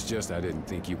 It's just I didn't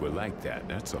think you were like that,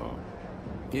 that's all.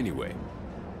 Anyway,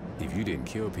 if you didn't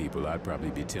kill people, I'd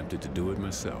probably be tempted to do it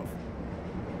myself.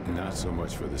 Not so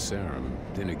much for the serum,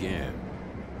 then again.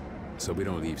 So we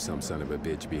don't leave some son of a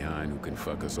bitch behind who can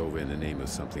fuck us over in the name of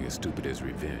something as stupid as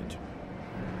revenge.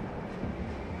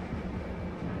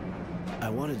 I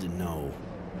wanted to know...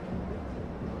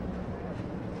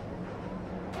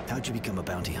 how'd you become a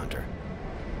bounty hunter?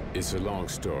 It's a long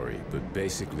story, but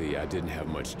basically I didn't have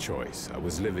much choice. I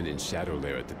was living in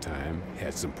Shadowlair at the time,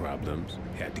 had some problems,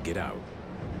 had to get out.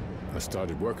 I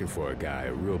started working for a guy,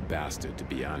 a real bastard to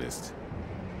be honest.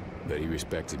 But he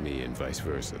respected me and vice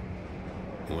versa.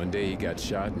 One day he got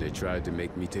shot and they tried to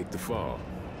make me take the fall.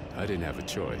 I didn't have a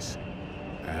choice.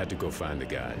 I had to go find the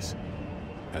guys.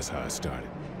 That's how I started.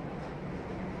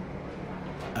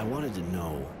 I wanted to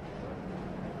know...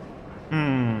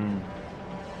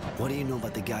 what do you know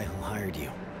about the guy who hired you?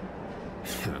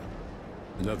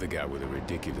 Another guy with a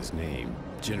ridiculous name.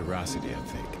 Generosity, I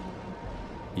think.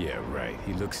 Yeah, right.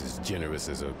 He looks as generous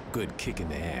as a good kick in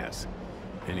the ass.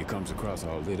 And he comes across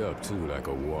all lit up, too, like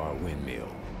a war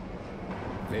windmill.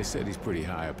 They said he's pretty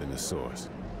high up in the source.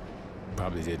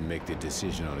 Probably didn't make the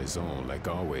decision on his own, like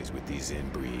always with these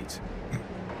inbreeds.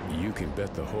 You can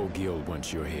bet the whole guild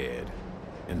wants your head.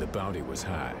 And the bounty was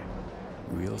high.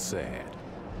 Real sad.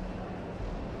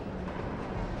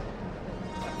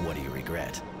 What do you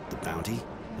regret? The bounty?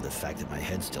 Or the fact that my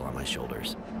head's still on my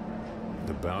shoulders?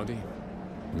 The bounty?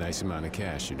 Nice amount of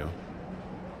cash, you know.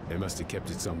 They must have kept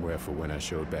it somewhere for when I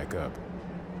showed back up.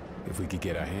 If we could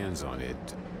get our hands on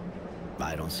it...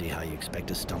 I don't see how you expect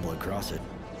to stumble across it,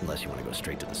 unless you want to go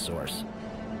straight to the source.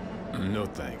 No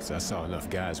thanks. I saw enough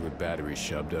guys with batteries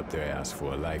shoved up their ass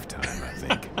for a lifetime, I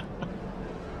think.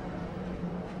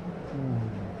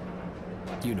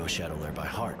 You know Shadowlair by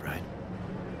heart, right?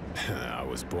 I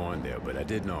was born there, but I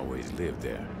didn't always live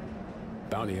there.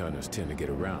 Bounty hunters tend to get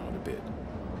around a bit.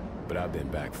 But I've been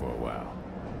back for a while.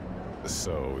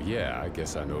 So, yeah, I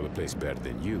guess I know the place better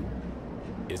than you.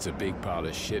 It's a big pile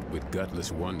of shit with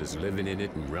gutless wonders living in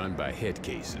it and run by head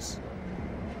cases.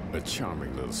 A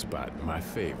charming little spot, my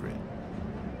favorite.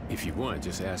 If you want,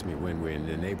 just ask me when we're in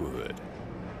the neighborhood.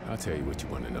 I'll tell you what you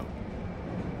want to know.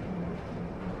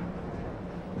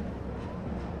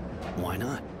 Why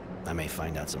not? I may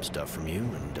find out some stuff from you,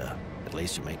 and at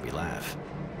least you'll make me laugh.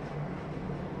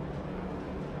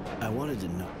 I wanted to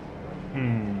know...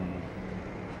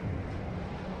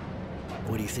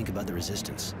 What do you think about the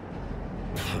Resistance?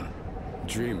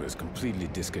 Dreamers completely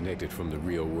disconnected from the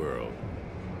real world.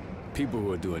 People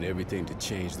who are doing everything to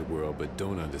change the world but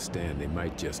don't understand they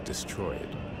might just destroy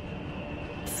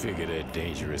it. Figure they're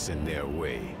dangerous in their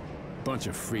way. Bunch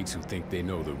of freaks who think they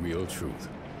know the real truth.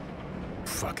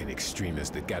 Fucking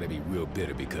extremists that gotta be real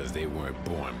bitter because they weren't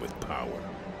born with power.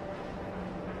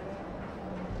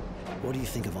 What do you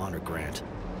think of Honor Grant?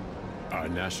 Our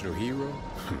national hero?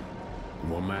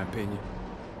 Want my opinion?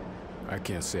 I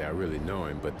can't say I really know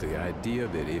him, but the idea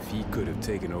that if he could have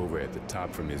taken over at the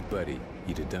top from his buddy,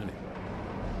 he'd have done it.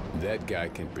 That guy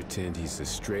can pretend he's as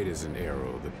straight as an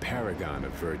arrow, the paragon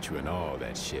of virtue and all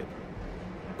that shit.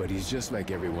 But he's just like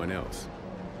everyone else.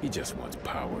 He just wants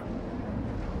power.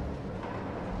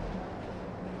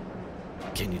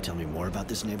 Can you tell me more about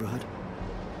this neighborhood?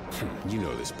 You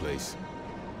know this place.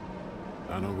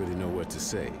 I don't really know what to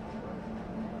say.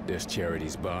 There's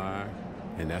Charity's bar,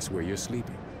 and that's where you're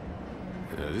sleeping.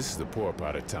 This is the poor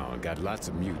part of town. Got lots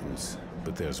of mutants,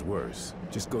 but there's worse.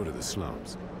 Just go to the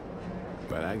slums.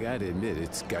 But I gotta admit,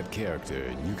 it's got character,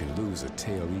 and you can lose a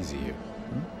tail easier.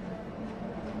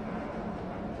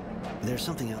 There's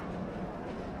something else.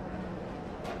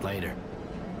 Later.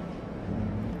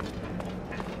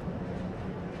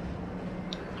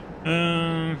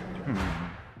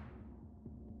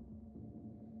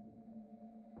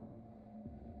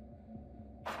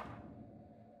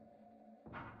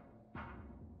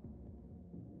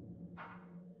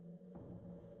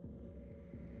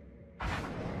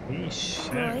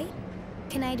 Roy,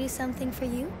 can I do something for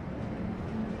you?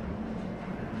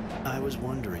 I was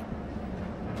wondering.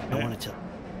 I want to tell...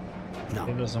 No.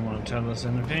 He doesn't want to tell us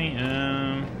anything.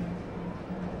 And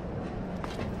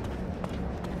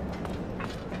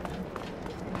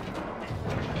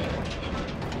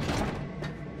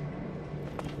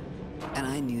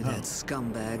I knew that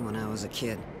scumbag when I was a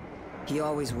kid. He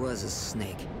always was a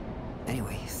snake.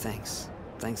 Anyway, thanks.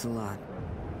 Thanks a lot.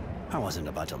 I wasn't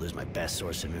about to lose my best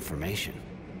source of information.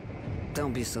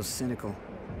 Don't be so cynical.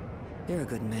 You're a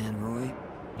good man, Roy.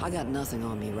 I got nothing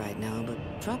on me right now, but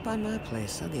drop by my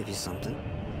place. I'll give you something.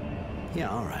 Yeah,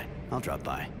 all right. I'll drop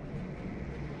by.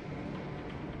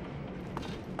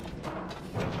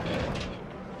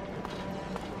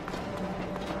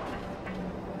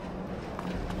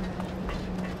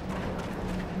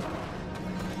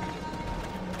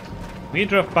 We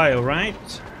drop by,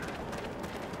 alright?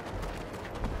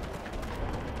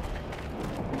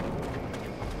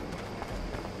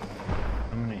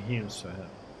 How many heals do I have?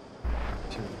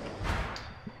 2.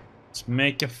 Let's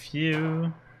make a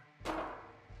few.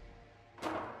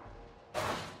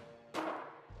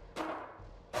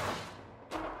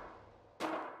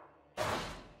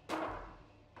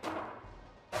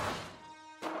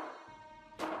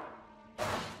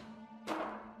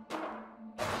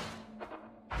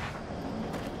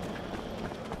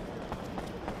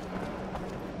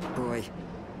 Roy,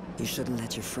 you shouldn't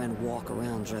let your friend walk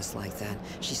around dressed like that.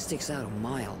 She sticks out a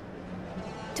mile.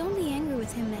 Don't be angry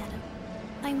with him, madam.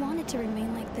 I wanted to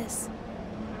remain like this.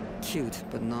 Cute,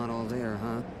 but not all there,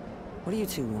 huh? What do you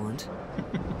two want?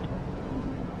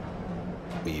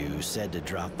 You said to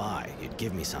drop by. You'd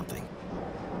give me something.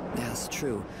 That's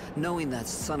true. Knowing that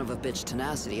son of a bitch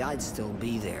tenacity, I'd still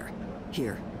be there.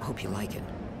 Here, hope you like it.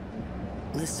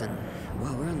 Listen,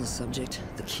 while we're on the subject,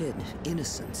 the kid,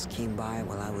 Innocence, came by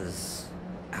while I was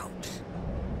out.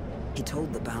 He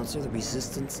told the bouncer the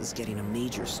Resistance is getting a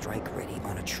major strike ready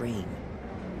on a train.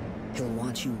 He'll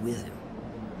want you with him.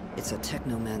 It's a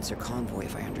Technomancer convoy,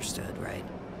 if I understood right.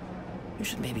 You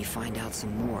should maybe find out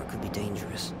some more. It could be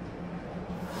dangerous.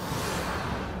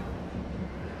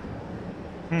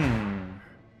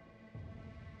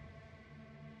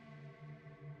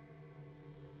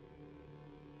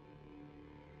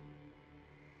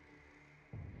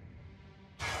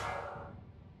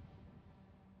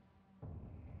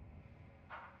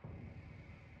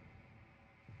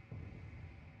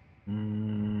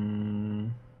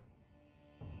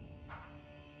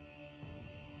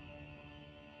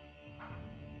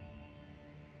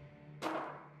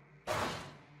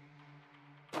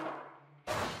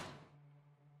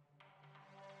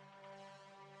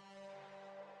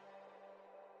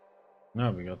 Now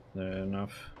we got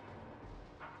enough.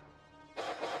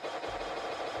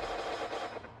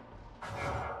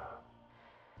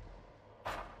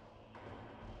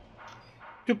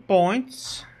 Two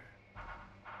points.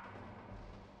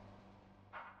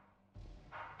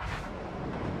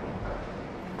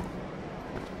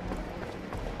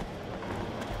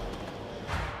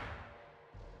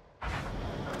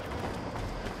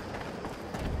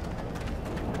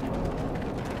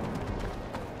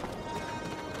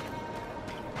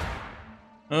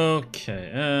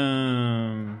 Okay,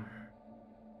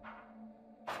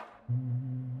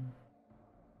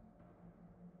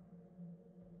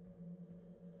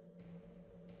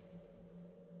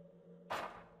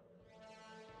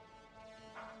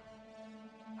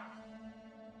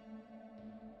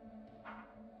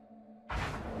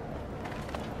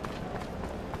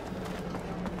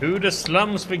 to the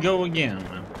slums we go again.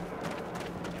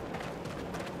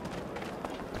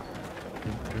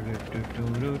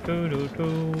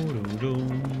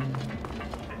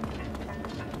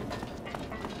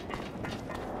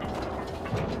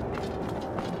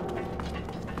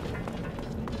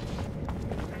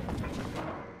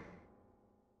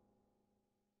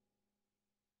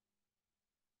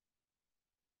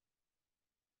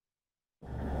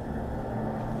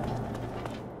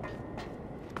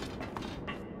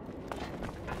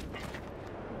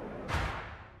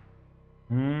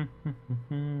 Your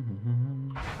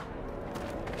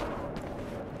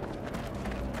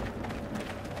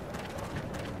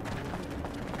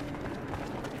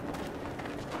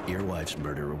wife's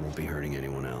murderer won't be hurting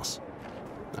anyone else.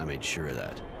 I made sure of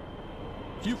that.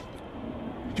 You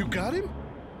got him?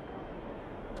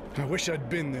 I wish I'd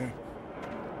been there.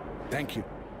 Thank you.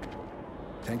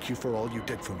 Thank you for all you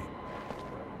did for me.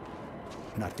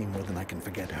 Nothing more than I can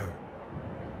forget her.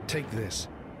 Take this.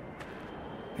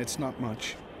 It's not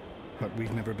much, but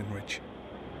we've never been rich.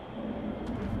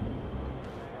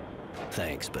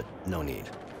 Thanks, but no need.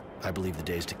 I believe the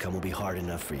days to come will be hard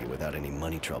enough for you without any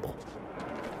money trouble.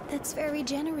 That's very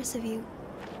generous of you.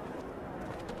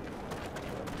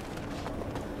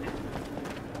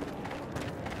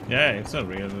 Yeah, it's a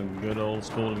real good old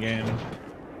school game.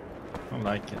 I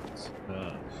like it.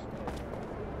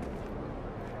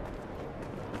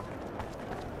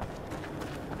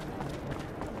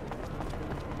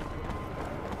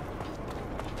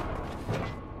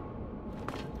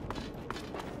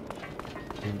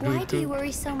 Why do you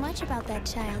worry so much about that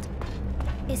child?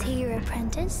 Is he your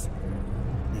apprentice?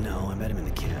 No, I met him in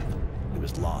the camp. He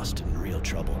was lost and in real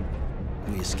trouble.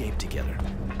 We escaped together.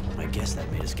 I guess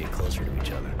that made us get closer to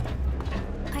each other.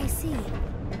 I see.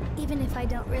 Even if I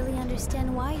don't really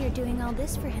understand why you're doing all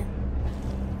this for him.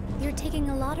 You're taking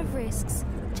a lot of risks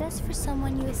just for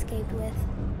someone you escaped with.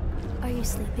 Are you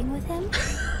sleeping with him?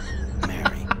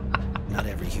 Mary, not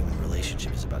every human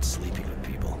relationship is about sleeping with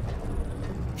people.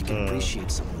 You can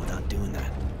appreciate someone without doing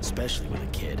that, especially with a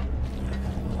kid.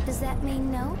 Does that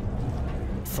mean no?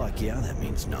 Fuck yeah, that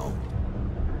means no.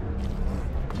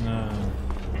 No.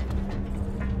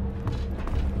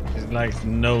 He like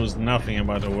knows nothing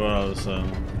about the world, so.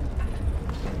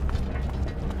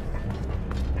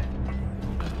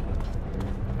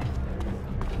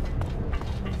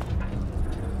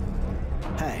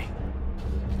 Hey.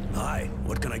 Hi,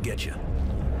 what can I get you?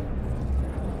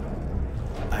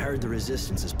 I heard the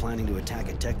Resistance is planning to attack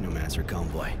a Technomancer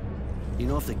convoy. You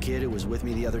know if the kid who was with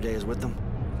me the other day is with them?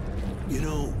 You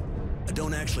know, I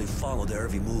don't actually follow their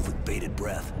every move with bated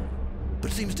breath.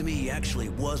 But it seems to me he actually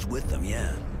was with them,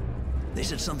 yeah. They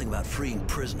said something about freeing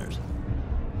prisoners.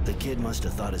 The kid must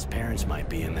have thought his parents might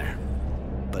be in there.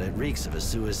 But it reeks of a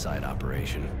suicide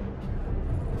operation.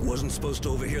 Wasn't supposed to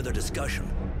overhear their discussion.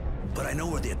 But I know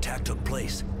where the attack took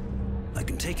place. I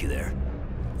can take you there.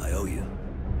 I owe you.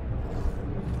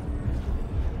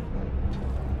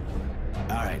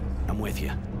 All right, I'm with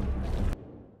you.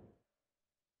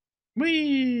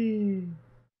 Whee!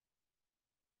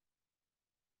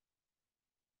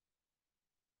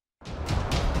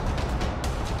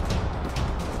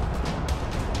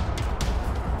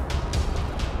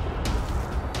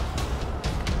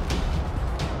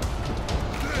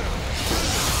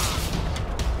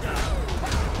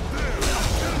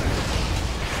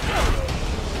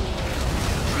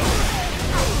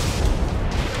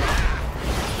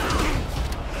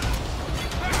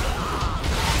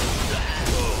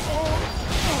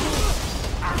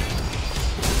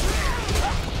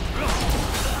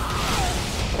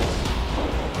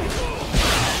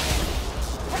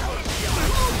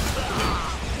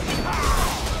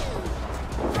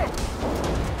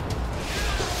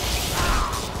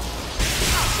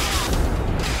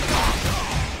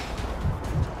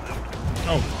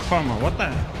 What the?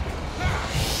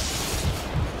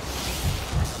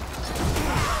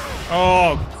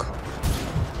 Oh,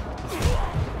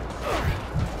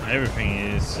 everything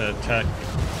is attack.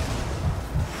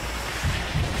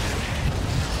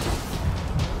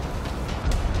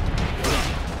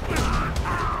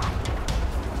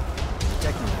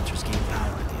 Technomancers gained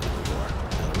power at the end of the war.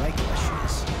 Now the right question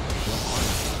is, what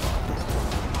are they involved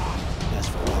in? As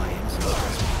for why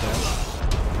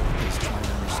he's trying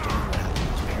to understand what happened to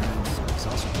his parents. It's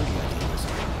also pretty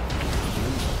idealistic.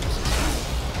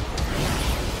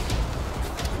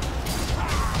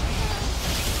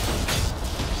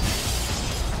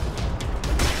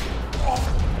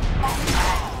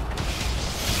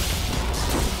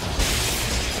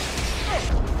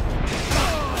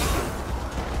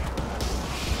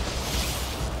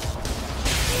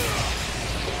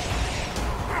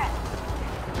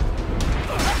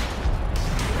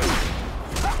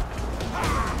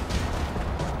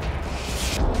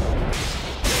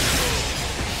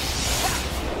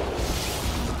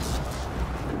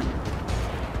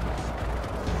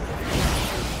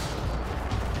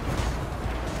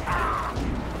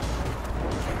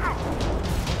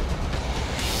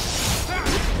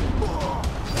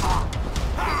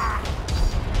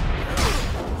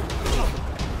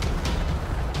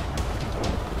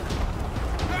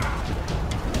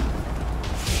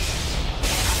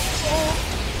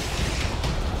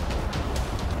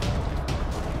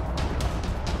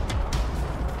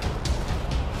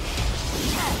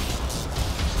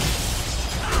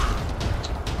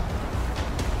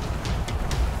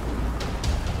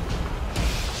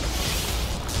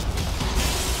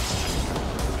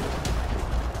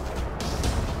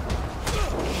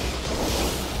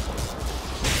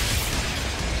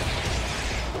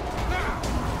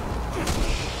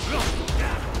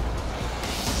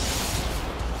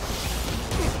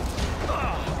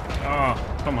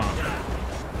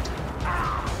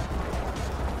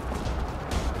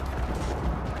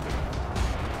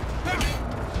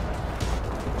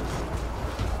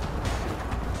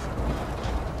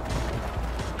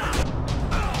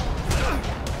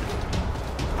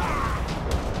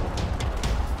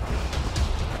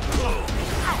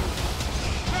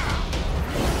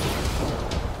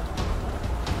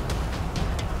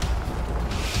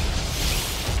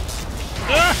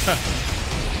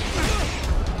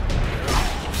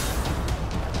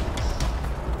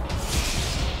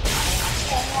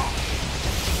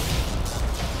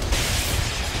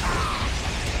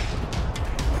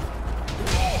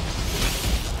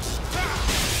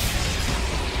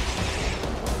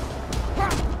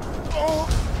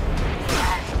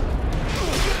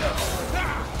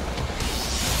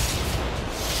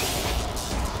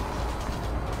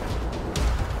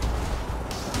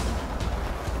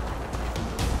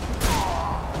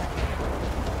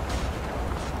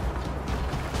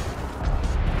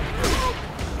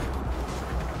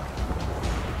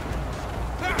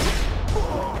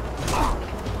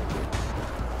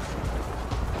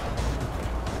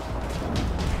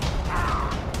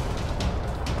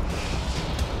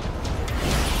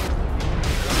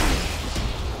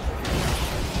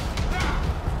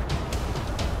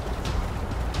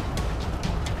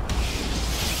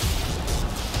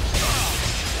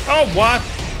 Oh, what?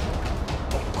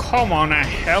 Oh, come on, I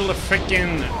held the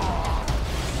freaking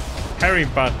parry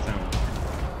button.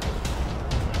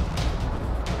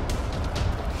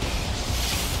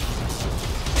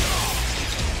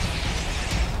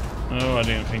 Oh, I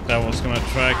didn't think that was gonna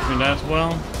track me that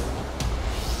well.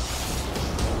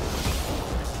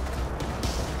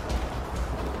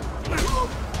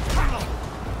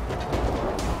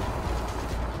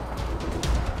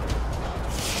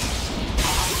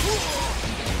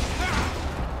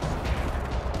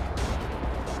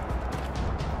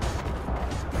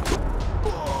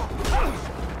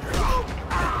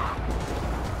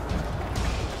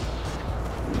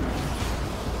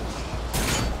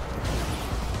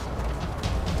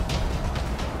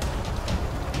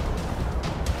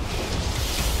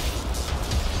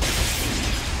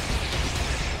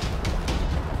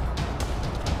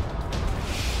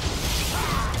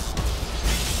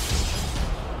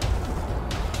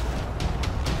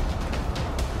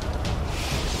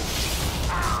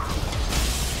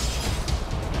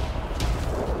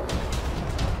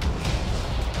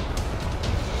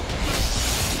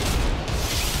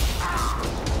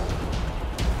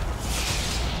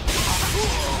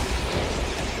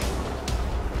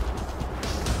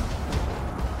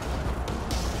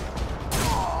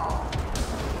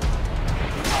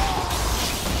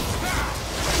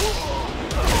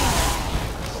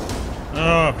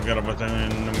 Oh, I forgot about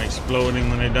them exploding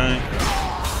when they die.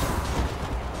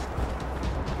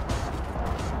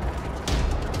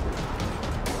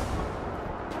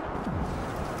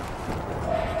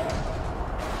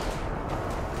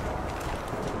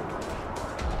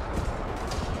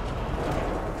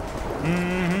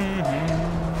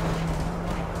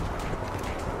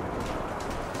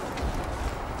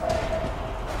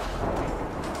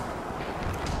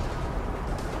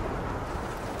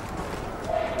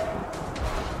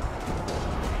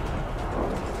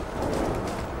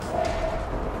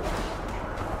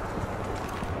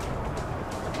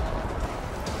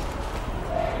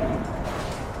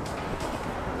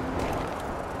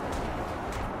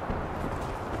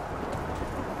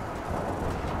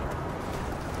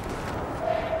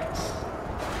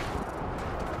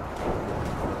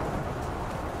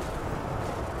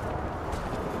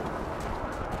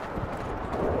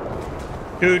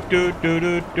 Do do do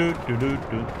do do do do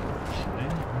do.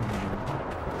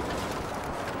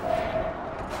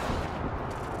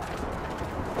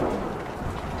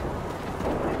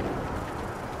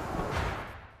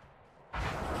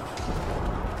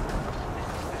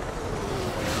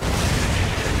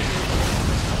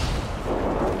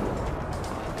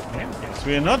 Guess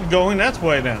we're not going that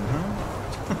way then, huh?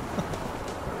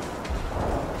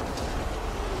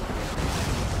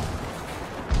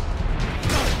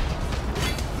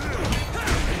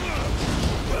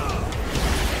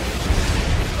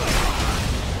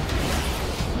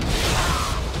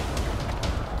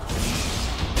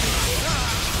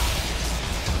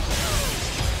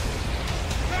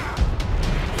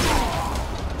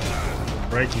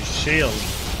 Break his shield.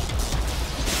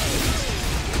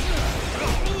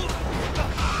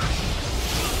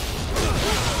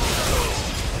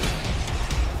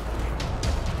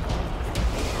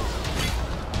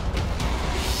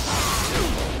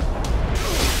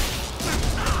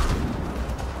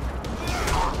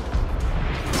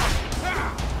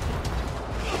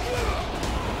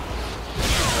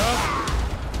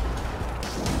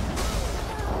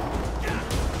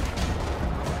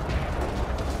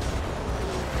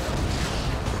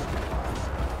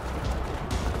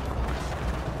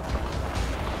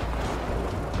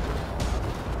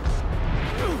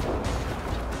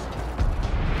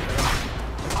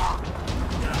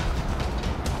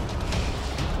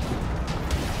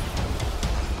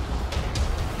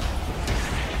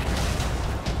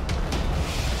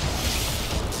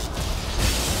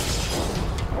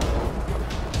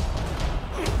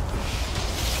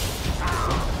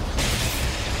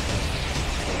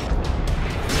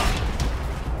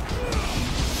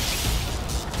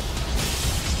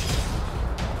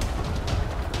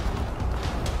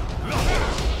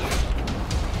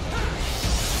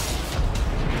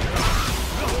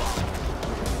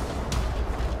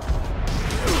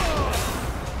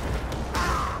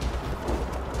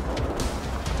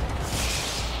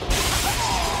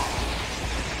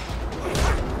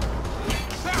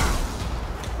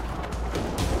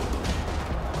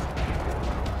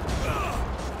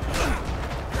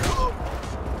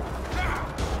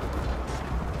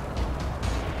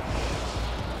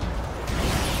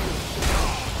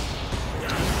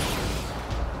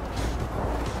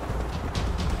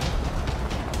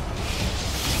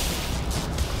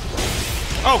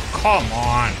 Oh, come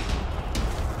on.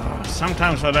 Oh,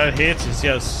 sometimes when that hits, it's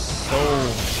just so...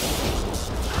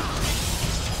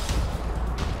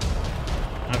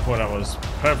 I thought I was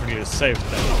perfectly safe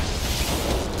there.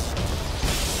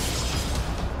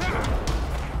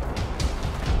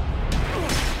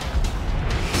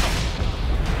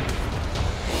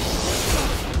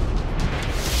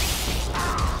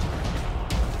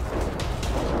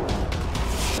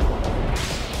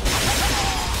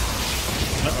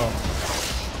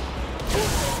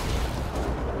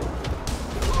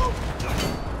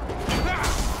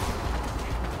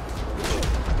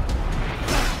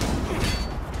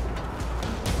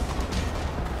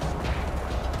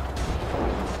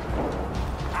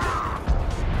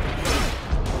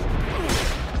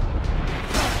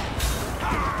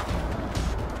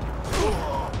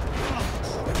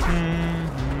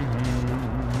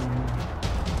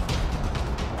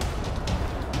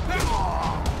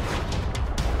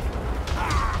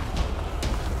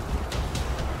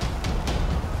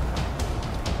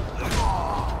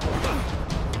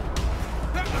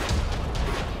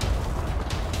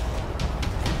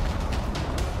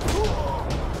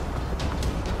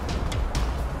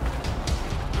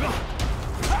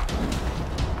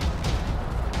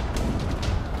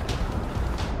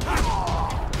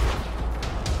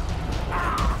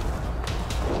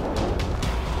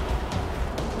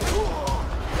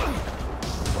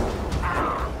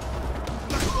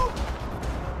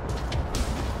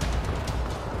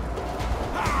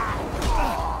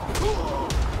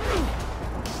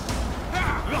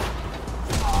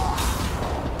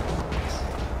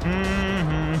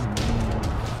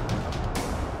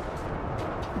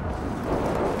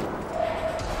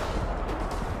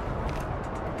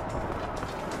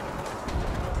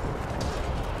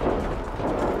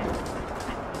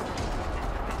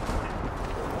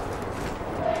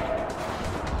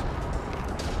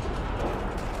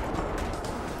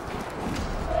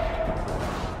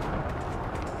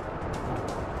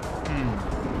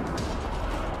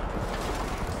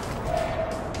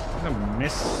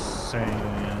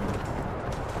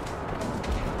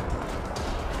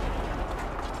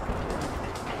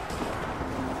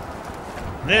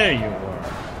 There you are.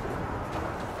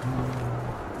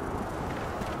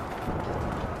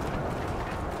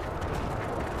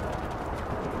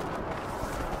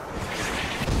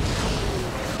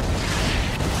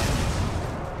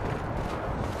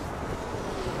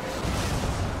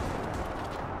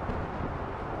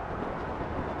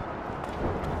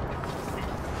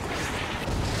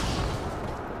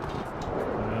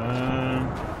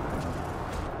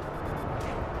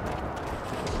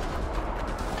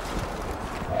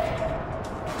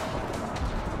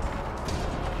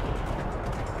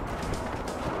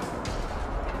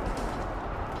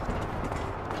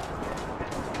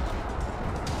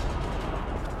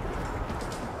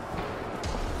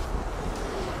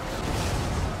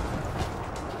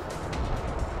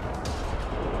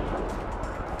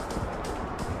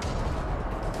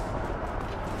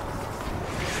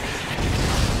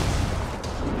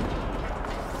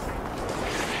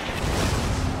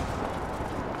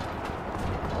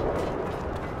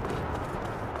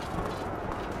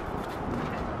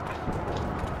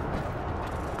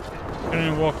 Couldn't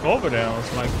even walk over there. I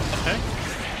was like, what the heck?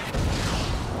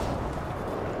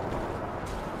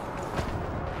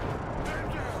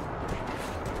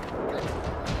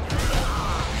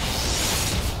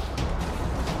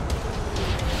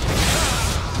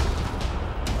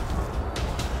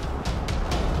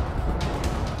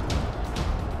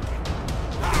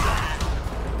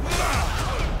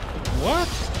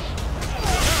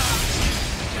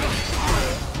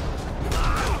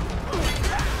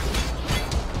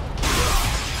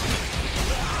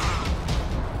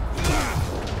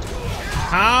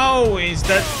 How is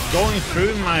that going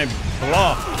through my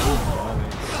block?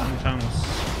 Sometimes.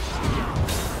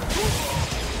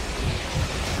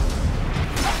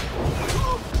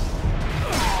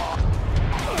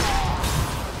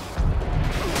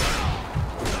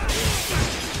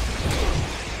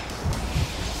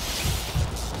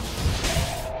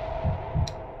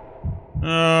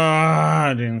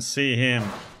 I didn't see him.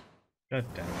 God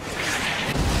damn it.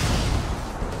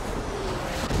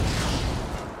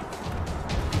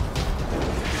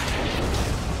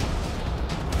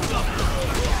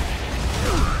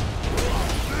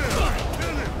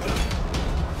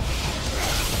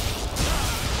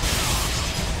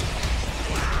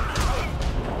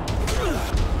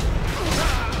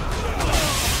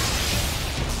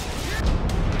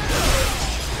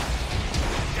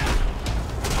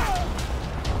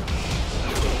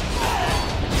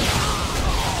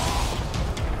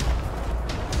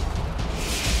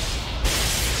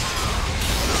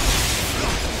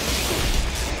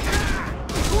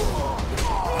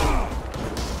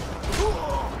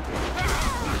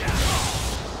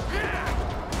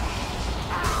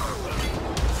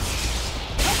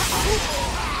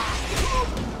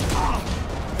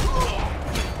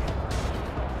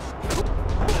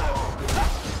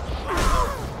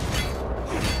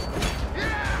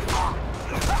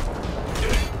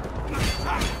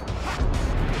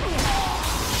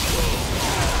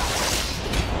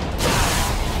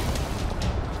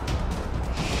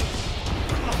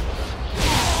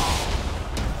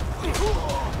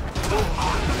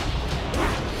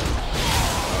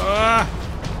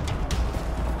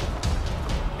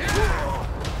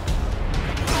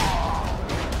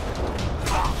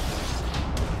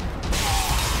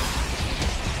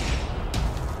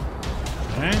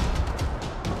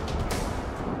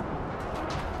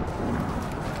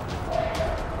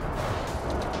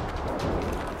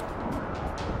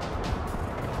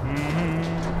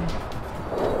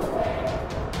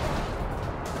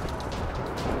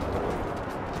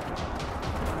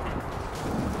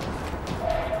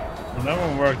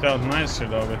 worked out nicely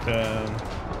though with the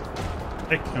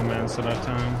pick commands at that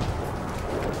time.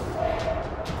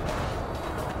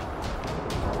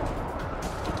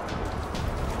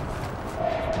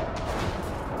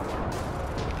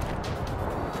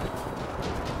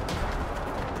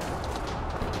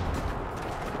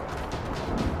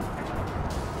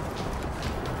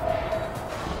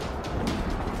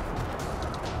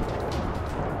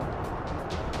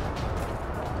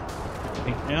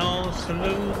 Anything else to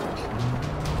loot?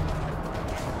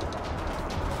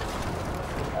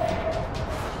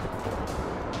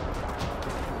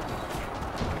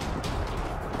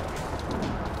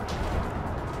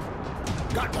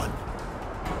 Got one.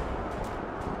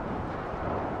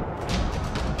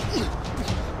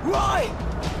 Roy!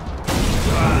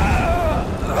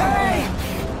 Hey!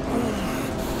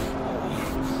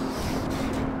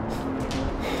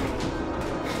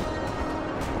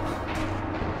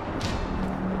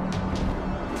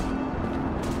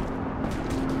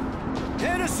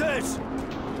 Innocents!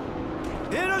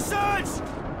 Innocents!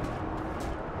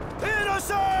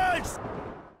 Innocents!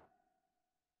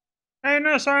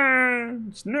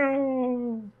 Innocence!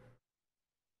 No!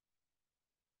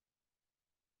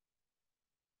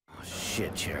 Oh,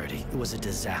 shit, Charity. It was a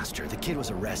disaster. The kid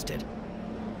was arrested.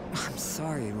 I'm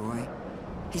sorry, Roy.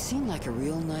 He seemed like a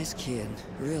real nice kid,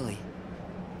 really.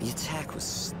 The attack was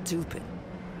stupid,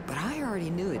 but I already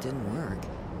knew it didn't work.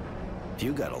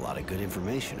 You got a lot of good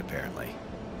information, apparently.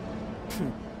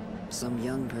 Some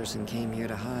young person came here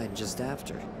to hide just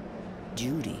after.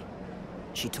 Judy.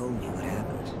 She told me what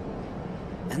happened.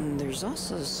 And there's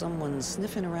also someone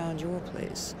sniffing around your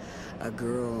place. A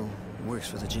girl works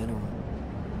for the general.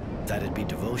 That'd be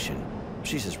Devotion.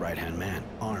 She's his right-hand man,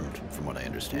 armed, from what I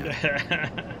understand.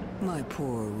 My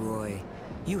poor Roy.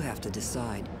 You have to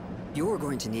decide. You're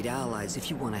going to need allies if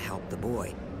you want to help the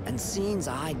boy. And seems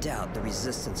I doubt the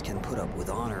Resistance can put up with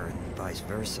honor and vice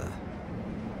versa.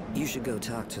 You should go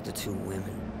talk to the two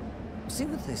women. See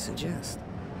what they suggest.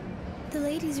 The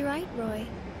lady's right, Roy.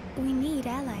 We need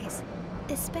allies.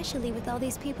 Especially with all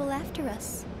these people after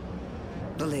us.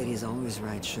 The lady's always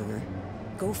right, Sugar.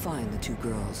 Go find the two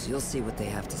girls. You'll see what they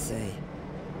have to say.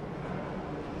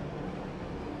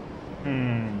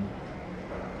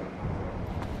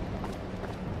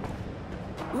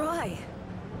 Roy!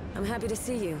 I'm happy to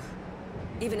see you.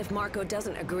 Even if Marco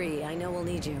doesn't agree, I know we'll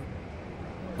need you.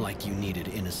 Like you needed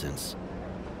innocence.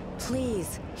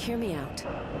 Please, hear me out.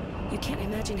 You can't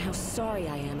imagine how sorry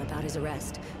I am about his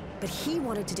arrest, but he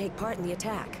wanted to take part in the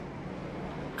attack.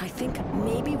 I think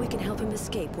maybe we can help him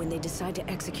escape when they decide to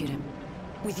execute him.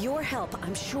 With your help,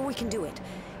 I'm sure we can do it.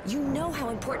 You know how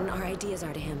important our ideas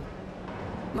are to him.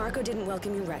 Marco didn't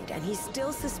welcome you right, and he's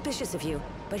still suspicious of you,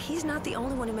 but he's not the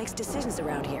only one who makes decisions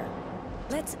around here.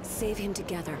 Let's save him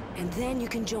together, and then you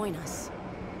can join us.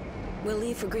 We'll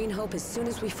leave for Green Hope as soon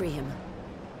as we free him.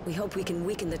 We hope we can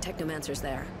weaken the Technomancers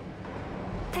there.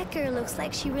 That girl looks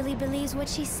like she really believes what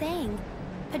she's saying.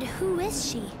 But who is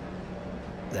she?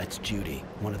 That's Judy,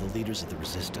 one of the leaders of the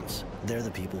Resistance. They're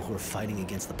the people who are fighting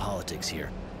against the politics here,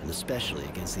 and especially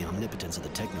against the omnipotence of the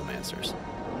Technomancers.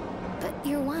 But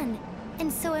you're one,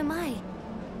 and so am I.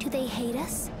 Do they hate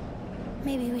us?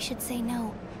 Maybe we should say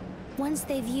no. Once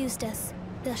they've used us,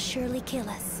 they'll surely kill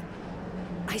us.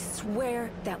 I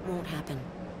swear that won't happen.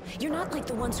 You're not like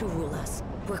the ones who rule us.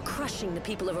 We're crushing the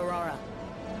people of Aurora.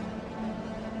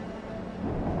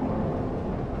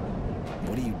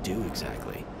 What do you do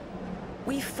exactly?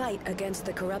 We fight against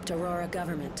the corrupt Aurora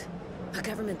government. A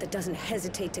government that doesn't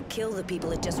hesitate to kill the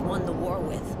people it just won the war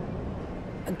with.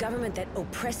 A government that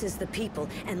oppresses the people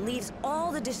and leaves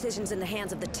all the decisions in the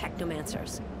hands of the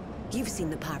Technomancers. You've seen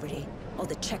the poverty, all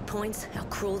the checkpoints, how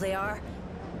cruel they are.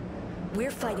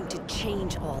 We're fighting to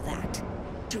change all that.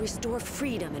 To restore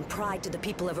freedom and pride to the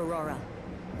people of Aurora.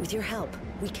 With your help,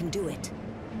 we can do it.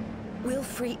 We'll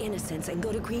free innocents and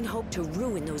go to Green Hope to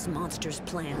ruin those monsters'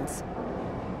 plans.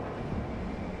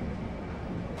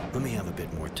 Let me have a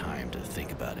bit more time to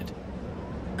think about it.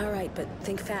 All right, but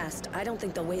think fast. I don't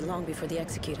think they'll wait long before they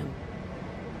execute him.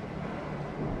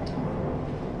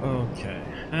 Okay.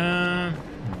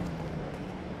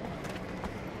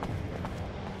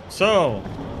 So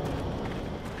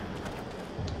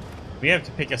we have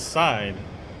to pick a side.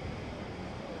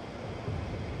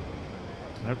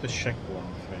 I have to check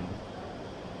one thing.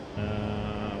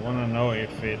 I want to know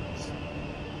if it...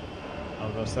 How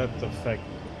does that affect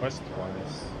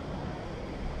quest-wise?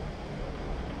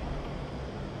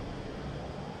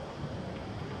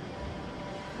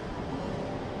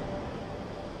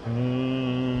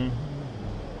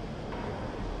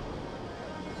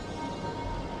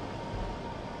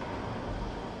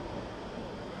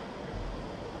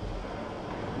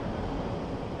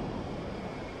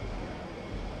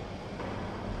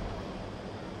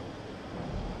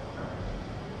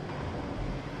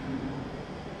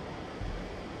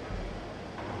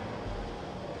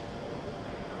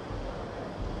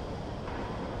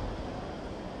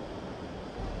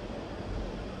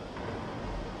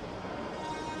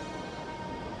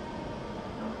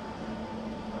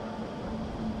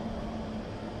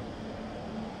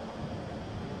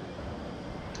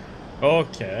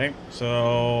 Okay,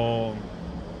 so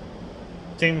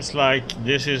seems like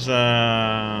this is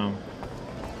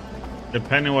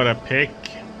depending what I pick,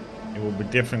 it will be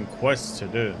different quests to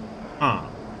do. Huh.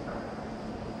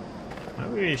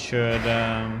 Maybe we should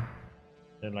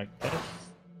do like this.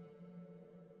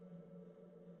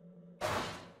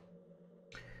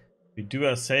 We do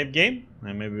a save game,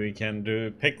 and maybe we can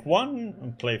pick one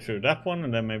and play through that one,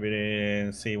 and then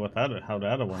maybe see how the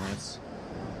other one is.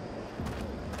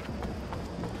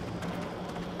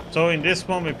 So in this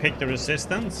one we pick the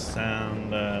resistance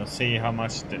and see how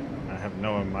much I have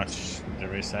no how much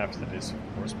there is after this,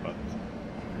 of course, but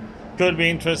could be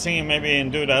interesting, and maybe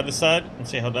do the other side and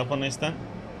see how that one is then.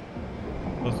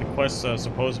 Because the quests are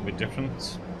supposed to be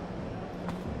different.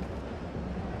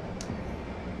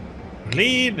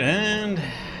 Lead and...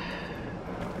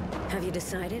 Have you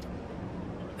decided?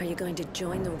 Are you going to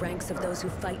join the ranks of those who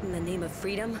fight in the name of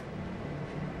freedom?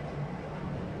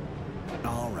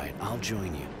 All right, I'll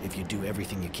join you if you do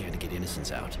everything you can to get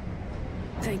Innocence out.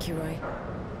 Thank you, Roy.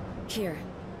 Here,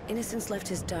 Innocence left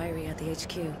his diary at the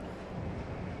HQ.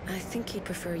 I think he'd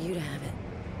prefer you to have it.